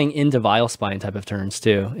you're playing into Vilespine type of turns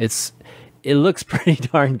too. It looks pretty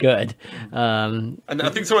darn good. And I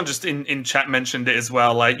think someone just in chat mentioned it as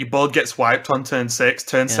well. Like your board gets wiped on turn 6,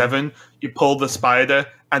 turn 7, you pull the spider,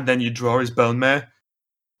 and then you draw his bone mare.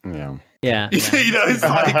 Yeah. It's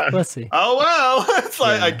like, let's see. Oh well, it's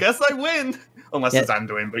like I guess I win. Unless it's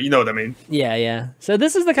Anduin, but you know what I mean. Yeah. So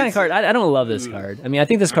this is the kind of card I don't love this card. I mean, I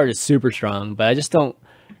think this card is super strong, but I just don't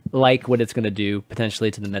like what it's going to do potentially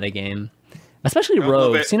to the metagame. Especially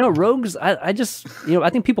rogues. Rogues, I just,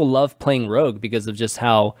 I think people love playing rogue because of just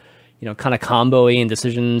how, kind of combo-y and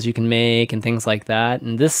decisions you can make and things like that.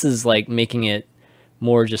 And this is like making it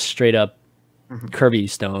more just straight up Kirby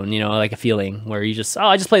Stone, like a feeling where you just,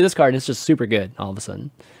 I just play this card and it's just super good all of a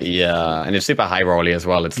sudden. Yeah, and it's super high rolly as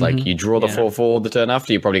well. It's like you draw the 4/4 the turn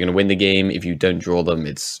after, you're probably going to win the game. If you don't draw them,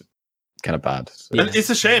 it's kind of bad. So. And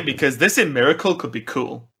it's a shame because this in Miracle could be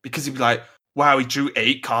cool because you'd be like, wow, he drew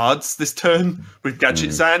 8 cards this turn with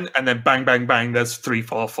Gadget Zan, and then bang, bang, bang, there's 3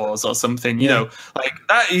 4/4s or something. You know, like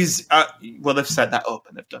that is, well, they've set that up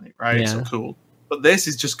and they've done it, right? Yeah. So cool. But this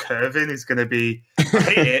is just curving. It's going to be,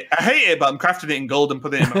 I hate it, but I'm crafting it in gold and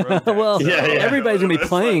putting it in my road. Well, everybody's going to be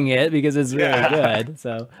playing it because it's really good.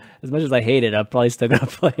 So as much as I hate it, I'm probably still going to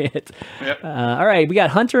play it. Yep. All right, we got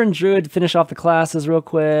Hunter and Druid. Finish off the classes real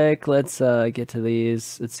quick. Let's get to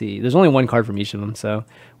these. Let's see. There's only one card from each of them, so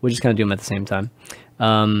we'll just kind of do them at the same time.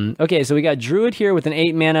 Okay, so we got Druid here with an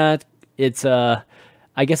 8 mana. It's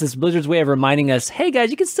I guess it's Blizzard's way of reminding us, hey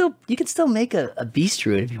guys, you can still make a Beast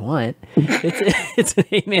Druid if you want. It's an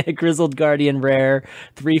 8 mana Grizzled Guardian rare,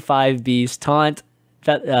 3/5 Beast, taunt,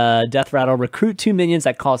 Death Rattle, recruit 2 minions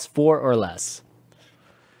that cost 4 or less.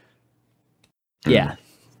 Yeah.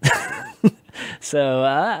 So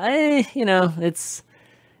it's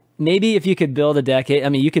maybe if you could build a deck. I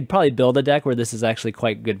mean, you could probably build a deck where this is actually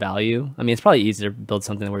quite good value. I mean, it's probably easier to build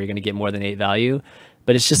something where you're going to get more than 8 value.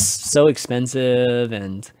 But it's just so expensive,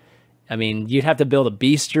 and I mean, you'd have to build a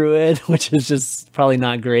Beast Druid, which is just probably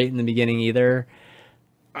not great in the beginning either.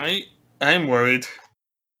 I'm worried.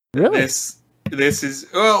 Really? This is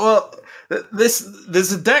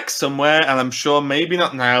there's a deck somewhere, and I'm sure maybe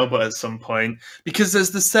not now, but at some point, because there's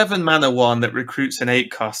the 7 mana one that recruits an 8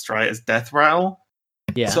 cost, right, as Death Rattle.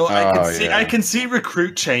 Yeah. So I can see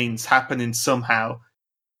recruit chains happening somehow.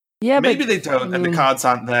 Yeah, maybe they don't, and the cards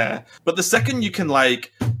aren't there. But the second you can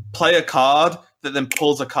play a card that then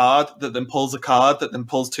pulls a card, that then pulls a card, that then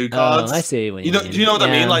pulls 2 cards. I see what you mean. Do you know what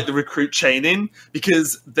I mean? Like the recruit chaining,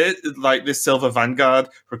 because like this Silver Vanguard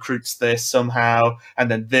recruits this somehow,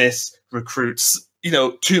 and then this recruits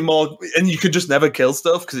two more, and you could just never kill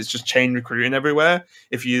stuff because it's just chain recruiting everywhere.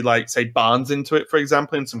 If you like say Barnes into it, for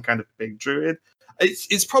example, in some kind of big druid,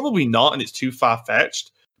 it's probably not, and it's too far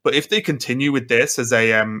fetched. But if they continue with this as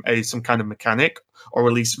a some kind of mechanic, or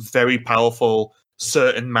at least very powerful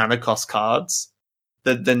certain mana cost cards,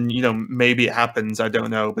 then maybe it happens. I don't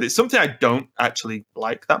know, but it's something I don't actually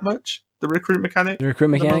like that much. The recruit mechanic. The recruit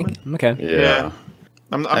mechanic. Okay. Yeah.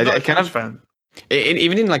 I'm not a huge fan.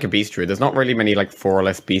 Even in like a beast druid, there's not really many like 4 or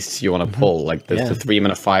less beasts you want to pull. Like there's the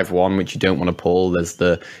 3-mana 5/1 which you don't want to pull. There's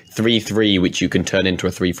the 3/3 which you can turn into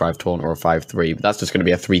a 3/5 taunt or a 5/3. But that's just going to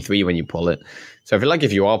be a 3/3 when you pull it. So I feel like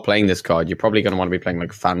if you are playing this card, you're probably going to want to be playing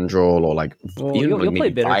like Fandral or like you'll play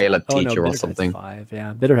Violet Teacher or something. 5,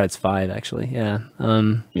 yeah. Bitterhead's 5 actually. Yeah.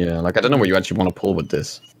 Like I don't know what you actually want to pull with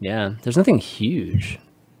this. Yeah. There's nothing huge.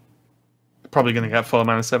 Probably going to get 4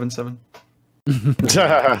 mana 7/7.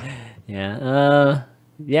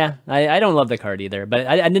 Yeah. I don't love the card either, but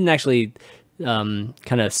I didn't actually kind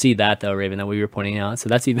of see that though, Raven, that we were pointing out. So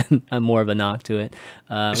that's even more of a knock to it.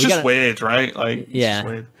 It's just weird, right? Like, yeah, just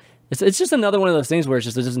weird. It's just another one of those things where it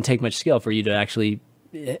doesn't take much skill for you to actually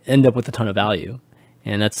end up with a ton of value.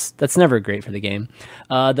 And that's never great for the game.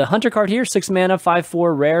 The Hunter card here, 6 mana,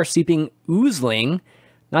 5/4 rare, Seeping Oozling.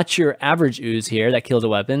 Not your average ooze here that kills a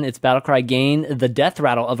weapon. It's Battlecry, gain the death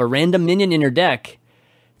rattle of a random minion in your deck.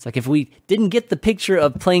 It's like if we didn't get the picture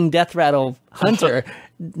of playing Death Rattle Hunter,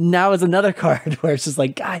 now is another card where it's just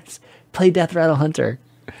like, guys, play Death Rattle Hunter.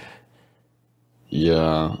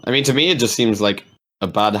 Yeah. I mean, to me, it just seems like a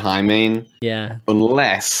bad high main. Yeah.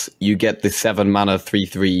 Unless you get the 7 mana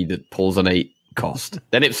 3/3 that pulls an 8 cost.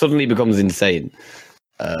 Then it suddenly becomes insane.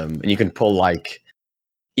 And you can pull like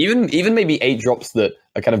even maybe 8 drops that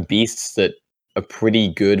are kind of beasts that are pretty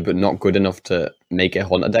good but not good enough to make a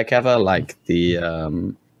Hunter deck ever, like the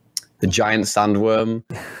giant sandworm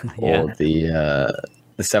or the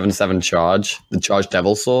 7/7 charge, the charge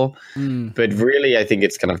devil saw. But really, I think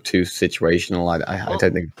it's kind of too situational. I don't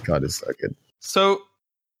think the card is so good. So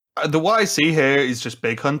what I see here is just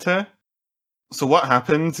Big Hunter. So what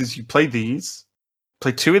happens is you play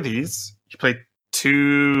 2 of these, you play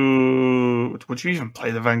 2. Would you even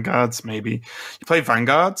play the Vanguards? Maybe you play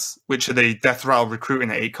Vanguards, which are the Death Rattle recruiting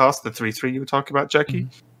at 8 cost, the 3/3 you were talking about, Jackie.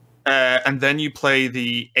 And then you play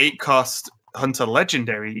the 8 cost Hunter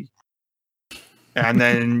Legendary, and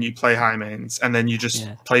then you play high mains, and then you just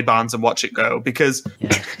play Barnes and watch it go, because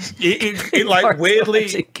it like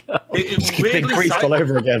weirdly all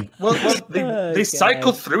over again. Well, they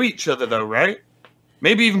cycle through each other though, right?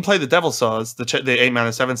 Maybe even play the Devil Saws, the 8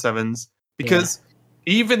 mana 7/7s, because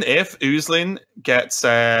even if Oozling gets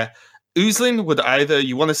Oozling would either,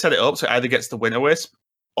 you want to set it up so it either gets the Winter Wisp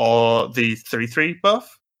or the 3/3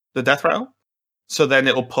 buff, the Death Rattle. So then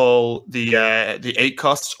it'll pull the 8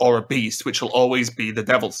 costs or a beast, which will always be the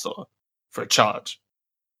Devil's Saw for a charge.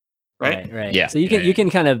 Right. Yeah. So you can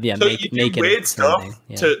kind of so make it weird stuff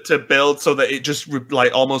to build so that it just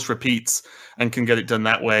almost repeats and can get it done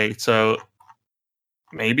that way. So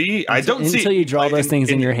maybe I don't see until you draw those things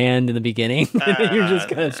in your hand in the beginning, you're just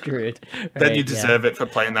kind of screwed. Right? Then you deserve it for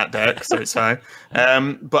playing that deck, so it's fine.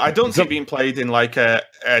 But I don't see it being played in like a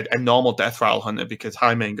normal Death Rattle Hunter, because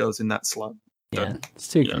high main goes in that slot. Yeah, it's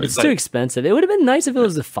too too expensive. It would have been nice if it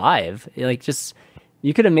was a 5. Like, just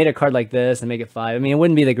you could have made a card like this and make it 5. I mean, it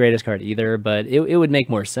wouldn't be the greatest card either, but it would make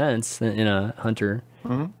more sense in a Hunter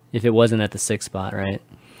if it wasn't at the 6th spot, right?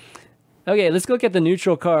 Okay, let's look at the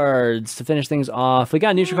neutral cards to finish things off. We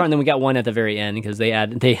got a neutral card, and then we got one at the very end because they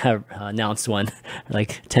have announced one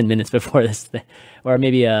like 10 minutes before this, or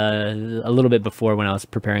maybe a little bit before when I was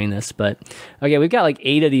preparing this. But okay, we've got like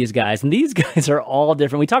 8 of these guys, and these guys are all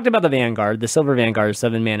different. We talked about the Vanguard, the Silver Vanguard,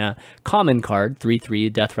 7 mana common card,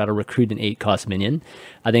 3/3 Death Rattle, recruit an 8 cost minion.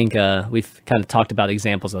 I think we've kind of talked about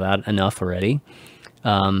examples of that enough already.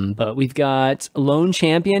 But we've got Lone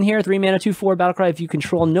Champion here, 3 mana, 2/4 Battlecry. If you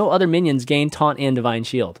control no other minions, gain Taunt and Divine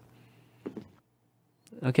Shield.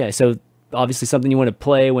 Okay, so obviously something you want to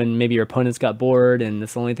play when maybe your opponent's got bored and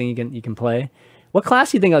that's the only thing you can play. What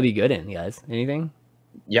class do you think I'll be good in, guys? Anything?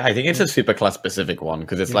 Yeah, I think it's a super class specific one,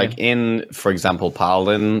 because it's like in, for example,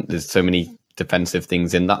 Paladin, there's so many defensive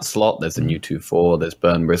things in that slot. There's a new 2/4, there's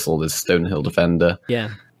Burn Bristle, there's Stonehill Defender. Yeah.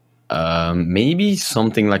 Maybe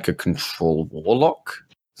something like a Control Warlock,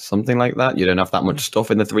 something like that. You don't have that much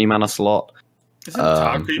stuff in the 3 mana slot. Isn't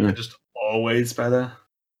Tar Creeper just always better?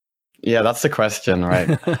 Yeah, that's the question,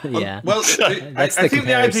 right? Yeah. Well, I think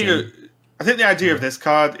the idea of this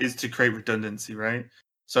card is to create redundancy, right?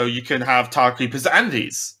 So you can have Tar Creepers and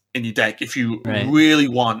these in your deck if you really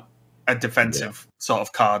want a defensive sort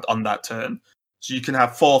of card on that turn. So you can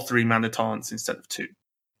have 4 3 mana taunts instead of 2.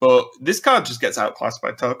 But this card just gets outclassed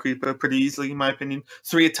by Tar Creeper pretty easily, in my opinion.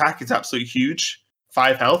 3 attack is absolutely huge.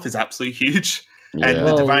 5 health is absolutely huge. Yeah. And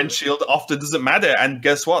the Divine Shield often doesn't matter. And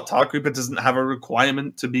guess what? Tar Creeper doesn't have a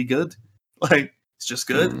requirement to be good. Like, it's just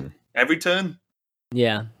good every turn.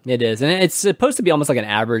 Yeah, it is. And it's supposed to be almost like an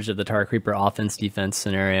average of the Tar Creeper offense-defense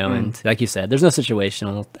scenario. And like you said, there's no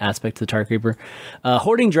situational aspect to the Tar Creeper.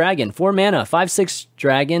 Hoarding Dragon, 4 mana, 5/6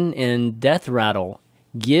 dragon, and Death Rattle.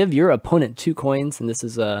 Give your opponent 2 coins, and this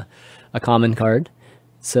is a common card.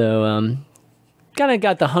 So, kind of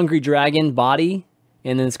got the Hungry Dragon body,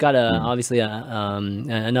 and then it's got obviously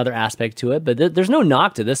another aspect to it. But there's no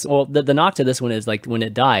knock to this. Well, the knock to this one is like when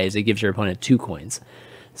it dies, it gives your opponent 2 coins.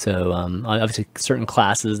 So obviously certain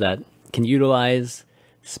classes that can utilize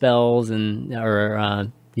spells and or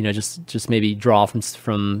just maybe draw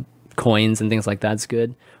from coins and things like that's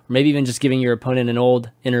good. Or maybe even just giving your opponent an old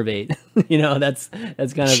Innervate. That's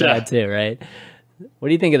kind of bad too, right? What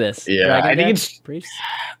do you think of this? Yeah, I think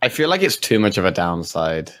I feel like it's too much of a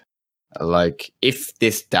downside. Like if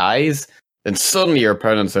this dies, then suddenly your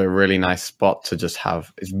opponent's a really nice spot to just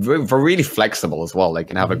have. It's really flexible as well. They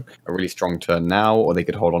can have a really strong turn now, or they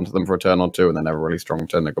could hold on to them for a turn or two and then have a really strong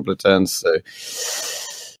turn in a couple of turns. So,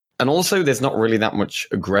 and also, there's not really that much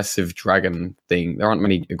aggressive dragon thing. There aren't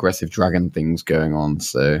many aggressive dragon things going on.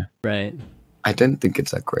 So, right. I don't think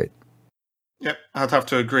it's that great. Yep, I'd have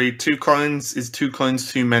to agree. 2 coins is 2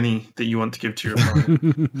 coins too many that you want to give to your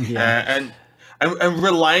opponent. And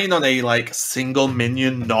relying on a single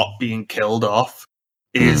minion not being killed off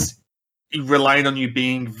is relying on you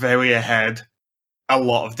being very ahead a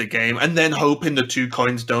lot of the game, and then hoping the 2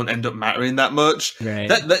 coins don't end up mattering that much. Right.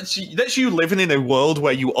 That's you living in a world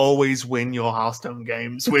where you always win your Hearthstone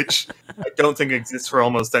games, which I don't think exists for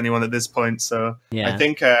almost anyone at this point. So I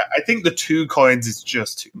think the 2 coins is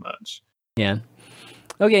just too much. Yeah.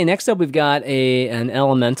 Okay, next up we've got an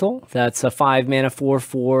elemental. That's a 5 mana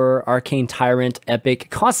 4/4 Arcane Tyrant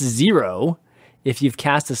epic. Costs 0 if you've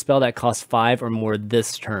cast a spell that costs 5 or more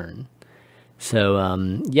this turn. So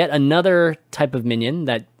yet another type of minion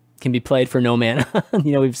that can be played for no mana.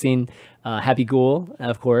 We've seen Happy Ghoul,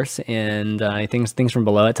 of course, and things from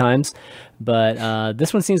below at times. But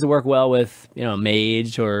this one seems to work well with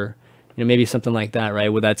mage or maybe something like that, right?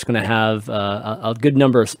 Where that's going to have a good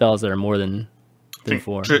number of spells that are more than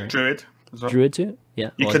 4. Druid as well. Druid too?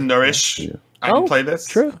 Yeah. You can Nourish. Yeah. I can play this.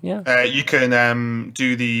 True, yeah. You can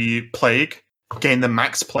do the Plague, gain the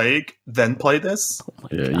max Plague, then play this.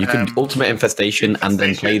 You can Ultimate Infestation and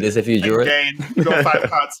then play this if you Druid. You got 5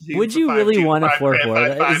 cards. Would you really want a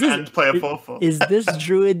 4/4? And play a 4/4.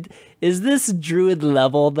 Is this Druid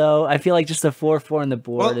level though? I feel like just a 4/4 on the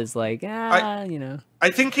board is like, I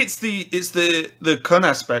think it's the Kun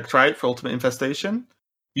aspect, right, for Ultimate Infestation.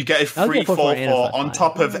 You get a free 4/4 on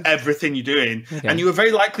top of everything you're doing. Okay. And you are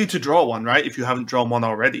very likely to draw one, right, if you haven't drawn one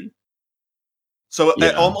already. So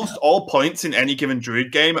at almost all points in any given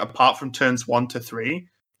Druid game, apart from turns 1 to 3,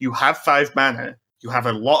 you have 5 mana. You have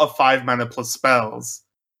a lot of 5 mana plus spells.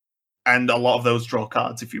 And a lot of those draw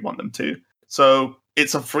cards if you want them to. So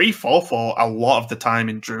it's a free 4/4 a lot of the time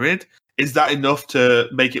in Druid. Is that enough to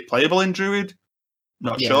make it playable in Druid?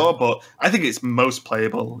 Not sure, but I think it's most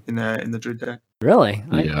playable in the Druid deck. Really?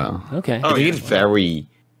 Okay. I think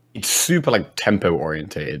it's super tempo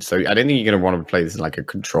orientated. So I don't think you're going to want to play this in a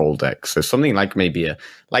control deck. So something like maybe a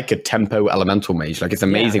tempo elemental mage. It's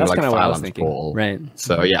amazing with Firelands Portal. Right.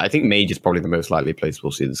 So I think mage is probably the most likely place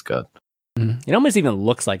we'll see this card. Mm-hmm. It almost even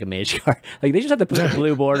looks like a mage card. They just have to put a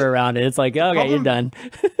blue border around it. It's like, okay, you're done.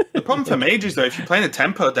 The problem for mages though, if you're playing a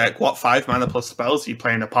tempo deck, what 5 mana plus spells are you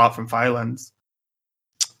playing apart from Firelands?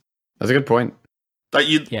 That's a good point.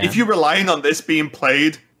 If you're relying on this being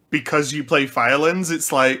played because you play Firelands,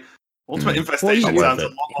 it's like Ultimate Infestation sounds a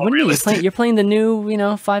lot more realistic. You're playing the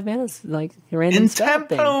new, 5 manas, random in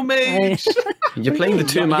Tempo Mage. You're playing the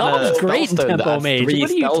 2 mana. That's great in Tempo Mage. What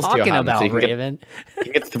are you talking about, Raven?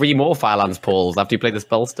 You get 3 more Firelands Portals after you play the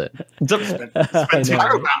Spellster. Spend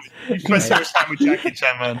time with Jackie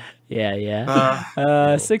Chan, man.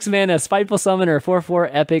 Yeah. 6 mana, Spiteful Summoner, 4/4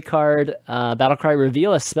 epic card. Battlecry,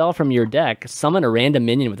 reveal a spell from your deck. Summon a random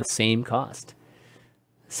minion with the same cost.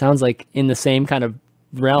 Sounds like in the same kind of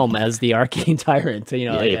realm as the Arcane Tyrant. You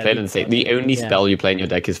play it in the same. The only spell you play in your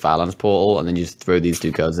deck is Firelands Portal, and then you just throw these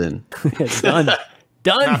 2 cards in. It's done.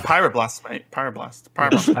 Pyroblast, mate. Pyroblast.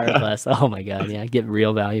 Oh my god, yeah. Get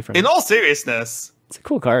real value from it. In all seriousness, it's a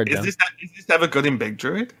cool card. Is this ever good in Big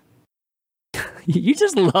Druid? You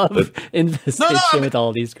just love Infestation with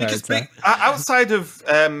all these cards. Outside of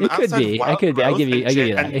it could be. I give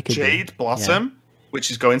you that. It could Jade Blossom, which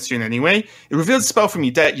is going soon anyway. It reveals a spell from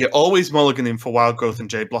your deck. You're always mulliganing for Wild Growth and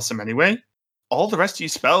Jade Blossom anyway. all the rest of your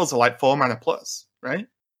spells are like 4 mana plus, right?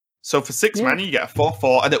 So for 6 mana, you get a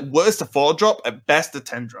 4/4, and at worst a 4 drop, at best a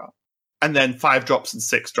 10 drop, and then 5 drops and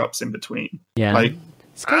 6 drops in between. Yeah, like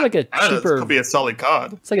it's kind of like a cheaper. It could be a solid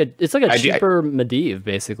card. It's like a cheaper Medivh,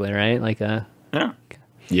 basically, right? Like a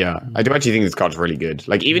Yeah, I do actually think this card's really good.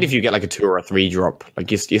 Like, even if you get like a 2 or a 3 drop,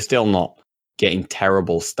 like you're still not getting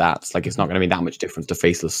terrible stats. Like, it's not going to be that much difference to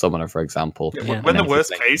Faceless Summoner, for example. Yeah, when the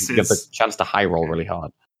worst case you get the is chance to high roll really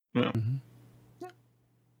hard. Yeah.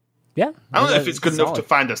 Yeah, I don't know if it's good enough to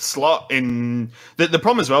find a slot in the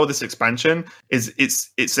problem as well with this expansion is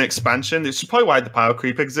it's an expansion. This is probably why the power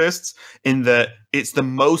creep exists, in that it's the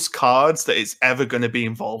most cards that it's ever going to be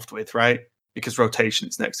involved with, right? Because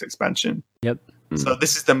rotation's next expansion. Yep. So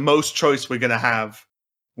this is the most choice we're going to have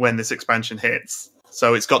when this expansion hits.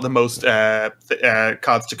 So it's got the most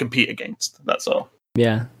cards to compete against. That's all.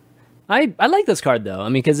 Yeah. I like this card though. I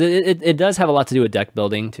mean, because it does have a lot to do with deck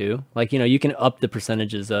building too. Like, you can up the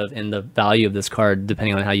percentages of and the value of this card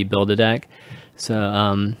depending on how you build a deck.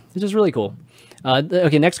 So it's just really cool.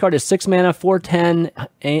 Okay, next card is 6 mana,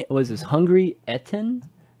 4/10. What is this? Hungry Etten,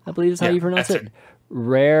 I believe is how you pronounce it.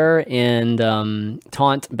 Rare and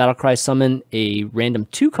taunt battlecry summon a random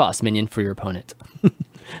 2-cost minion for your opponent.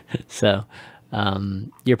 So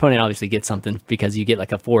your opponent obviously gets something because you get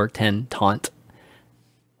like a 4/10 taunt.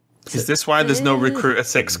 Is this why there's no recruit a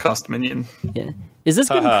 6-cost minion? Yeah. Is this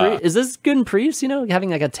good in Priest?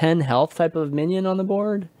 Having like a 10 health type of minion on the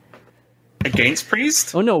board against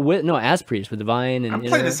Priest? Oh no, as Priest with Divine and. I'm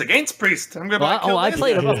playing this against Priest. I'm gonna. I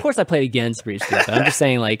played. Of course, I played against Priest. Too, but I'm just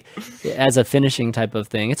saying, like, as a finishing type of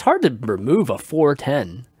thing, it's hard to remove a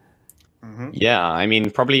 4/10. Mm-hmm. Yeah, I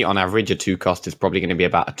mean, probably on average, a 2-cost is probably going to be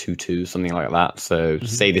about a 2/2, something like that. So,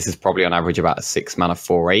 say this is probably on average about a 6 mana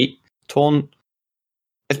 4/8 taunt.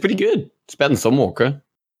 It's pretty good. It's better than Sunwalker.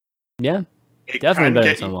 Yeah, definitely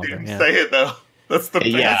better than Sunwalker. Yeah. Say it though. That's the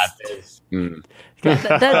best. Yeah.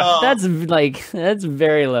 That's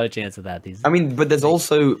very low chance of that. I mean, but there's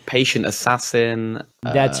also Patient Assassin.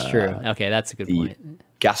 That's true. Okay, that's a good point.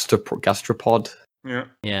 Gastropod. Yeah.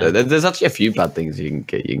 There's actually a few bad things you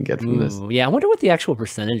can get from this. Yeah, I wonder what the actual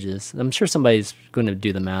percentage is. I'm sure somebody's going to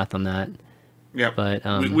do the math on that. Yeah, but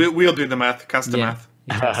we'll do the math. Cast the math.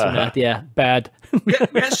 Yeah, bad. we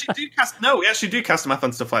actually do cast. No, we actually do cast math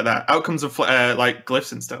on stuff like that. Outcomes of like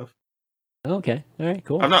glyphs and stuff. Okay, all right,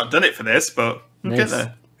 cool. I've not done it for this, but we'll get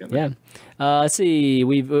there. Yeah. Let's see.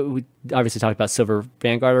 We obviously talked about Silver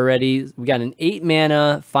Vanguard already. We got an 8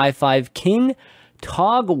 mana 5/5 King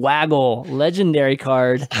Togwaggle legendary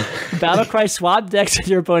card. Battlecry swap decks with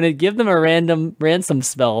your opponent. Give them a random ransom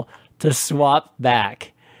spell to swap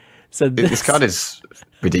back. So this card is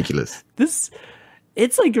ridiculous.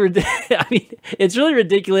 It's like, I mean, it's really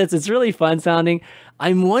ridiculous. It's really fun sounding.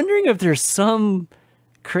 I'm wondering if there's some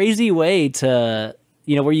crazy way to,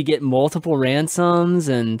 where you get multiple ransoms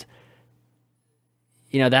and,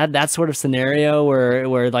 that sort of scenario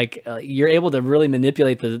where like you're able to really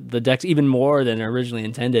manipulate the decks even more than originally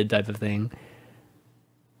intended type of thing.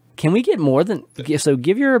 Can we get more than, so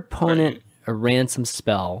give your opponent a ransom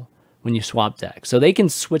spell when you swap decks so they can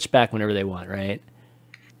switch back whenever they want, right?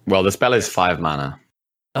 Well, the spell is 5 mana.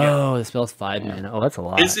 Oh, the spell's 5 mana. Oh, that's a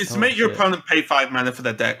lot. It's to make your opponent pay 5 mana for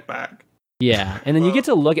their deck back. Yeah, and then you get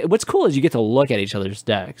to look at. What's cool is you get to look at each other's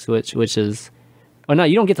decks, which is. Oh no,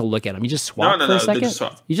 you don't get to look at them. You just swap for a second.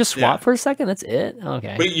 You just swap for a second. That's it.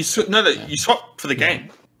 Okay. Wait, you swap for the game.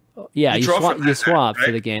 Yeah, you swap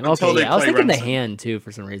for the game. Okay, yeah. I was thinking the hand too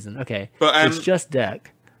for some reason. Okay, but it's just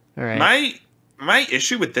deck. All right. My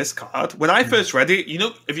issue with this card, when I first read it,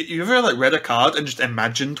 if you ever read a card and just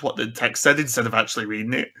imagined what the text said instead of actually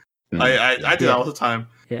reading it, I do that all the time.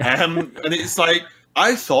 Yeah. And it's like,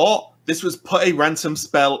 I thought this was put a ransom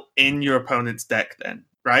spell in your opponent's deck then,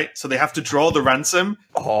 right? So they have to draw the ransom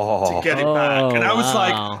to get it back. And I was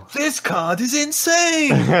like, this card is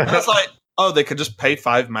insane. And I was like, they could just pay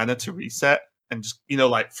 5 mana to reset and just,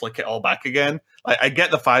 flick it all back again. I get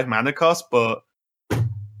the 5 mana cost, but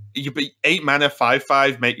you be 8 mana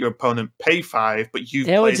 5/5, make your opponent pay 5, but you've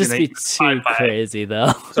played would just be too crazy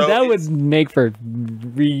though. So that would make for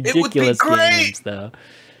ridiculous games though.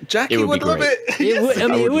 Jackie would love it.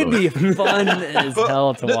 It would be fun as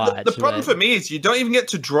hell to watch. The problem for me is you don't even get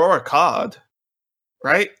to draw a card,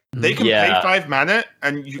 right? They can pay 5 mana,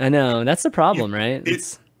 and I know that's the problem, right?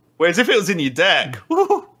 Whereas if it was in your deck,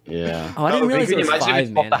 yeah. Oh, I didn't realize it was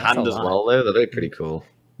 5 mana. The hand as well, though. That'd be pretty cool.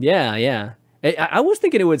 Yeah. I was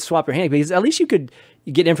thinking it would swap your hand because at least you could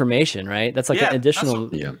get information, right? That's like an additional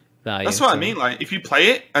value. That's what I mean. Like if you play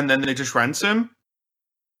it and then they just ransom,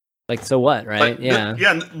 like so what, right?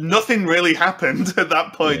 Nothing really happened at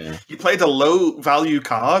that point. Yeah. You played a low value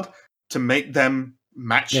card to make them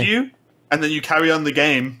match you, and then you carry on the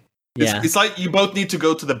game. It's like you both need to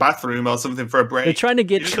go to the bathroom or something for a break. They're trying to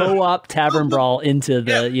get co-op Tavern Brawl into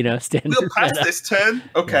the standard. We'll pass this turn.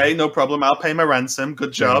 Okay, no problem. I'll pay my ransom.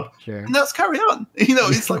 Good job. Sure. And let's carry on.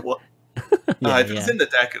 It's like, what? If it was in the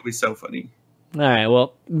deck, it'd be so funny. All right,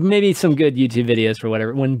 well, maybe some good YouTube videos for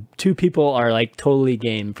whatever, when two people are like totally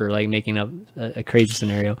game for like making up a crazy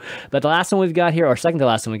scenario. But the last one we've got here, or second to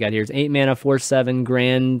last one we got here, is 8 mana, 4/7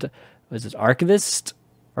 Grand, what is this, Archivist?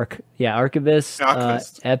 Archivist.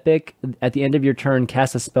 Epic. At the end of your turn,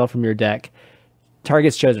 cast a spell from your deck.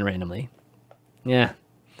 Target's chosen randomly. Yeah.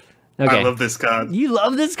 Okay. I love this card. You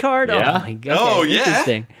love this card? Yeah. Oh my god. Okay,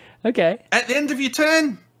 interesting. Okay. At the end of your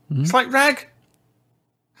turn, it's like Rag.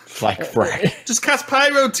 Like Rag. Just cast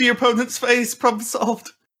Pyro to your opponent's face. Problem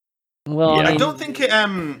solved. Well, I don't think it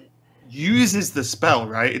uses the spell,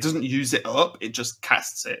 right? It doesn't use it up. It just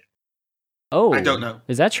casts it. Oh. I don't know.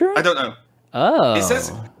 Is that true? I don't know. Oh. It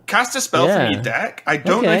says cast a spell from your deck. I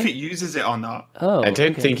don't know if it uses it or not. Oh. I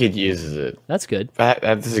don't think it uses it. That's good.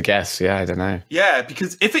 That's a guess. Yeah, I don't know. Yeah,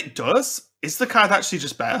 because if it does, is the card actually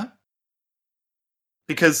just better?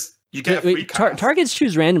 Because you get a free card. Targets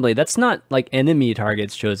choose randomly. That's not like enemy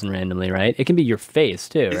targets chosen randomly, right? It can be your face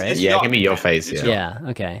too, right? Yeah, it can be your face. Yeah.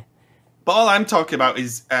 Okay. But all I'm talking about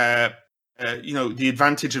is, the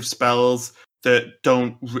advantage of spells that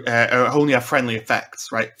don't only have friendly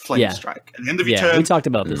effects, right? Flame Strike. At the end of your turn, we talked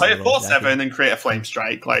about this. Play a 4/7 and create a Flame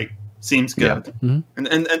Strike. Like, seems good. Yeah. Mm-hmm.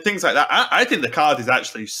 And things like that. I think the card is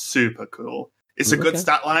actually super cool. It's a good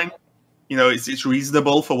stat line. It's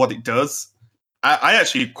reasonable for what it does. I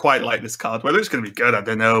actually quite like this card. Whether it's going to be good, I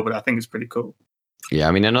don't know, but I think it's pretty cool. Yeah,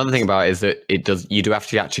 I mean, another thing about it is that you do have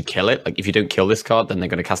to actually kill it. Like, if you don't kill this card, then they're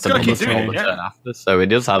going to cast another spell the turn after. So it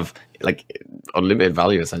does have, like, unlimited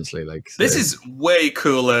value, essentially. Like, so. This is way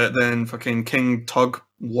cooler than fucking King Togwog.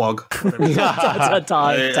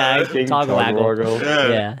 Togwaggle.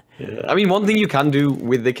 Yeah. I mean, one thing you can do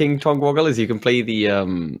with the King Togwaggle is you can play the,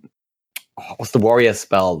 what's the warrior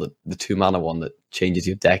spell, the 2-mana one that changes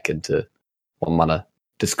your deck into 1-mana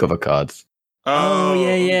discover cards. Oh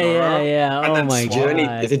yeah. Oh my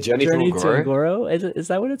god! Is it Journey to Un'Goro? Is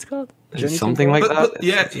that what it's called? Something like that. But,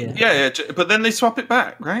 yeah. But then they swap it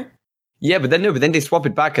back, right? Yeah, but then they swap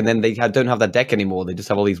it back, and then they don't have that deck anymore. They just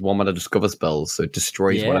have all these 1-mana discover spells, so it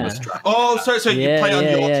destroys whatever strike. Oh, so you play on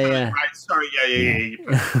your turn, right? Sorry, yeah.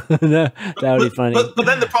 No, that would be funny. But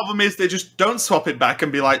then the problem is they just don't swap it back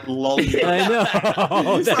and be like, lol. I know.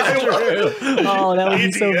 That's true. Oh, that would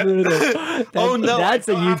be so brutal. That's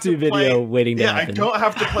a YouTube video waiting to happen. I don't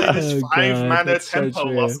have to play this 5-mana tempo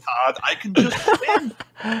lost card. I can just win.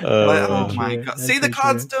 Oh my god! See, the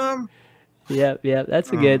card's dumb. Yep. That's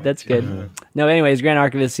good. No, anyways, Grand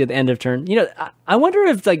Archivist at the end of turn. I wonder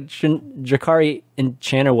if like Drakari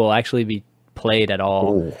Enchanter will actually be played at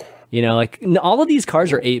all. Like all of these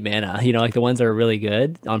cards are 8 mana. Like the ones that are really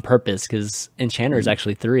good on purpose because Enchanter is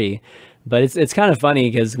actually 3. But it's kind of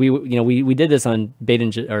funny because we did this on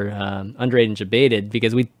Underrated and Debated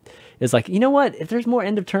because it's like, you know what? If there's more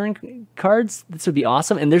end of turn cards, this would be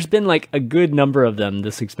awesome. And there's been like a good number of them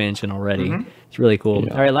this expansion already. Mm-hmm. It's really cool.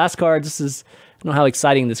 Yeah. All right, last card. I don't know how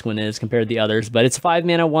exciting this one is compared to the others, but it's 5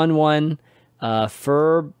 mana, 1/1.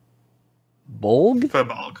 Firbolg?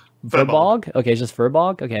 Firbolg? Okay, it's just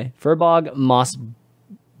Firbolg. Okay, Firbolg Moss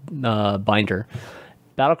Binder.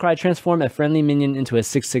 Battlecry, transform a friendly minion into a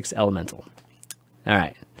 6/6 elemental. All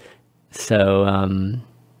right. So,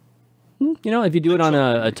 if you do it on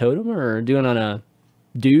a totem or do it on a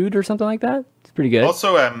dude or something like that, it's pretty good.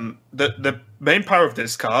 Also, the main power of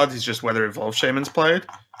this card is just whether Evolved Shaman's played.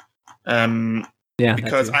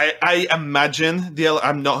 Because I imagine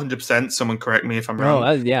I'm not 100%. Someone correct me if I'm wrong.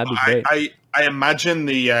 Oh, yeah, that'd be great. I imagine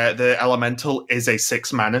the elemental is a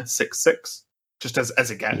 6-mana 6/6, just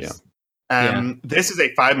as a guess. This is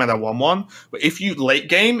a 5-mana 1/1. But if you late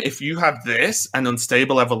game, if you have this and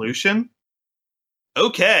Unstable Evolution,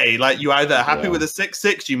 okay, like you either happy with a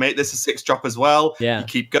 6/6, you make this a 6-drop as well. Yeah. You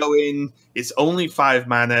keep going. It's only 5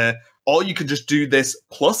 mana, or you could just do this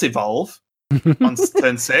plus evolve on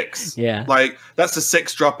turn 6. Yeah, like that's a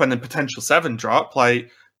 6-drop and a potential 7-drop. Like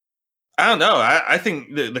I don't know. I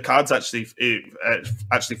think the card's actually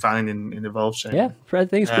fine in Evolve Shaman. Yeah, I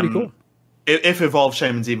think it's pretty cool. If Evolved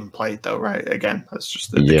Shaman's even played, though, right? Again, that's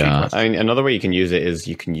just the key question. I mean, another way you can use it is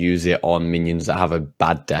you can use it on minions that have a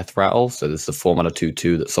bad death rattle. So there's the 4-mana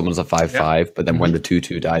 2/2 that summons a 5/5, but then when the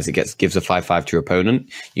 2/2 dies, it gives a 5/5 to your opponent.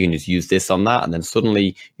 You can just use this on that, and then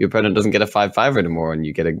suddenly your opponent doesn't get a 5/5 anymore, and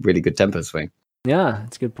you get a really good tempo swing. Yeah,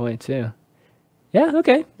 that's a good point too. Yeah,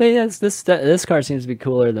 okay. But yeah, this card seems to be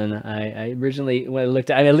cooler than I originally when I looked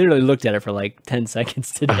at. I literally looked at it for like 10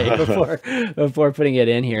 seconds today before putting it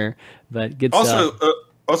in here. But good stuff.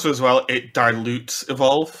 Also as well, it dilutes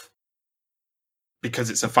evolve because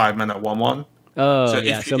it's a 5-mana 1/1. Oh, so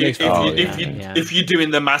yeah. If you're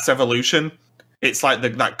doing the mass evolution, it's like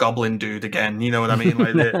that goblin dude again. You know what I mean?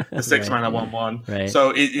 Like the 6-mana 1/1. Right.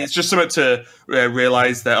 So it's just something to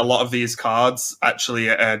realize that a lot of these cards actually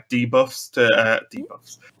debuffs to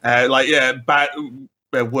debuffs.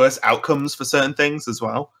 Worse outcomes for certain things as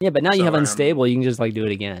well. Yeah, but now you have unstable. You can just like do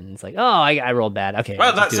it again. It's like, oh, I rolled bad. Okay.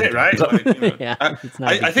 Well, that's it, right? Like, yeah.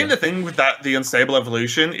 I think the thing with the unstable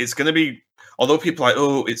evolution, it's going to be. Although people are like,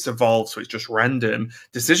 oh, it's evolved, so it's just random.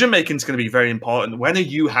 Decision making is going to be very important. When are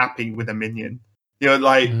you happy with a minion? You know,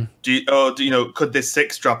 like, could this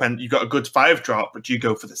 6 drop and you got a good 5 drop, but you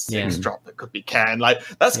go for the 6 drop that could be Ken? Like,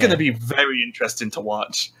 that's going to be very interesting to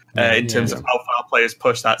watch in terms of how far players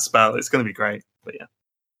push that spell. It's going to be great. But yeah.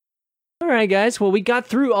 All right, guys. Well, we got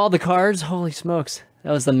through all the cards. Holy smokes.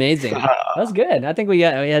 That was amazing. That was good. I think we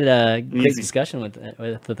had a great discussion with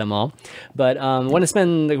them all. But I want to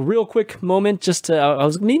spend a real quick moment I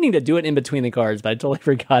was meaning to do it in between the cards, but I totally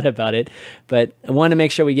forgot about it. But I want to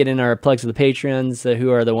make sure we get in our plugs of the Patreons, who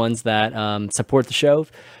are the ones that support the show.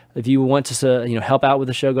 If you want to help out with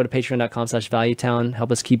the show, go to patreon.com/valuetown.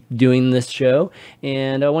 Help us keep doing this show.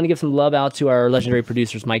 And I want to give some love out to our legendary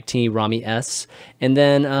producers, Mike T, Rami S, and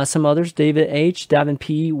then some others, David H, Davin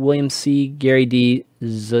P, William C, Gary D,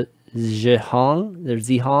 Zihong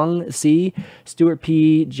C, Stuart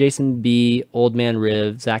P, Jason B, Old Man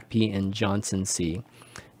Riv, Zach P, and Johnson C.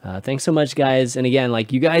 Thanks so much, guys. And again,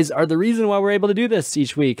 you guys are the reason why we're able to do this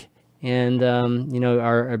each week. And,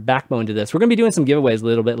 our backbone to this. We're going to be doing some giveaways a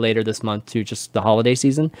little bit later this month too, just the holiday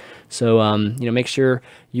season. So, make sure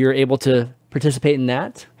you're able to participate in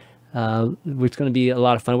that. It's going to be a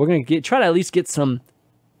lot of fun. We're going to try to at least get some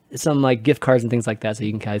gift cards and things like that so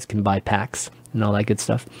you guys can buy packs and all that good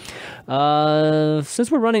stuff. Since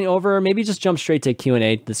we're running over, maybe just jump straight to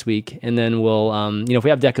Q&A this week. And then we'll, if we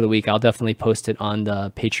have Deck of the Week, I'll definitely post it on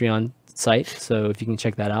the Patreon site. So if you can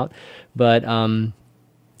check that out. But,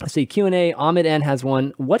 let's see, Q&A, Ahmed N has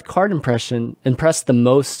one. What card impressed the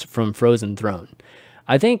most from Frozen Throne?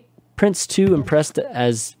 I think Prince 2 impressed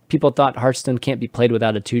as people thought Hearthstone can't be played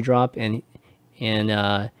without a 2-drop, and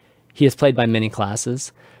he is played by many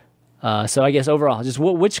classes. So I guess overall, just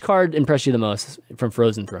which card impressed you the most from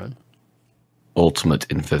Frozen Throne?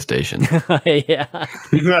 Ultimate Infestation. Yeah.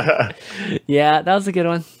 Yeah, that was a good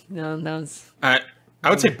one. No, that was... I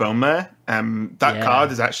would say Bone Mare. That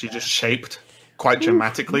card is actually just shaped quite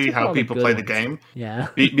dramatically how people play the game. Yeah,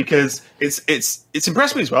 because it's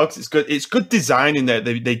impressed me as well because it's good design in there.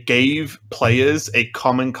 They gave players a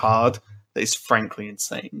common card that is frankly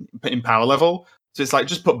insane in power level. So it's like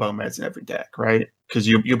just put Bone Mares in every deck, right? Because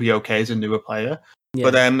you'll be okay as a newer player. Yeah.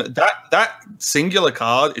 But that singular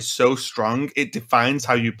card is so strong it defines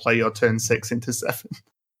how you play your turn 6 into 7.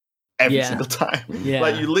 Every single time. Yeah.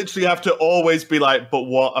 Like, you literally have to always be like, but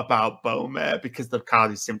what about Bone Mare? Because the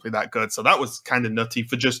card is simply that good. So that was kind of nutty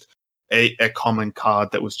for just a common card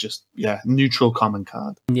that was just, neutral common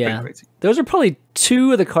card. Yeah. Those are probably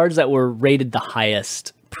 2 of the cards that were rated the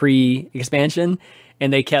highest pre-expansion,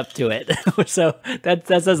 and they kept to it. So that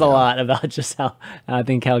says a lot about just how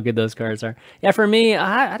good those cards are. Yeah, for me,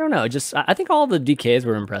 I don't know. Just I think all the DKs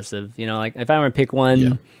were impressive. Like if I were to pick one...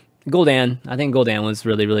 Yeah. Gul'dan. I think Gul'dan was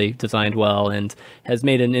really, really designed well and has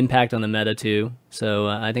made an impact on the meta too. So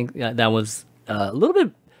I think that was a little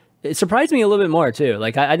bit. It surprised me a little bit more too.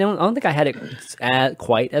 Like I don't think I had it at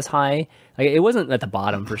quite as high. Like it wasn't at the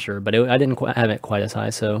bottom for sure, but I didn't have it quite as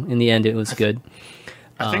high. So in the end, it was good.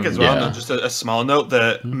 I think as well, just a small note,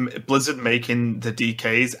 that Blizzard making the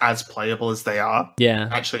DKs as playable as they are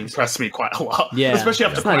actually impressed me quite a lot. Yeah, especially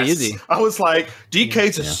after Quest. Not easy. I was like,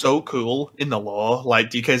 DKs are so cool in the lore.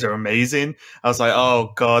 Like, DKs are amazing. I was like,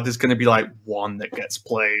 oh god, there's going to be like one that gets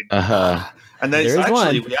played. And then we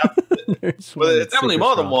have it's definitely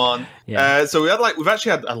more than one. Yeah. So we've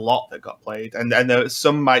actually had a lot that got played, and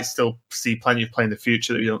some might still see plenty of play in the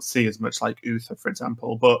future that we don't see as much, like Uther, for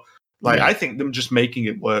example. But I think them just making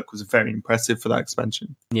it work was very impressive for that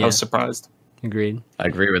expansion. I was surprised. Agreed. I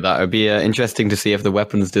agree with that. It would be interesting to see if the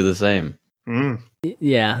weapons do the same.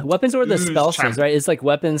 Yeah, weapons or the spellstones, right? It's like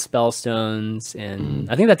weapons, spellstones, and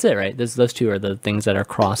I think that's it, right? Those 2 are the things that are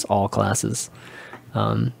across all classes.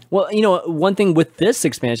 Well, one thing with this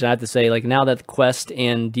expansion, I have to say, like now that Quest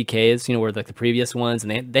and DKs, were like the previous ones,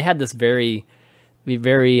 and they had this very,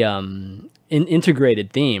 very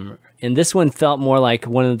integrated theme. And this one felt more like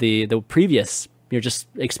one of the previous, just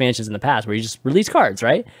expansions in the past where you just release cards,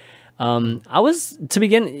 right? I was to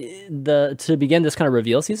begin this kind of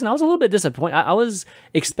reveal season. I was a little bit disappointed. I was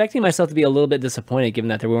expecting myself to be a little bit disappointed, given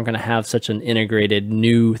that they weren't going to have such an integrated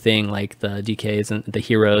new thing like the DKs and the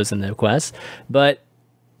heroes and the quests. But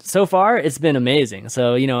so far, it's been amazing.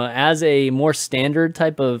 So as a more standard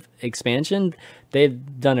type of expansion,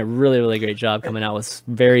 they've done a really, really great job coming out with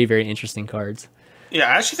very, very interesting cards. Yeah,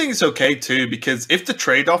 I actually think it's okay too, because if the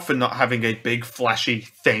trade-off for not having a big flashy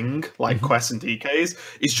thing like quests and DKs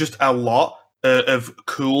is just a lot of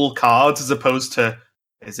cool cards as opposed to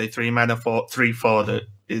is a 3-mana 3/4 that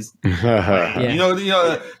is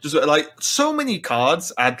just like so many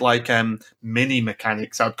cards add like mini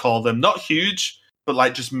mechanics, I'd call them, not huge, but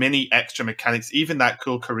like just mini extra mechanics. Even that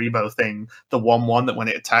cool Karibo thing, the 1/1 that when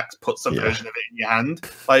it attacks puts a version of it in your hand,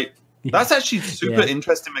 like. That's actually super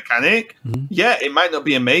interesting mechanic. Mm-hmm. Yeah, it might not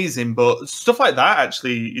be amazing, but stuff like that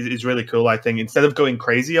actually is really cool, I think. Instead of going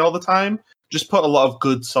crazy all the time, just put a lot of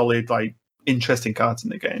good, solid, like interesting cards in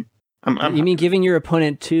the game. You mean giving your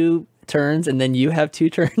opponent 2 turns and then you have 2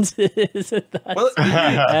 turns? That's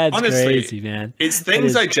honestly, crazy, man. It's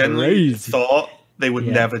things I generally thought they would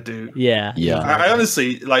never do. Yeah. I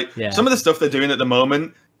honestly, like, some of the stuff they're doing at the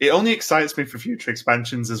moment, it only excites me for future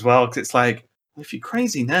expansions as well, because it's like, if you're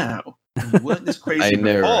crazy now, and you weren't this crazy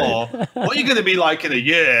before, right? What are you going to be like in a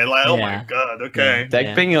year? Like, oh my god, okay.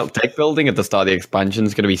 Deck building at the start of the expansion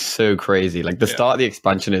is going to be so crazy. Like the start of the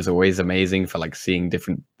expansion is always amazing for like seeing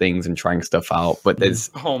different things and trying stuff out. But there's,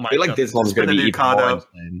 I feel like this one's going to be even more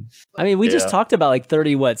insane. I mean, we just talked about like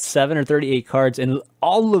 7 or 38 cards, and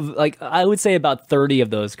all of like I would say about 30 of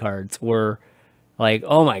those cards were. Like,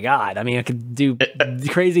 oh my god! I mean, I could do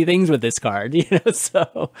crazy things with this card,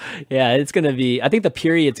 So, yeah, it's gonna be. I think the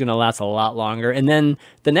period's gonna last a lot longer, and then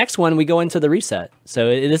the next one we go into the reset. So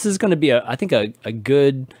this is gonna be I think a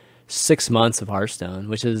good 6 months of Hearthstone,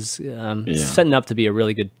 which is setting up to be a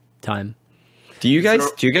really good time. Do you guys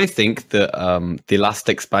think that the last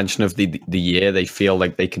expansion of the year they feel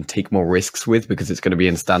like they can take more risks with because it's going to be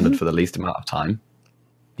in standard for the least amount of time?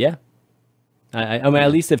 Yeah. I mean,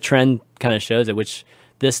 at least if trend kind of shows it, which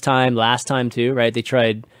last time too, right? They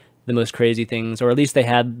tried the most crazy things, or at least they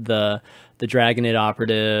had the Dragonid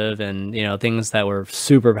operative and things that were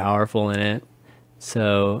super powerful in it.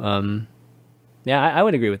 So I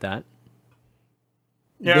would agree with that.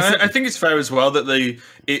 Yeah, I think it's fair as well that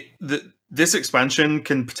this expansion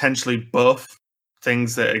can potentially buff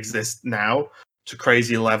things that exist now to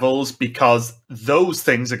crazy levels, because those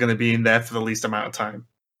things are going to be in there for the least amount of time.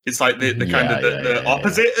 It's like the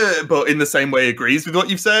opposite, but in the same way agrees with what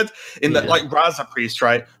you've said. In that, like Raza Priest,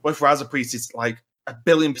 right? What if Raza Priest is like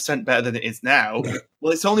 1,000,000,000% better than it is now?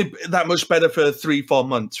 Well, it's only that much better for 3-4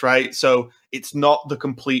 months, right? So it's not the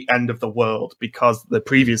complete end of the world because the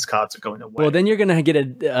previous cards are going away. Well, then you're going to get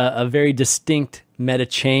a very distinct meta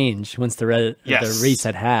change once the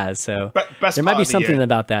reset has. So there might be something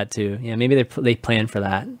about that too. Yeah, maybe they plan for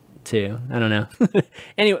that too. I don't know.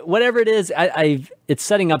 Anyway, whatever it is, it's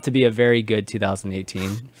setting up to be a very good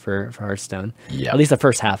 2018 for Hearthstone. Yeah, at least the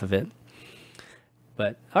first half of it.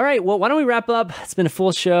 But all right, well, why don't we wrap up? It's been a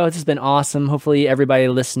full show. It's been awesome. Hopefully, everybody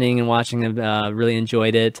listening and watching really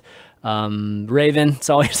enjoyed it. Raven,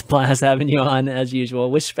 it's always a blast having you on as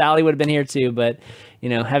usual. Wish Valley would have been here too, but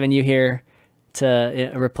having you here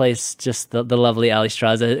to replace just the lovely Ali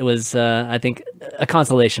Straza, it was I think a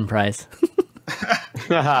consolation prize.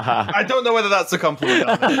 I don't know whether that's a compliment or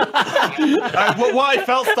not. What I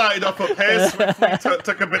felt started off up here swiftly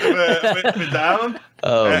took a bit of a down.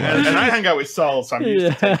 And I hang out with Saul, so I'm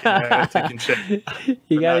used to taking shit.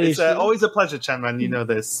 It's always a pleasure, Chan, man. You know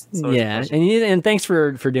this. Yeah, and thanks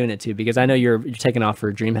for doing it too, because I know you're taking off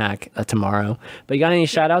for DreamHack tomorrow. But you got any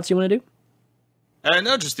shout outs you want to do?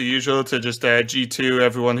 No, just the usual to just G2,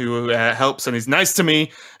 everyone who helps and is nice to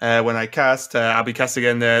me when I cast. I'll be casting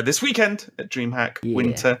again this weekend at DreamHack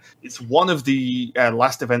Winter. It's one of the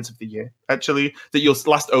last events of the year, actually.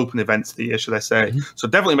 Last open events of the year, should I say. Mm-hmm. So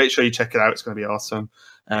definitely make sure you check it out. It's going to be awesome.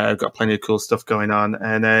 I've got plenty of cool stuff going on.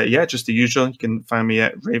 And just the usual. You can find me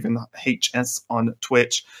at RavenHS on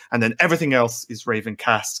Twitch. And then everything else is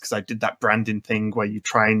RavenCast, because I did that branding thing where you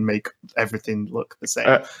try and make everything look the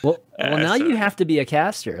same. Now you have to be a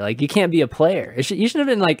caster. Like, you can't be a player. You should have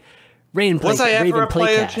been like Raven Play. Was I ever a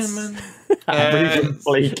player, Jim? Raven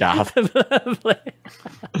Playcast.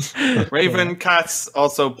 Raven Cats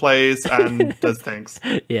also plays and does things.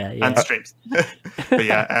 And streams. but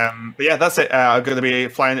that's it. I'm going to be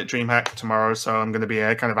flying at DreamHack tomorrow, so I'm going to be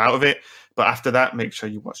kind of out of it. But after that, make sure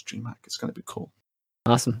you watch DreamHack. It's going to be cool.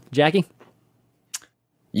 Awesome. Jackie?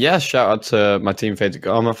 Yeah, shout out to my team Fate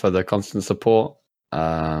Gama for the constant support.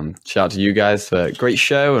 Shout out to you guys for a great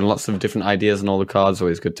show and lots of different ideas on all the cards.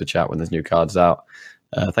 Always good to chat when there's new cards out.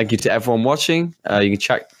 Thank you to everyone watching. You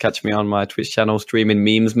can catch me on my Twitch channel streaming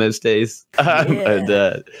memes most days.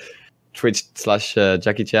 And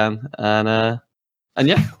Twitch/Jackie Chan. And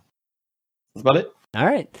yeah, that's about it. All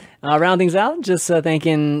right. Round things out, just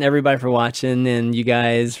thanking everybody for watching and you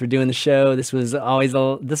guys for doing the show. This was a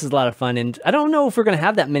lot of fun. And I don't know if we're going to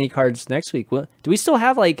have that many cards next week. Do we still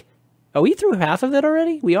have are we through half of it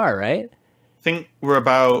already? We are, right? I think we're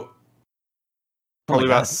about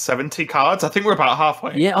 70 cards. I think we're about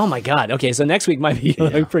halfway. Yeah. Oh my God. Okay. So next week might be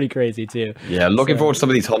pretty crazy too. Yeah. Looking forward to some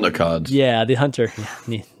of these Hunter cards. Yeah. The Hunter.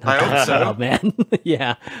 I hope so. Help, man.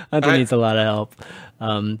 Yeah. Hunter needs a lot of help.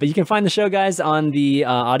 But you can find the show, guys, on the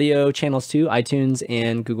audio channels too, iTunes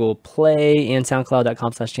and Google Play and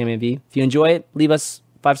SoundCloud.com/ChampionV. If you enjoy it, leave us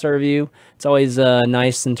a 5-star review. It's always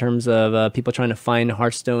nice in terms of people trying to find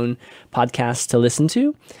Hearthstone podcasts to listen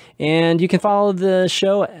to. And you can follow the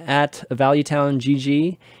show at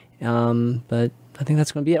ValueTownGG. But I think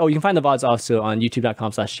that's going to be it. Oh, you can find the VODs also on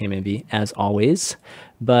YouTube.com/ChampionV, as always.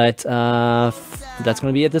 But that's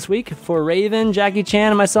going to be it this week. For Raven, Jackie Chan,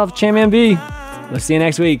 and myself, Champion B. We'll see you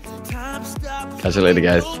next week. Catch you later,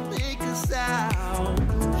 guys.